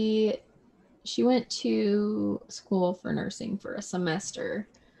 she went to school for nursing for a semester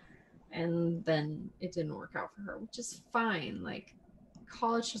and then it didn't work out for her, which is fine. Like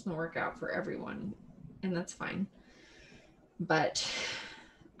college doesn't work out for everyone and that's fine. But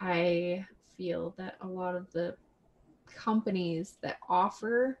I feel that a lot of the companies that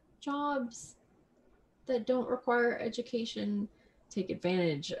offer jobs that don't require education take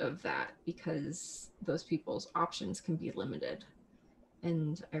advantage of that because those people's options can be limited.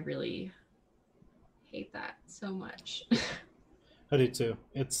 And I really hate that so much. I do too.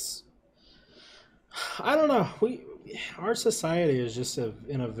 I don't know. Our society is just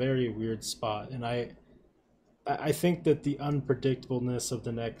in a very weird spot, and I think that the unpredictableness of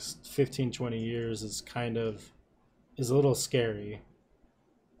the next 15, 20 years is a little scary.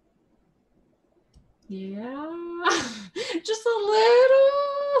 Yeah, just a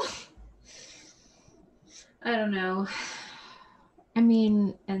little. I don't know. I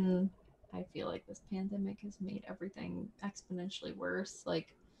mean, and I feel like this pandemic has made everything exponentially worse.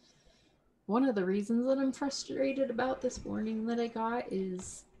 Like, one of the reasons that I'm frustrated about this warning that I got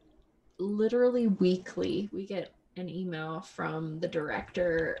is literally weekly we get an email from the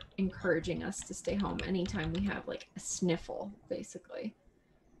director encouraging us to stay home anytime we have like a sniffle, basically.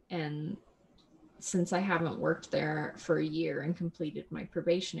 And since I haven't worked there for a year and completed my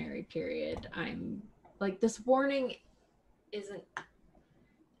probationary period, I'm like, this warning isn't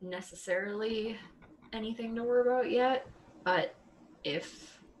necessarily anything to worry about yet, but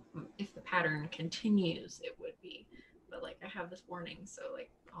if if the pattern continues, it would be. But like I have this warning, so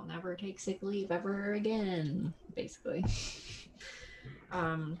like I'll never take sick leave ever again, basically.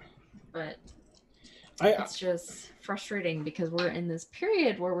 um, but I it's just frustrating because we're in this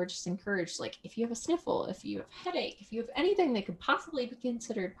period where we're just encouraged, like if you have a sniffle, if you have a headache, if you have anything that could possibly be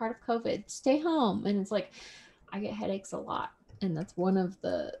considered part of COVID, stay home. And it's like I get headaches a lot and that's one of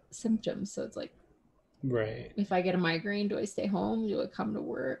the symptoms. So it's like right. if I get a migraine, do I stay home? Do I come to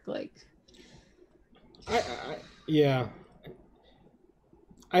work? Like Yeah.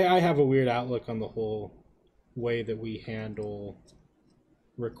 I have a weird outlook on the whole way that we handle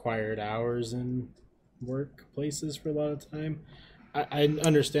required hours in workplaces for a lot of time. I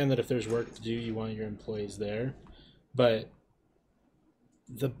understand that if there's work to do, you want your employees there, but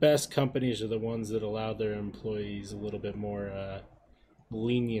the best companies are the ones that allow their employees a little bit more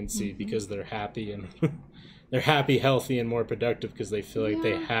leniency mm-hmm. because they're happy and they're happy, healthy, and more productive because they feel like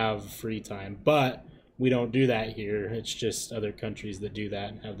they Yeah. have free time. But we don't do that here. It's just other countries that do that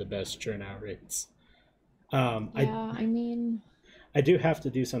and have the best churn out rates. I Yeah, I mean, I do have to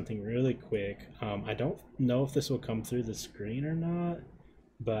do something really quick. I don't know if this will come through the screen or not,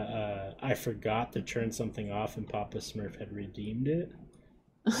 but I forgot to turn something off and Papa Smurf had redeemed it.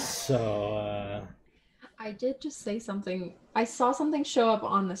 So, I did just say something. I saw something show up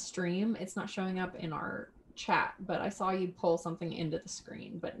on the stream. It's not showing up in our chat, but I saw you pull something into the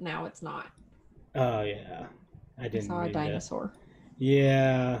screen, but now it's not. oh yeah, I I didn't saw a read it. dinosaur.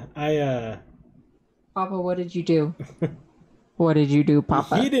 Yeah, Papa, what did you do? What did you do,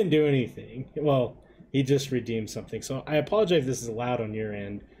 Papa? He didn't do anything. Well, he just redeemed something. So I apologize if this is loud on your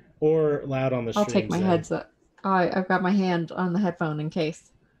end or loud on the stream. I'll take my headset. I've got my hand on the headphone in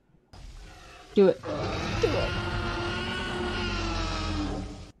case. Do it. Do it.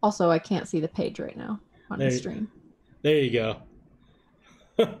 Also, I can't see the page right now on the stream. There you go.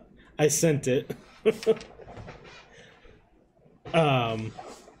 I sent it.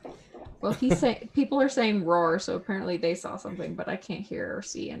 Well, people are saying roar, so apparently they saw something, but I can't hear or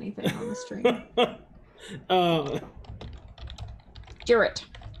see anything on the stream. Do it.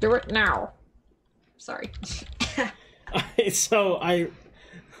 Do it now. Sorry.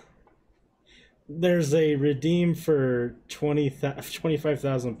 There's a redeem for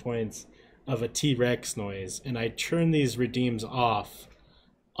 25,000 points of a T-Rex noise, and I turn these redeems off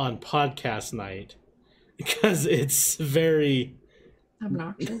on podcast night because it's very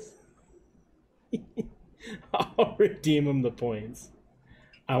obnoxious. I'll redeem them the points.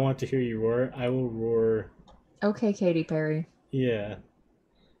 I want to hear you roar. I will roar. Okay, Katy Perry. Yeah.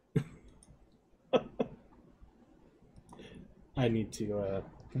 I need to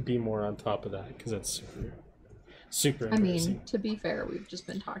be more on top of that because that's super embarrassing. I mean, to be fair, we've just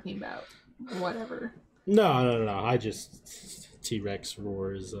been talking about whatever. No. I just T-Rex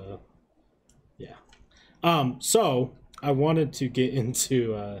roars. Yeah. So I wanted to get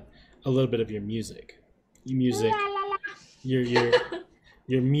into a little bit of your music.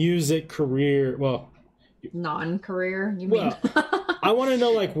 Your music career. Well, non-career. You mean? I want to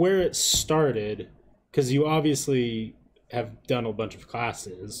know like where it started because you obviously have done a bunch of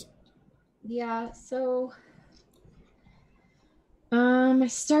classes. Yeah, so I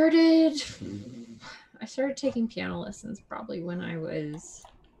started taking piano lessons probably when I was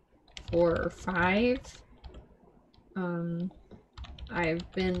 4 or 5. I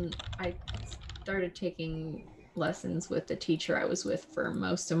started taking lessons with the teacher I was with for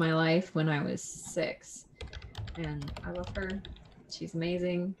most of my life when I was 6, and I love her. She's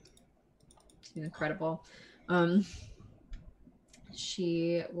amazing. She's incredible.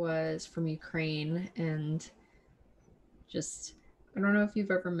 She was from Ukraine, and just, I don't know if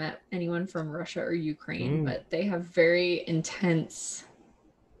you've ever met anyone from Russia or Ukraine, but they have very intense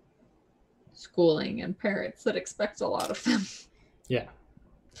schooling and parents that expect a lot of them. Yeah.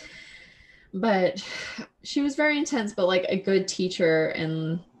 But she was very intense, but like a good teacher,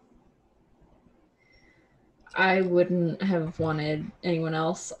 and I wouldn't have wanted anyone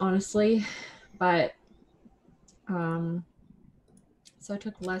else, honestly. But so I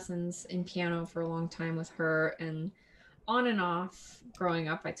took lessons in piano for a long time with her, and on and off growing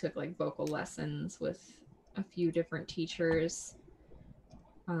up, I took like vocal lessons with a few different teachers.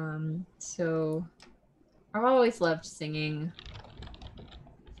 So I've always loved singing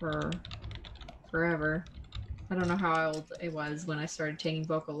for forever. I don't know how old I was when I started taking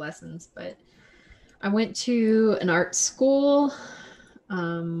vocal lessons, but I went to an art school.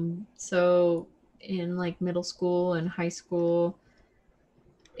 So in like middle school and high school,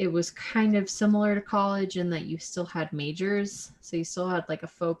 it was kind of similar to college in that you still had majors. So you still had like a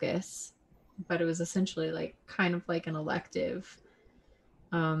focus, but it was essentially like kind of like an elective.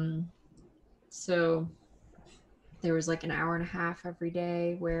 So there was like an hour and a half every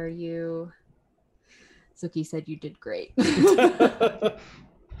day where Suki said you did great.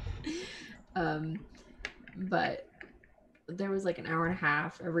 But there was like an hour and a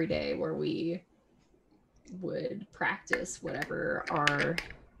half every day where we would practice whatever our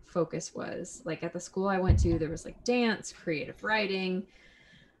focus was. Like at the school I went to, there was like dance, creative writing,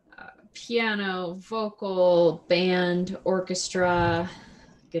 piano, vocal, band, orchestra,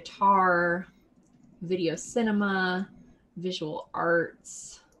 guitar, video cinema, visual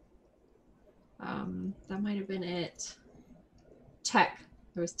arts. That might have been it. Tech.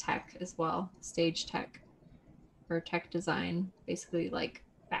 There was tech as well. Stage tech or tech design, basically like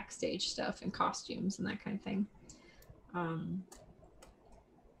backstage stuff and costumes and that kind of thing.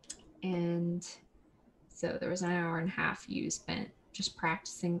 And so there was an hour and a half you spent just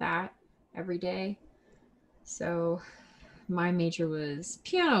practicing that every day. So my major was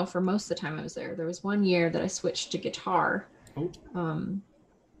piano for most of the time I was there. There was one year that I switched to guitar. And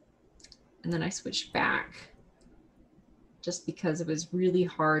then I switched back. just because it was really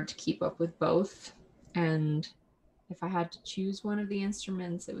hard to keep up with both. And if I had to choose one of the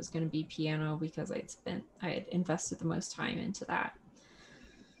instruments, it was going to be piano because I had invested the most time into that.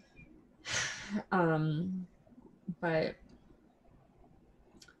 But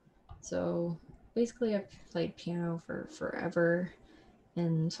so basically I've played piano for forever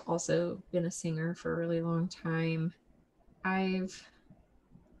and also been a singer for a really long time. I've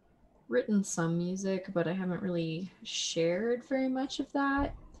written some music, but I haven't really shared very much of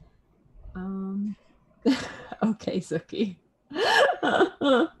that. Okay, Suki.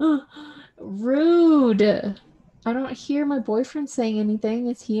 Rude. I don't hear my boyfriend saying anything.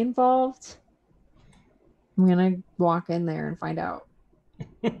 Is he involved? I'm gonna walk in there and find out.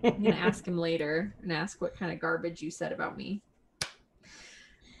 I'm gonna ask him later and ask what kind of garbage you said about me.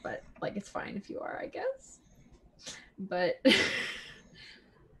 But like, it's fine if you are, I guess. But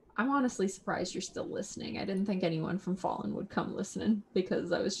I'm honestly surprised you're still listening. I didn't think anyone from Fallen would come listening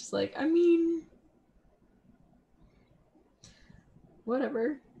because I was just like, I mean,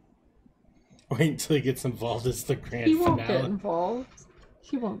 whatever. Wait until he gets involved. It's the grand He won't finale. get involved.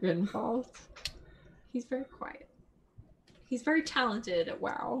 He won't get involved. He's very quiet. He's very talented at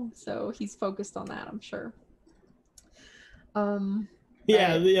WoW, so he's focused on that, I'm sure.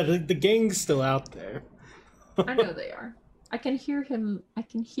 Yeah, the gang's still out there. I know they are. I can hear him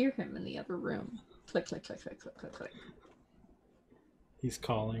in the other room. Click, click, click, click, click, click, click. He's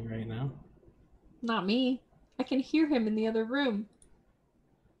calling right now. Not me. I can hear him in the other room.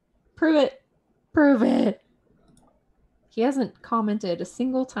 Prove it. Prove it. He hasn't commented a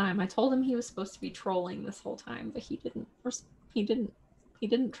single time. I told him he was supposed to be trolling this whole time, but he didn't. He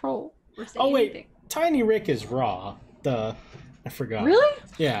didn't troll or say anything. Tiny Rick is raw. Duh. I forgot. Really?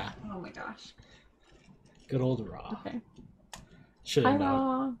 Yeah. Oh my gosh. Good old Raw. Okay. Should Hi, have known.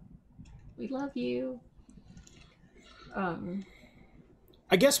 Raw. We love you.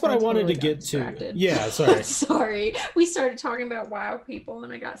 I guess what I wanted to get to. Yeah, sorry. Sorry. We started talking about WoW people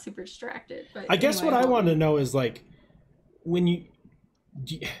and I got super distracted. But I guess what I wanted to know is like, when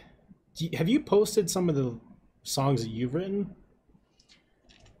have you posted some of the songs that you've written?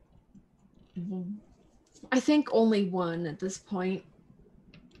 I think only one at this point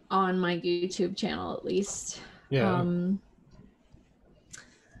on my YouTube channel, at least. Yeah.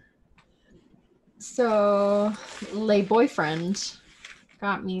 So, Lay Boyfriend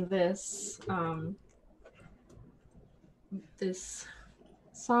got me this this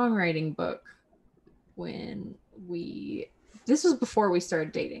songwriting book when this was before we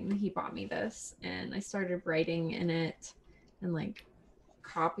started dating. He bought me this and I started writing in it and like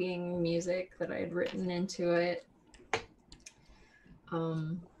copying music that I had written into it. I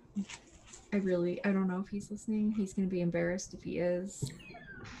don't know if he's listening. He's gonna be embarrassed if he is.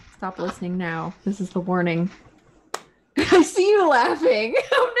 Stop listening now. This is the warning. I see you laughing.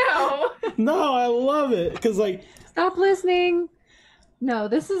 Oh no. No, I love it because like. Stop listening. No,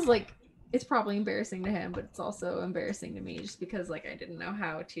 this is like, it's probably embarrassing to him, but it's also embarrassing to me just because like I didn't know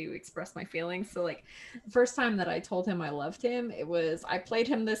how to express my feelings. So like the first time that I told him I loved him, I played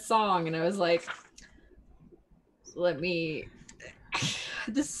him this song and I was like,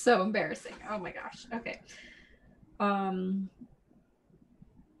 this is so embarrassing. Oh my gosh. Okay.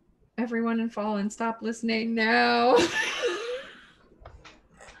 Everyone in Fallen, stop listening now.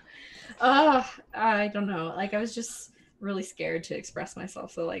 I don't know. Like I was just really scared to express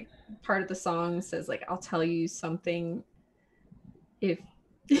myself. So like part of the song says like, I'll tell you something if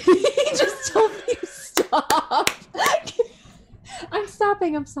he just told me to stop. I'm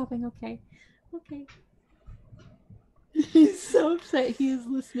stopping. Okay. He's so upset he is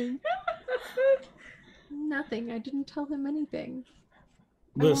listening. Nothing. I didn't tell him anything.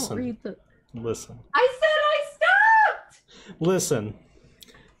 Listen. I won't read Listen. I said I stopped! Listen.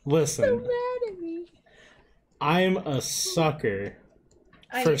 So mad at me. I'm a sucker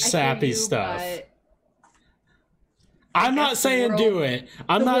for sappy stuff. But I'm not saying do it.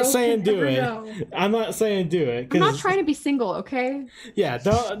 I'm not saying do it. I'm not saying do it. I'm not trying to be single, okay? Yeah,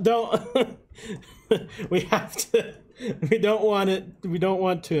 don't. We have to. We don't want it. We don't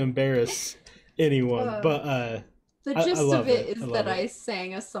want to embarrass anyone. But the gist of it is that I I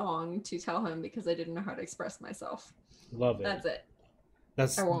sang a song to tell him because I didn't know how to express myself. love it. That's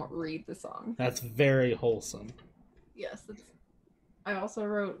it. I won't read the song. That's very wholesome. Yes. I also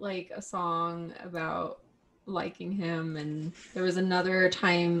wrote like a song about liking him, and there was another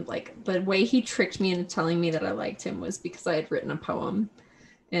time like the way he tricked me into telling me that I liked him was because I had written a poem,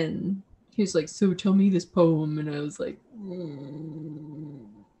 and he was like, so tell me this poem, and I was like,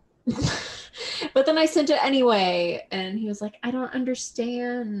 but then I sent it anyway, and he was like, I don't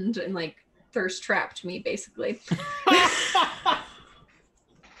understand, and like thirst trapped me, basically.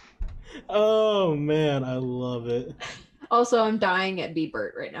 Oh man, I love it. Also, I'm dying at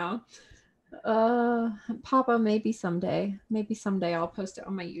Bert right now. Papa, maybe someday. Maybe someday I'll post it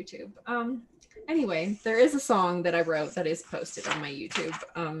on my YouTube. Anyway, there is a song that I wrote that is posted on my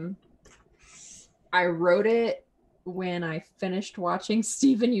YouTube. I wrote it when I finished watching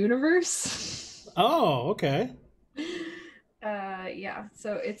Steven Universe. Oh, okay. Yeah,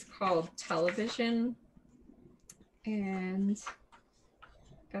 so it's called Television, and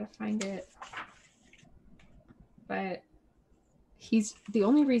gotta find it. But he's the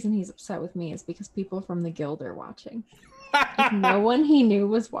only reason he's upset with me is because people from the guild are watching. If no one he knew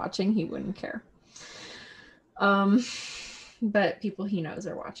was watching, he wouldn't care. But people he knows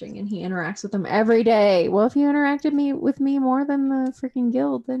are watching, and he interacts with them every day. Well, if you interacted with me more than the freaking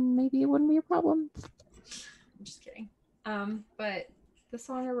guild, then maybe it wouldn't be a problem. I'm just kidding. But the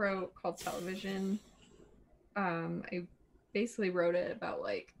song I wrote called Television, I basically wrote it about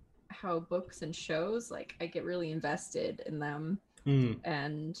like how books and shows, like I get really invested in them.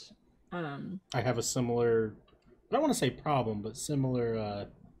 And I have a similar, I don't want to say problem, but similar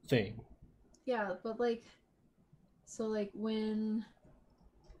thing. Yeah, but like, so like when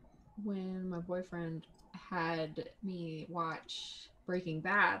my boyfriend had me watch Breaking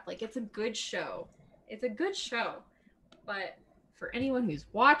Bad, like it's a good show. It's a good show. But for anyone who's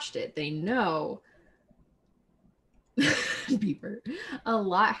watched it, they know Bieber, a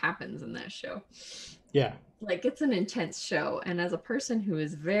lot happens in that show. Yeah. Like it's an intense show. And as a person who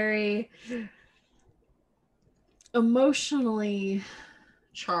is very emotionally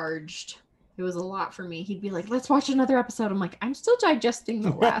charged, it was a lot for me. He'd be like, let's watch another episode. I'm like, I'm still digesting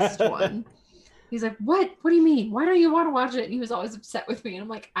the last one. He's like, what do you mean, why don't you want to watch it? And he was always upset with me, and I'm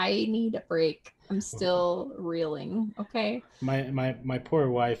like, I need a break, I'm still reeling. Okay, my poor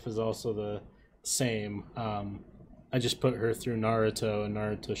wife is also the same. I just put her through Naruto and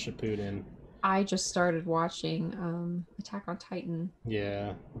Naruto Shippuden. I just started watching Attack on Titan.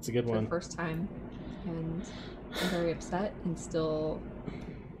 Yeah, it's a good for one. The first time, and I'm very upset and still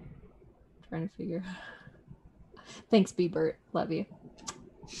trying to figure. Thanks, Bert. Love you.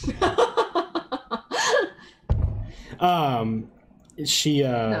 She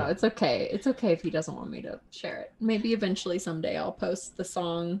No, it's okay. It's okay if he doesn't want me to share it. Maybe eventually someday I'll post the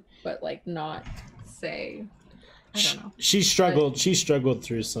song, but like not say. I don't know. She struggled. She struggled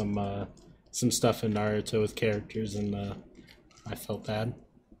through some stuff in Naruto with characters, and I felt bad.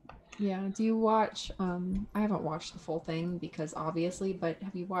 Yeah. Do you watch? I haven't watched the full thing because obviously, but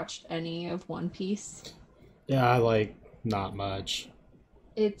have you watched any of One Piece? Yeah, I like not much.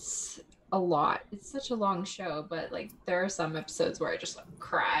 It's a lot. It's such a long show, but like there are some episodes where I just like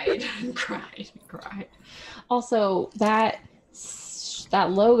cried and cried and cried. Also, that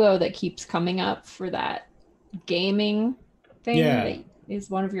logo that keeps coming up for that gaming thing that is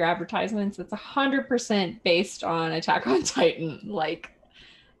one of your advertisements, it's 100% based on Attack on Titan, like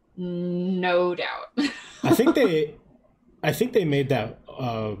no doubt. I think they made that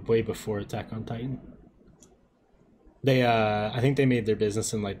way before Attack on Titan. They I think they made their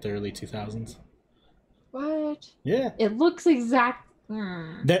business in like the early 2000s. What? Yeah. It looks exact.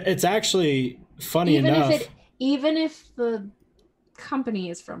 It's actually funny enough. Even if the company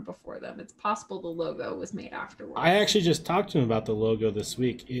is from before them, it's possible the logo was made afterwards. I actually just talked to him about the logo this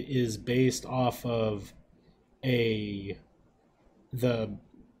week. It is based off of the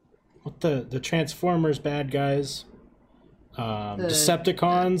Transformers bad guys,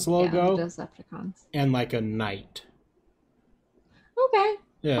 Decepticons logo, the Decepticons, and like a knight. Okay.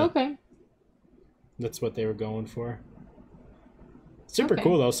 Yeah. Okay. That's what they were going for. Super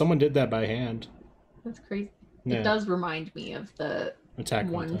cool though. Someone did that by hand. That's crazy. Yeah. It does remind me of the Attack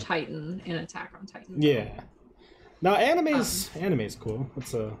on Titan in Attack on Titan. Yeah. Now anime's cool.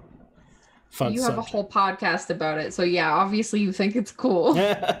 It's a fun You have subject. a whole podcast about it, so yeah, obviously you think it's cool.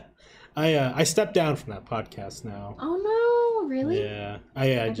 I stepped down from that podcast now. Oh no, really? Yeah.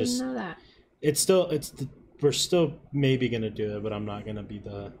 I just didn't know that. We're still maybe gonna do it, but I'm not gonna be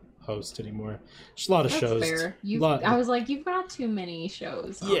the host anymore. There's a lot of shows. Fair. I was like, you've got too many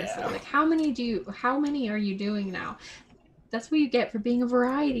shows. Honestly. Yeah. Like, how many are you doing now? That's what you get for being a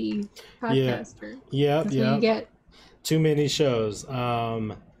variety podcaster. Yeah. That's what you get. Too many shows.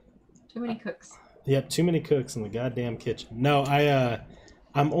 Too many cooks. Yep, too many cooks in the goddamn kitchen. No,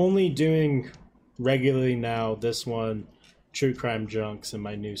 I'm only doing regularly now this one, True Crime Junks, and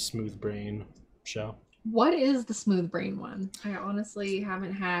my new Smooth Brain show. What is the Smooth Brain one? I honestly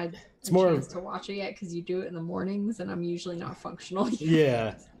haven't had a chance to watch it yet because you do it in the mornings and I'm usually not functional yet.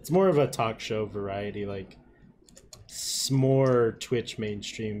 Yeah, it's more of a talk show variety, like it's more Twitch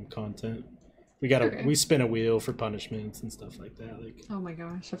mainstream content. Okay. we spin a wheel for punishments and stuff like that. Like, Oh my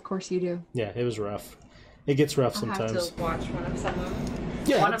gosh, of course you do. yeah, it was rough. It gets rough I'll have to sometimes. watch one of some of them.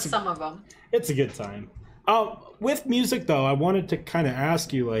 Yeah, One of some of them. it's a good time. With music though, I wanted to kind of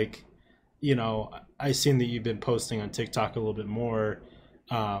ask you, like, you know, I seen that you've been posting on TikTok a little bit more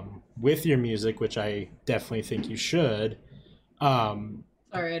with your music, which I definitely think you should. Um,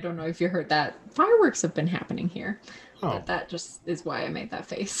 Sorry, I don't know if you heard that. Fireworks have been happening here, oh, but that just is why I made that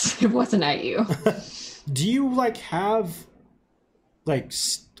face. It wasn't at you. do you like have like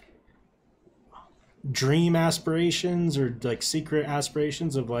dream aspirations or like secret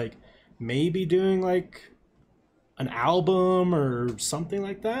aspirations of like maybe doing like an album or something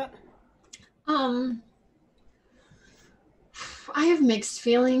like that? Um, I have mixed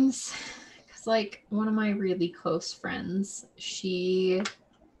feelings because, like, one of my really close friends, she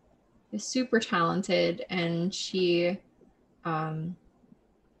is super talented, and um,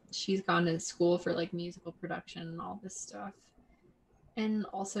 she's gone to school for like musical production and all this stuff, and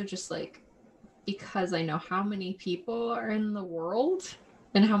also just like because I know how many people are in the world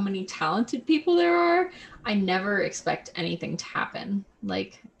and how many talented people there are, I never expect anything to happen,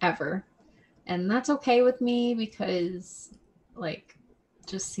 like ever. And that's okay with me because, like,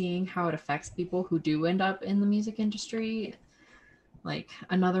 just seeing how it affects people who do end up in the music industry. Like,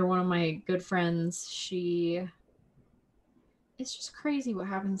 another one of my good friends, it's just crazy what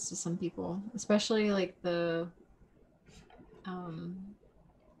happens to some people, especially like um,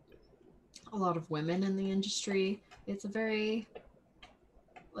 a lot of women in the industry. It's a very,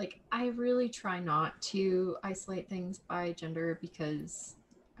 like, I really try not to isolate things by gender because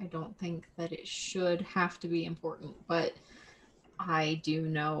I don't think that it should have to be important, but I do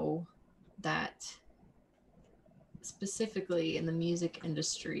know that specifically in the music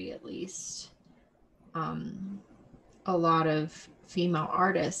industry, at least, um, a lot of female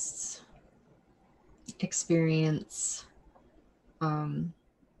artists experience um,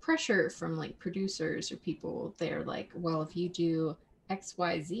 pressure from like producers or people. They're like, well, if you do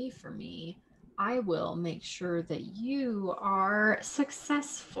XYZ for me, I will make sure that you are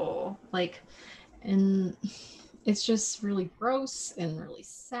successful. Like, and it's just really gross and really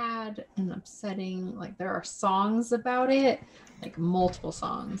sad and upsetting. Like, there are songs about it, like multiple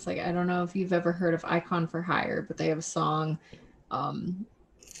songs. Like, I don't know if you've ever heard of Icon for Hire, but they have a song, um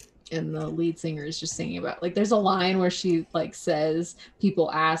and the lead singer is just singing about, like, there's a line where she like says,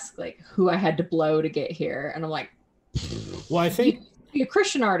 people ask like who I had to blow to get here, and I'm like, Well, I you think be a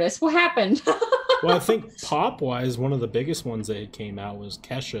Christian artist, what happened? well, I think pop wise, one of the biggest ones that came out was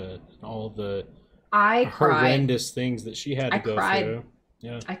Kesha and all the I cried. horrendous things that she had I to go cried. through.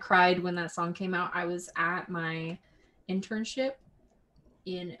 Yeah. I cried when that song came out. I was at my internship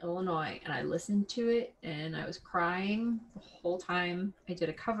in Illinois and I listened to it and I was crying the whole time. I did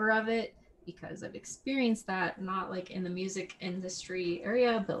a cover of it because I've experienced that, not like in the music industry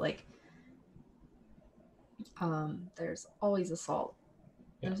area, but like there's always assault.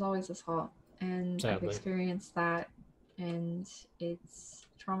 Yeah. There's always assault. And I've Sadly. experienced that, and it's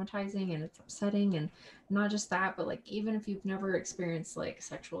traumatizing and it's upsetting. And not just that, but like even if you've never experienced like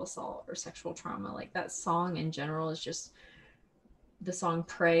sexual assault or sexual trauma, like that song in general is just, the song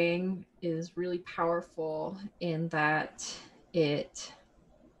Praying is really powerful in that it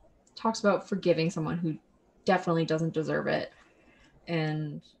talks about forgiving someone who definitely doesn't deserve it.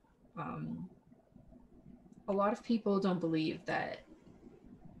 And um, a lot of people don't believe that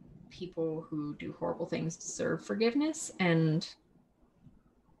people who do horrible things deserve forgiveness. And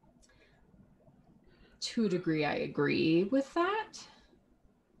to a degree, I agree with that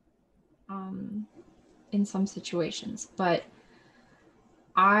in some situations. But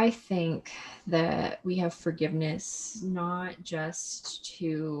I think that we have forgiveness not just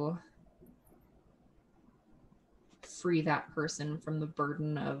to free that person from the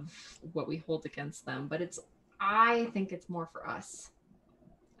burden of what we hold against them, but I think it's more for us.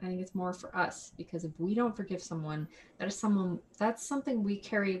 I think it's more for us because if we don't forgive someone, that's something we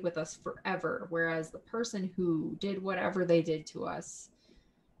carry with us forever. Whereas the person who did whatever they did to us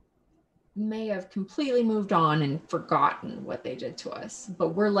may have completely moved on and forgotten what they did to us, but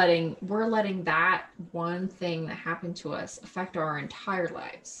we're letting that one thing that happened to us affect our entire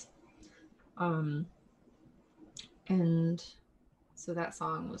lives. And so that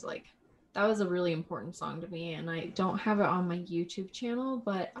song was like, that was a really important song to me. And I don't have it on my YouTube channel,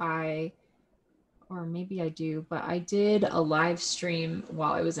 but or maybe I do, but I did a live stream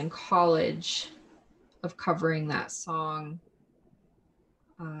while I was in college of covering that song.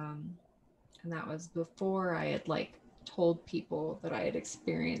 And that was before I had like told people that I had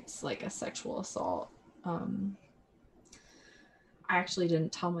experienced like a sexual assault. I actually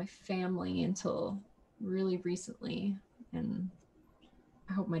didn't tell my family until really recently. And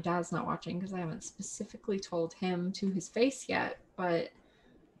I hope my dad's not watching because I haven't specifically told him to his face yet. But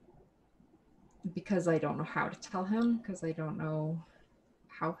because I don't know how to tell him, because I don't know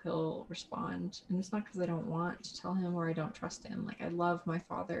how he'll respond. And it's not because I don't want to tell him or I don't trust him. Like, I love my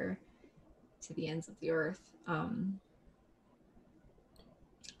father to the ends of the earth.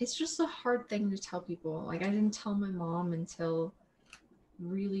 It's just a hard thing to tell people. Like, I didn't tell my mom until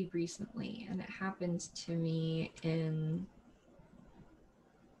really recently, and it happened to me in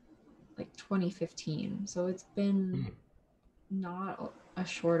like 2015. So it's been not a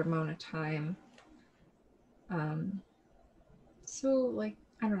short amount of time. So like,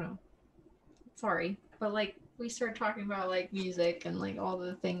 I don't know. Sorry, but like, we started talking about like music and like all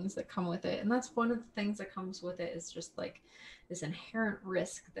the things that come with it, and that's one of the things that comes with it, is just like this inherent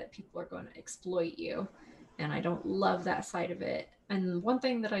risk that people are going to exploit you, and I don't love that side of it. And one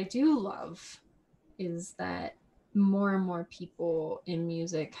thing that I do love is that more and more people in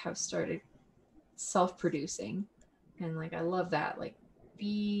music have started self-producing, and like, I love that. Like,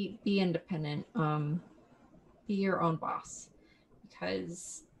 be independent, be your own boss,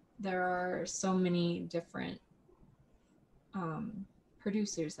 because there are so many different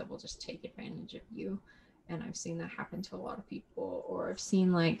producers that will just take advantage of you. And I've seen that happen to a lot of people. Or I've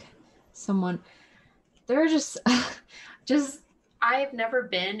seen like someone, they're just just I've never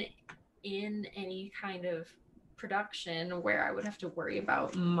been in any kind of production where I would have to worry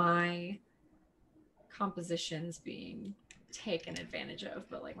about my compositions being taken advantage of,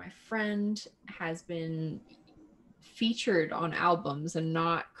 but like, my friend has been featured on albums and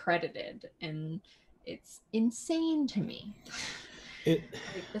not credited, and it's insane to me. It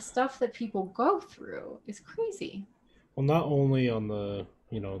Like, the stuff that people go through is crazy. well, not only on the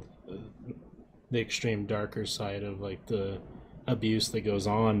the extreme darker side of like the abuse that goes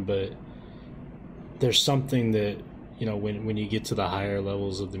on, but there's something that when you get to the higher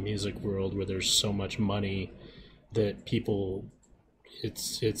levels of the music world where there's so much money that people,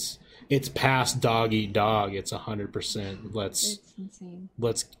 it's past dog eat dog. It's 100%. It's insane.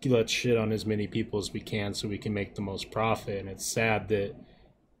 Let's shit on as many people as we can so we can make the most profit. And it's sad that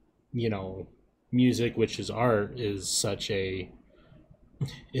music, which is art, is such a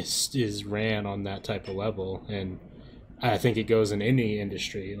is ran on that type of level. And I think it goes in any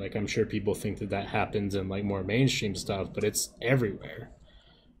industry. Like, I'm sure people think that happens in like more mainstream stuff, but it's everywhere.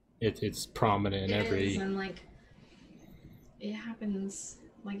 It's prominent in every. And like, it happens,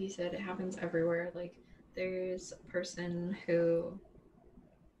 like you said, it happens everywhere. Like, there's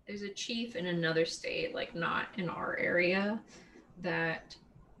a chief in another state, like not in our area, that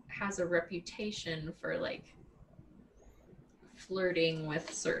has a reputation for like flirting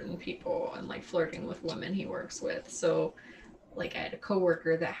with certain people and like flirting with women he works with. So like, I had a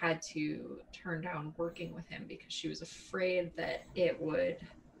coworker that had to turn down working with him because she was afraid that it would,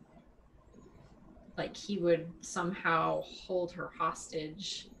 like, he would somehow hold her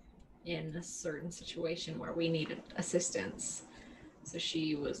hostage in a certain situation where we needed assistance. So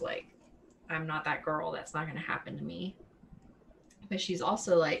she was like, I'm not that girl. That's not going to happen to me. But she's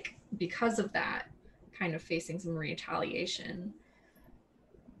also like, because of that, kind of facing some retaliation,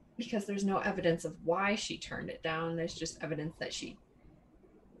 because there's no evidence of why she turned it down. There's just evidence that she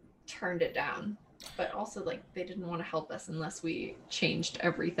turned it down. But also, like, they didn't want to help us unless we changed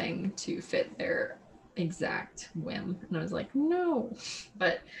everything to fit their exact whim. And I was like, no.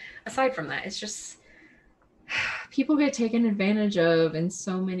 But aside from that, it's just, people get taken advantage of in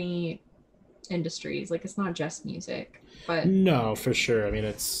so many industries. Like, it's not just music, but No, for sure. I mean,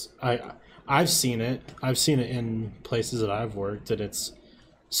 I've seen it. I've seen it in places that I've worked, and it's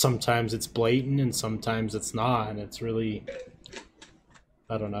sometimes it's blatant and sometimes it's not, and it's really,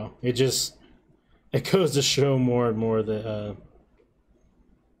 I don't know. It goes to show more and more that a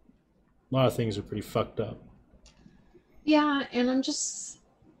lot of things are pretty fucked up. yeah. And I'm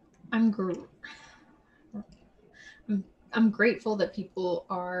I'm grateful that people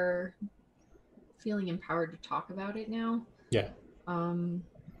are feeling empowered to talk about it now. Yeah.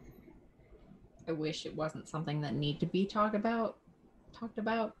 I wish it wasn't something that need to be talked about. I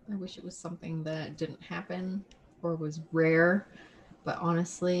wish it was something that didn't happen or was rare. But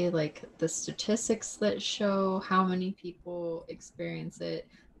honestly, like, the statistics that show how many people experience it,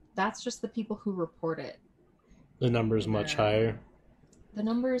 that's just the people who report it. The number is much higher. The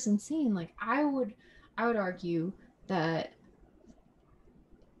number is insane. Like, I would argue that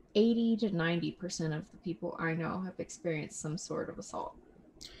 80 to 90% of the people I know have experienced some sort of assault,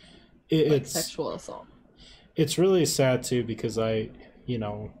 like It's sexual assault. it's really sad too, because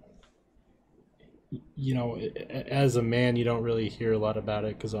you know, as a man, you don't really hear a lot about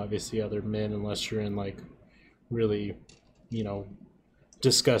it because obviously other men, unless you're in like really, you know,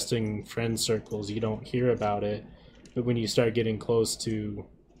 disgusting friend circles, you don't hear about it. But when you start getting close to,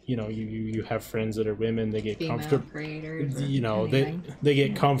 you know, you have friends that are women, they get Female comfortable, creators or you know, anything. they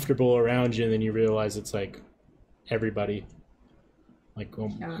get Yeah. comfortable around you, and then you realize it's like everybody, like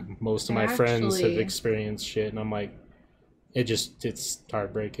Yeah. most of I my friends have actually, experienced shit, and I'm like, it's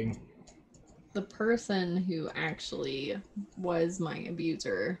heartbreaking. the person who actually was my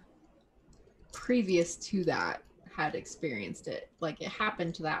abuser previous to that had experienced it. Like it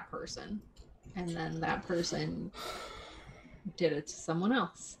happened to that person. And then that person did it to someone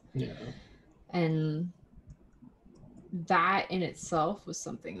else. Yeah. And that in itself was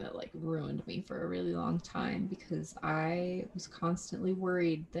something that like ruined me for a really long time because I was constantly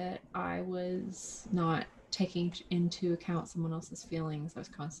worried that I was not taking into account someone else's feelings. I was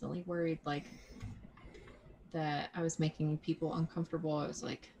constantly worried like that I was making people uncomfortable. I was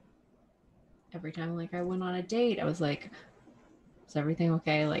like every time like I went on a date, I was like, is everything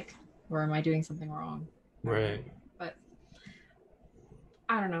okay? Like, or am I doing something wrong? Right. But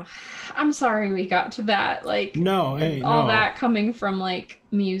I don't know. I'm sorry we got to that. Like No, hey, all no. that coming from like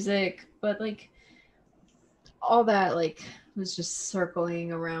music, but like all that like was just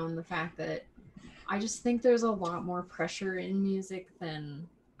circling around the fact that I just think there's a lot more pressure in music than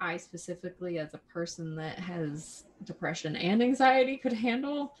I specifically as a person that has depression and anxiety could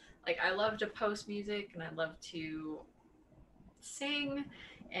handle. Like I love to post music and I love to sing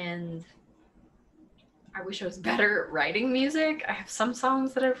and I wish I was better at writing music. I have some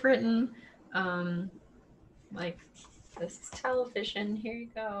songs that I've written. Um like this is television. Here you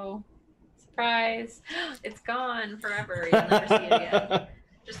go. Surprise. It's gone forever. You'll never see it again.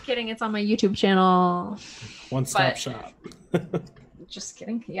 Just kidding. It's on my YouTube channel. One stop But shop. just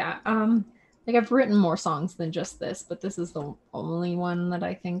kidding. Yeah. Like I've written more songs than just this, but this is the only one that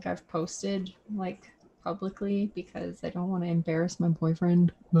I think I've posted like publicly because I don't want to embarrass my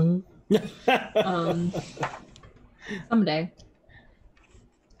boyfriend. Um someday.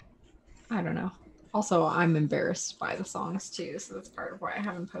 I don't know. Also, I'm embarrassed by the songs too, so that's part of why I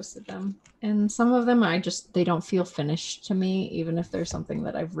haven't posted them. And some of them they don't feel finished to me, even if there's something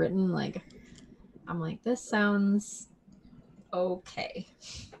that I've written. Like I'm like, this sounds okay.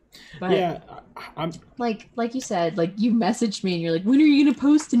 But Yeah, I'm. like you said, like you messaged me and you're like, when are you gonna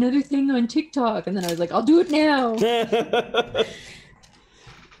post another thing on TikTok? And then I was like, I'll do it now.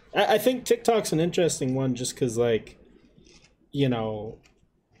 I think TikTok's an interesting one just because, like, you know,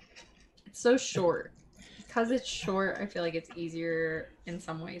 It's so short. Because it's short, I feel like it's easier in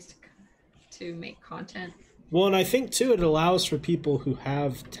some ways to make content. well, and I think too, it allows for people who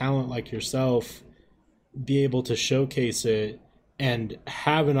have talent like yourself be able to showcase it and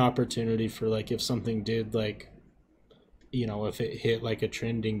have an opportunity for, like, if something did, like, you know, if it hit like a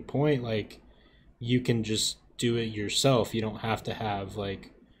trending point, like, you can just do it yourself. You don't have to have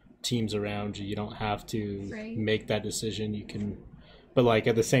like teams around you. You don't have to Right. make that decision. You can, but like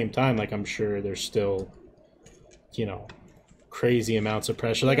at the same time, like I'm sure there's still, you know, crazy amounts of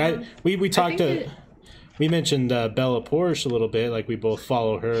pressure. Like Yeah. we I talked think to we mentioned Bella Porsche a little bit. Like we both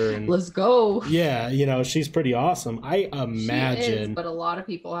follow her, and let's go. yeah, you know, she's pretty awesome. I She is, imagine. but a lot of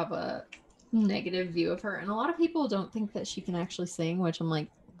people have a negative view of her, and a lot of people don't think that she can actually sing. Which I'm like,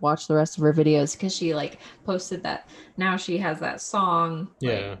 watch the rest of her videos because she like posted that now she has that song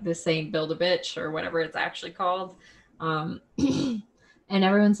like Yeah. "This Ain't Build a Bitch" or whatever it's actually called, and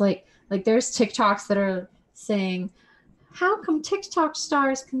everyone's like there's TikToks that are saying, how come TikTok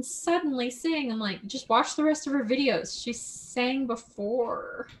stars can suddenly sing? I'm like, just watch the rest of her videos. She sang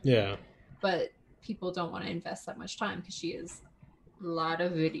before, Yeah. but people don't want to invest that much time because she has a lot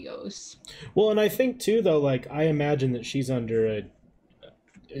of videos. Well, and I think too, though, like I imagine that she's under an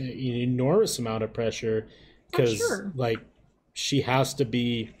enormous amount of pressure I'm because, sure like, she has to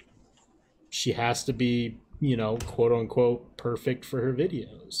be, she has to be, you know, quote unquote, perfect for her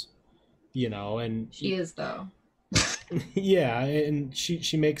videos, you know, and she is though. yeah, and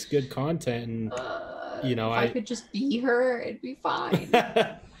she makes good content, and you know, If I could just be her, it'd be fine.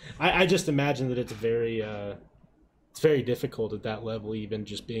 I just imagine that it's very difficult at that level, even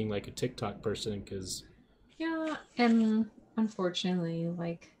just being like a TikTok person, because Yeah, and unfortunately,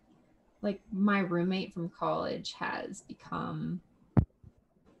 like my roommate from college has become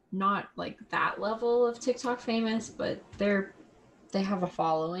not like that level of TikTok famous, but they have a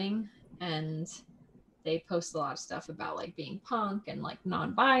following and they post a lot of stuff about like being punk and like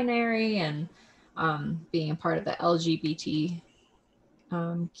non-binary and being a part of the LGBT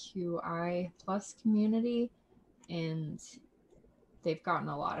QI plus community. And they've gotten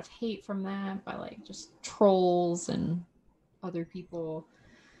a lot of hate from that by like just trolls and other people.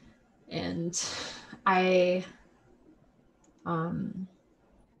 And I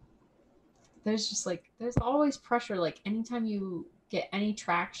there's just like there's always pressure, like anytime you get any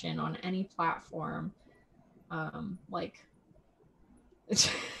traction on any platform, like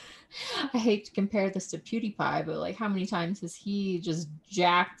I hate to compare this to PewDiePie, but like how many times has he just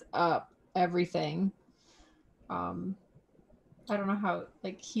jacked up everything? I don't know how,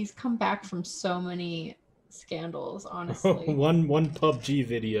 like he's come back from so many scandals, honestly. One PUBG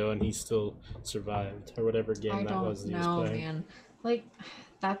video and he still survived, or whatever game I that was don't that he was know, playing. man. Like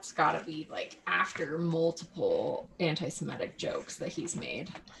that's gotta be like after multiple anti-Semitic jokes that he's made.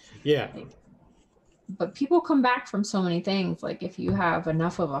 Yeah. Like, but people come back from so many things. Like if you have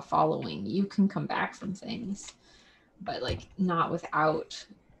enough of a following, you can come back from things, but like not without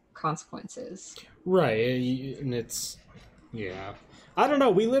consequences. Right. And it's, yeah. I don't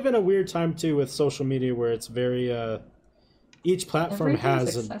know. We live in a weird time too with social media where it's very, each platform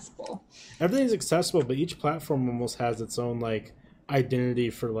Everything's has accessible. everything's accessible, but each platform almost has its own like identity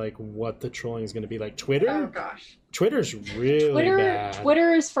for like what the trolling is going to be. Like Oh Twitter, gosh. Twitter's really bad.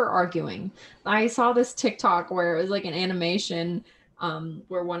 Twitter is for arguing. I saw this TikTok where it was like an animation,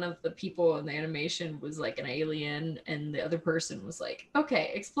 where one of the people in the animation was like an alien and the other person was like,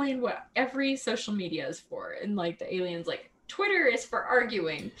 okay, explain what every social media is for. And like the alien's like, Twitter is for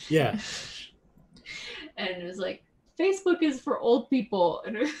arguing. Yeah. And it was like, Facebook is for old people.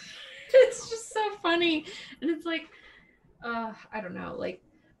 And it's just so funny. And it's like, I don't know, like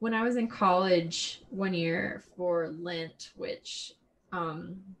when I was in college one year for Lent, which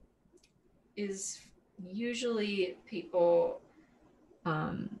is usually people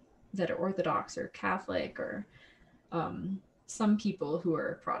that are Orthodox or Catholic, or some people who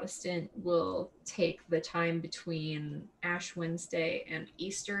are Protestant will take the time between Ash Wednesday and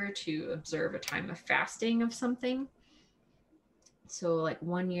Easter to observe a time of fasting of something. So like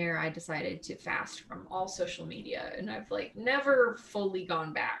one year I decided to fast from all social media, and I've like never fully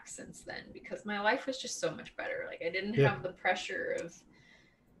gone back since then because my life was just so much better. Like I didn't Yeah. have the pressure of,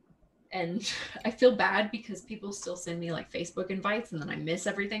 and I feel bad because people still send me like Facebook invites and then I miss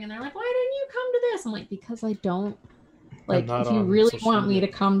everything and they're like, why didn't you come to this? I'm like, because I don't, like not if you on really social want me media.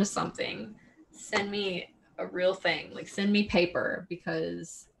 to come to something, send me a real thing, like send me paper,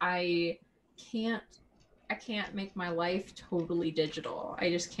 because I can't make my life totally digital. I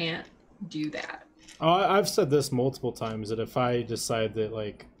just can't do that. I've said this multiple times that if I decide that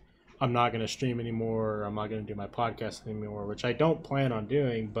like I'm not going to stream anymore, or I'm not going to do my podcast anymore, which I don't plan on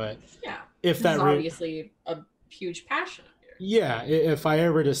doing, but Yeah. if This that is obviously a huge passion of yours. yeah, if I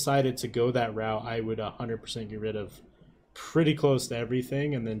ever decided to go that route, I would 100% get rid of pretty close to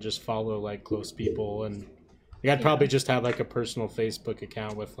everything and then just follow like close people. And like, I'd probably just have like a personal Facebook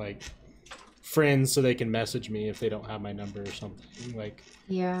account with like friends so they can message me if they don't have my number or something. Like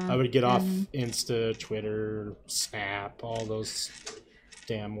Yeah. I would get off Insta, Twitter, Snap, all those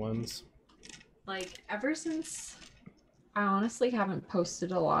damn ones. Like ever since, I honestly haven't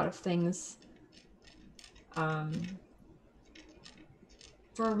posted a lot of things for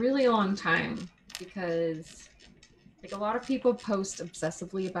a really long time, because like a lot of people post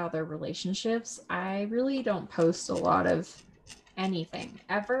obsessively about their relationships. I really don't post a lot of anything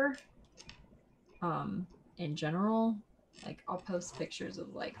ever. In general, like I'll post pictures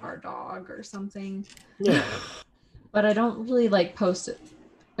of like our dog or something. Yeah. But I don't really like post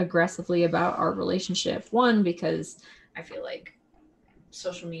aggressively about our relationship. One, because I feel like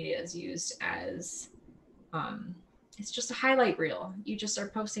social media is used as it's just a highlight reel. You just are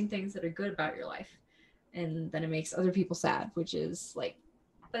posting things that are good about your life, and then it makes other people sad, which is like,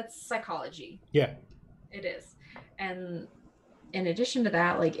 that's psychology. Yeah. It is. And in addition to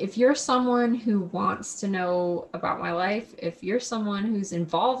that, like if you're someone who wants to know about my life, if you're someone who's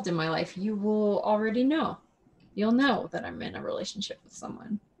involved in my life, you will already know. You'll know that I'm in a relationship with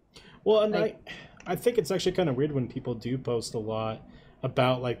someone. Well, and Like, I think it's actually kind of weird when people do post a lot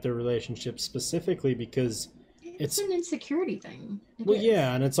about like their relationship specifically, because it's an insecurity thing. Well,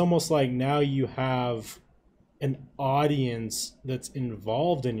 yeah, and it's almost like now you have an audience that's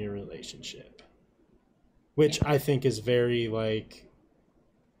involved in your relationship, which I think is very like,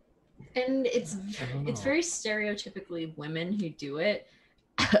 and it's very stereotypically women who do it.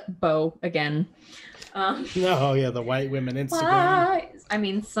 Bo again. No, yeah, the white women Instagram. I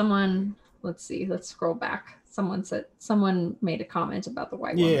mean, someone. Let's see. Let's scroll back. Someone made a comment about the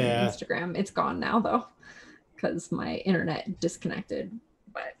white woman on Instagram. It's gone now though, because my internet disconnected.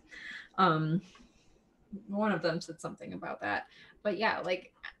 But one of them said something about that. But yeah,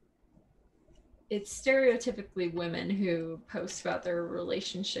 like it's stereotypically women who post about their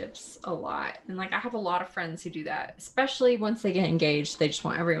relationships a lot. And like I have a lot of friends who do that, especially once they get engaged, they just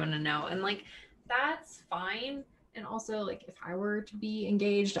want everyone to know. And like that's fine. And also like if I were to be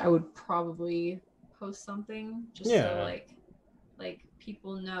engaged, I would probably post something just so Yeah. like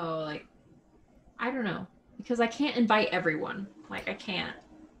people know, like I don't know, because I can't invite everyone. Like I can't.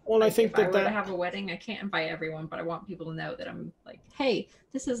 Well, I Like think if I that were to that have a wedding, I can't invite everyone, but I want people to know that I'm like, hey,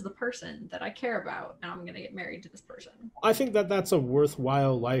 this is the person that I care about, and I'm gonna get married to this person. I think that that's a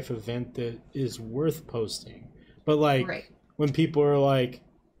worthwhile life event that is worth posting. But like Right. when people are like,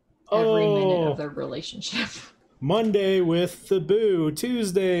 Every minute of "Oh, their relationship. Monday with the boo,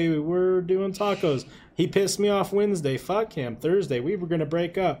 Tuesday we're doing tacos. He pissed me off Wednesday. Fuck him. Thursday we were gonna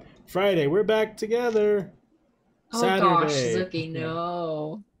break up. Friday we're back together. Oh gosh, Saturday, Zuki, yeah.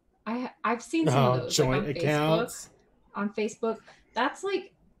 no. I've seen some of Oh, those like joint accounts. on Facebook. That's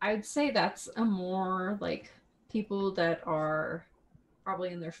like I'd say that's a more like people that are probably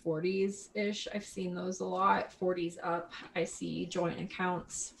in their 40s ish. I've seen those a lot. 40s up. I see joint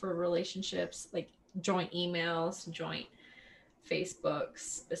accounts for relationships, like joint emails, joint Facebooks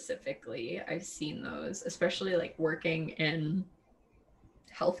specifically. I've seen those, especially like working in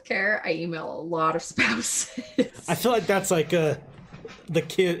healthcare. I email a lot of I spouses. feel like that's like the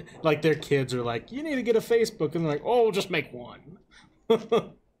kid, like their kids are like, you need to get a Facebook, and they're like, oh, we'll just make one.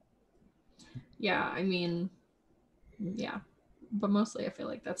 Yeah, I mean, yeah. But mostly I feel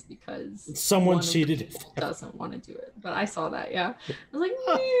like that's because Someone one of the cheated. people doesn't want to do it. But I saw that, yeah. I was like,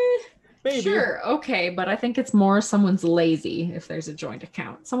 Maybe. sure, okay, but I think it's more someone's lazy if there's a joint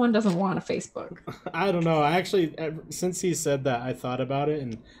account. Someone doesn't want a Facebook. I don't know. I actually, since he said that, I thought about it,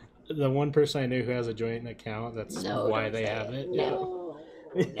 and the one person I knew who has a joint account, that's No, why don't they say have it. it. No,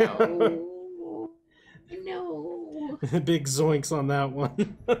 Yeah. no, no. Big zoinks on that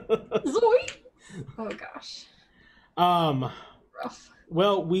one. Zoe. Oh gosh, um. rough.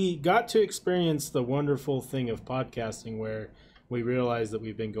 Well, we got to experience the wonderful thing of podcasting where we realized that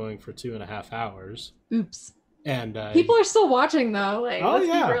we've been going for 2.5 hours. Oops. And People are still watching though. Like, oh let's be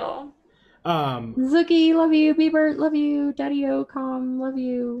yeah, real. um, Zuki, love you. Bieber, love you. Daddy O, Com, love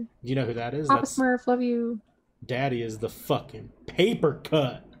you. you know who that is? Papa That's Smurf, love you. Daddy is the fucking paper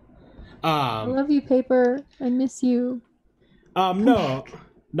cut. I Um, love you, Paper. I miss you. Come no, back.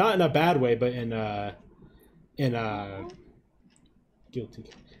 not in a bad way, but in guilty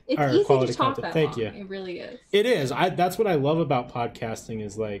It's or easy to quality talk content. that Thank long. you. It really is. It is. That's what I love about podcasting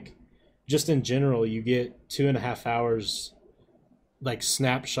is like, just in general, you get 2.5 hours like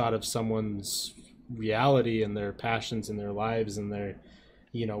snapshot of someone's reality and their passions and their lives and their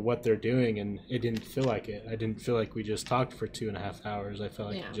what they're doing, and it didn't feel like it. I didn't feel like we just talked for 2.5 hours. I felt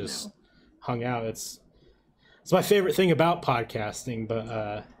like Yeah, we just no. hung out. It's my favorite thing about podcasting,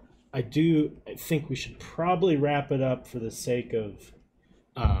 but I think we should probably wrap it up for the sake of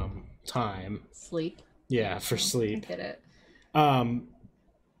time. Sleep. Yeah, for I sleep. get it. um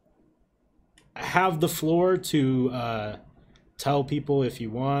have the floor to tell people, if you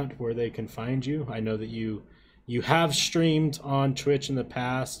want, where they can find you. I know that you have streamed on Twitch in the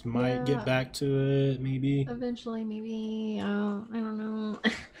past. Might get Yeah. back to it, maybe. Eventually, maybe. I don't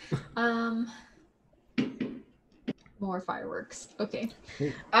know. More fireworks. Okay.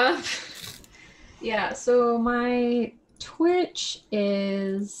 Ooh. Um. Yeah. So my Twitch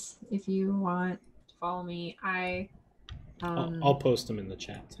is, if you want to follow me, I'll post them in the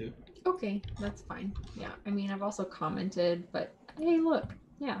chat too. Okay, that's fine. Yeah, I mean, I've also commented, but hey, look,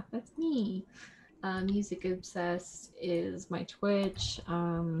 yeah, that's me. Music Obsessed is my Twitch.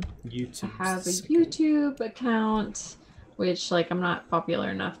 YouTube. I have a YouTube account, which like I'm not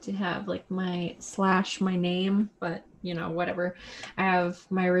popular enough to have like my name, but whatever. I have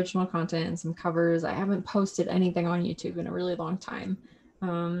my original content and some covers. I haven't posted anything on YouTube in a really long time.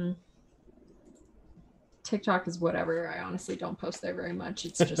 TikTok is whatever. I honestly don't post there very much.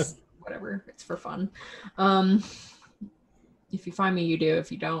 It's just whatever. It's for fun. If you find me, you do.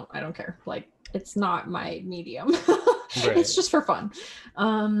 If you don't, I don't care. Like, it's not my medium. Right. It's just for fun.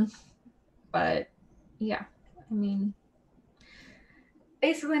 But yeah, I mean,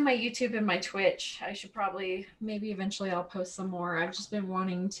 basically my YouTube and my Twitch. I should probably, maybe eventually I'll post some more. I've just been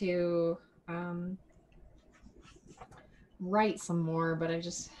wanting to write some more, but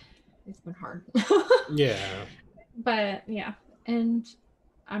it's been hard. Yeah. But yeah, and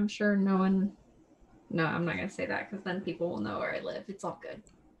I'm sure no, I'm not gonna say that because then people will know where I live. It's all good.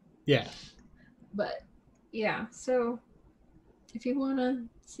 Yeah. But yeah, so if you want to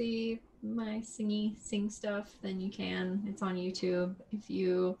see my sing stuff, then you can. It's on YouTube. If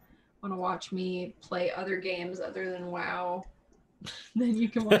you want to watch me play other games other than WoW, then you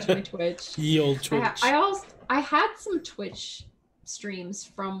can watch my Twitch. Ye old Twitch. I had some Twitch streams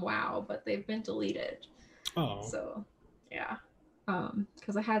from WoW, but they've been deleted. Oh. So yeah.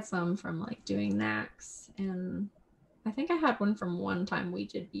 Because I had some from like doing Nax, and I think I had one from one time we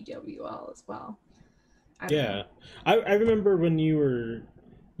did BWL as well. Yeah. I remember when you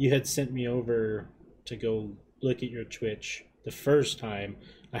had sent me over to go look at your Twitch the first time.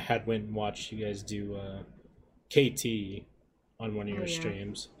 I had went and watched you guys do KT on one of your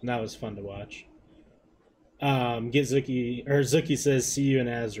streams, and that was fun to watch. Get Zuki, or Zuki says, see you in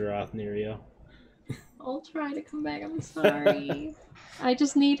Azeroth, Nerio. I'll try to come back. I'm sorry. I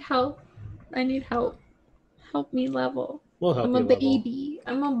just need help. I need help. Help me level. We'll help I'm you a baby.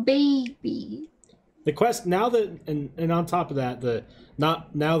 I'm a baby. The quest now that and on top of that,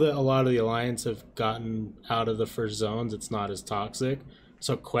 now that a lot of the Alliance have gotten out of the first zones, it's not as toxic.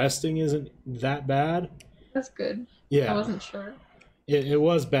 So questing isn't that bad. That's good. Yeah. I wasn't sure. It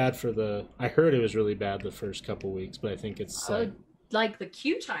was bad I heard it was really bad the first couple weeks, but I think it's like the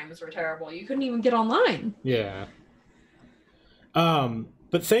queue times were terrible. You couldn't even get online. Yeah.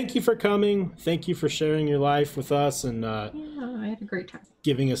 But thank you for coming. Thank you for sharing your life with us, and yeah, I had a great time.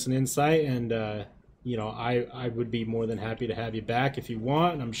 Giving us an insight. And I would be more than happy to have you back if you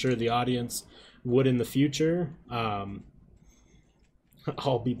want. And I'm sure the audience would in the future. I'll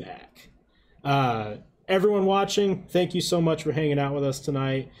be back. Everyone watching, thank you so much for hanging out with us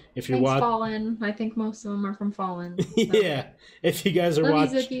tonight. If you're watching, Fallen. I think most of them are from Fallen. So. Yeah. If you guys are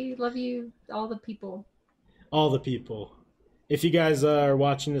watching, love you, Zuki. Love you, all the people. All the people. If you guys are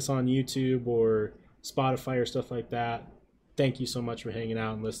watching this on YouTube or Spotify or stuff like that, thank you so much for hanging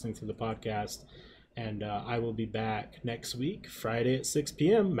out and listening to the podcast. And I will be back next week, Friday at 6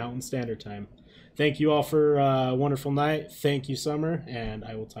 p.m. Mountain Standard Time. Thank you all for a wonderful night. Thank you, Summer, and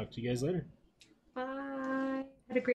I will talk to you guys later.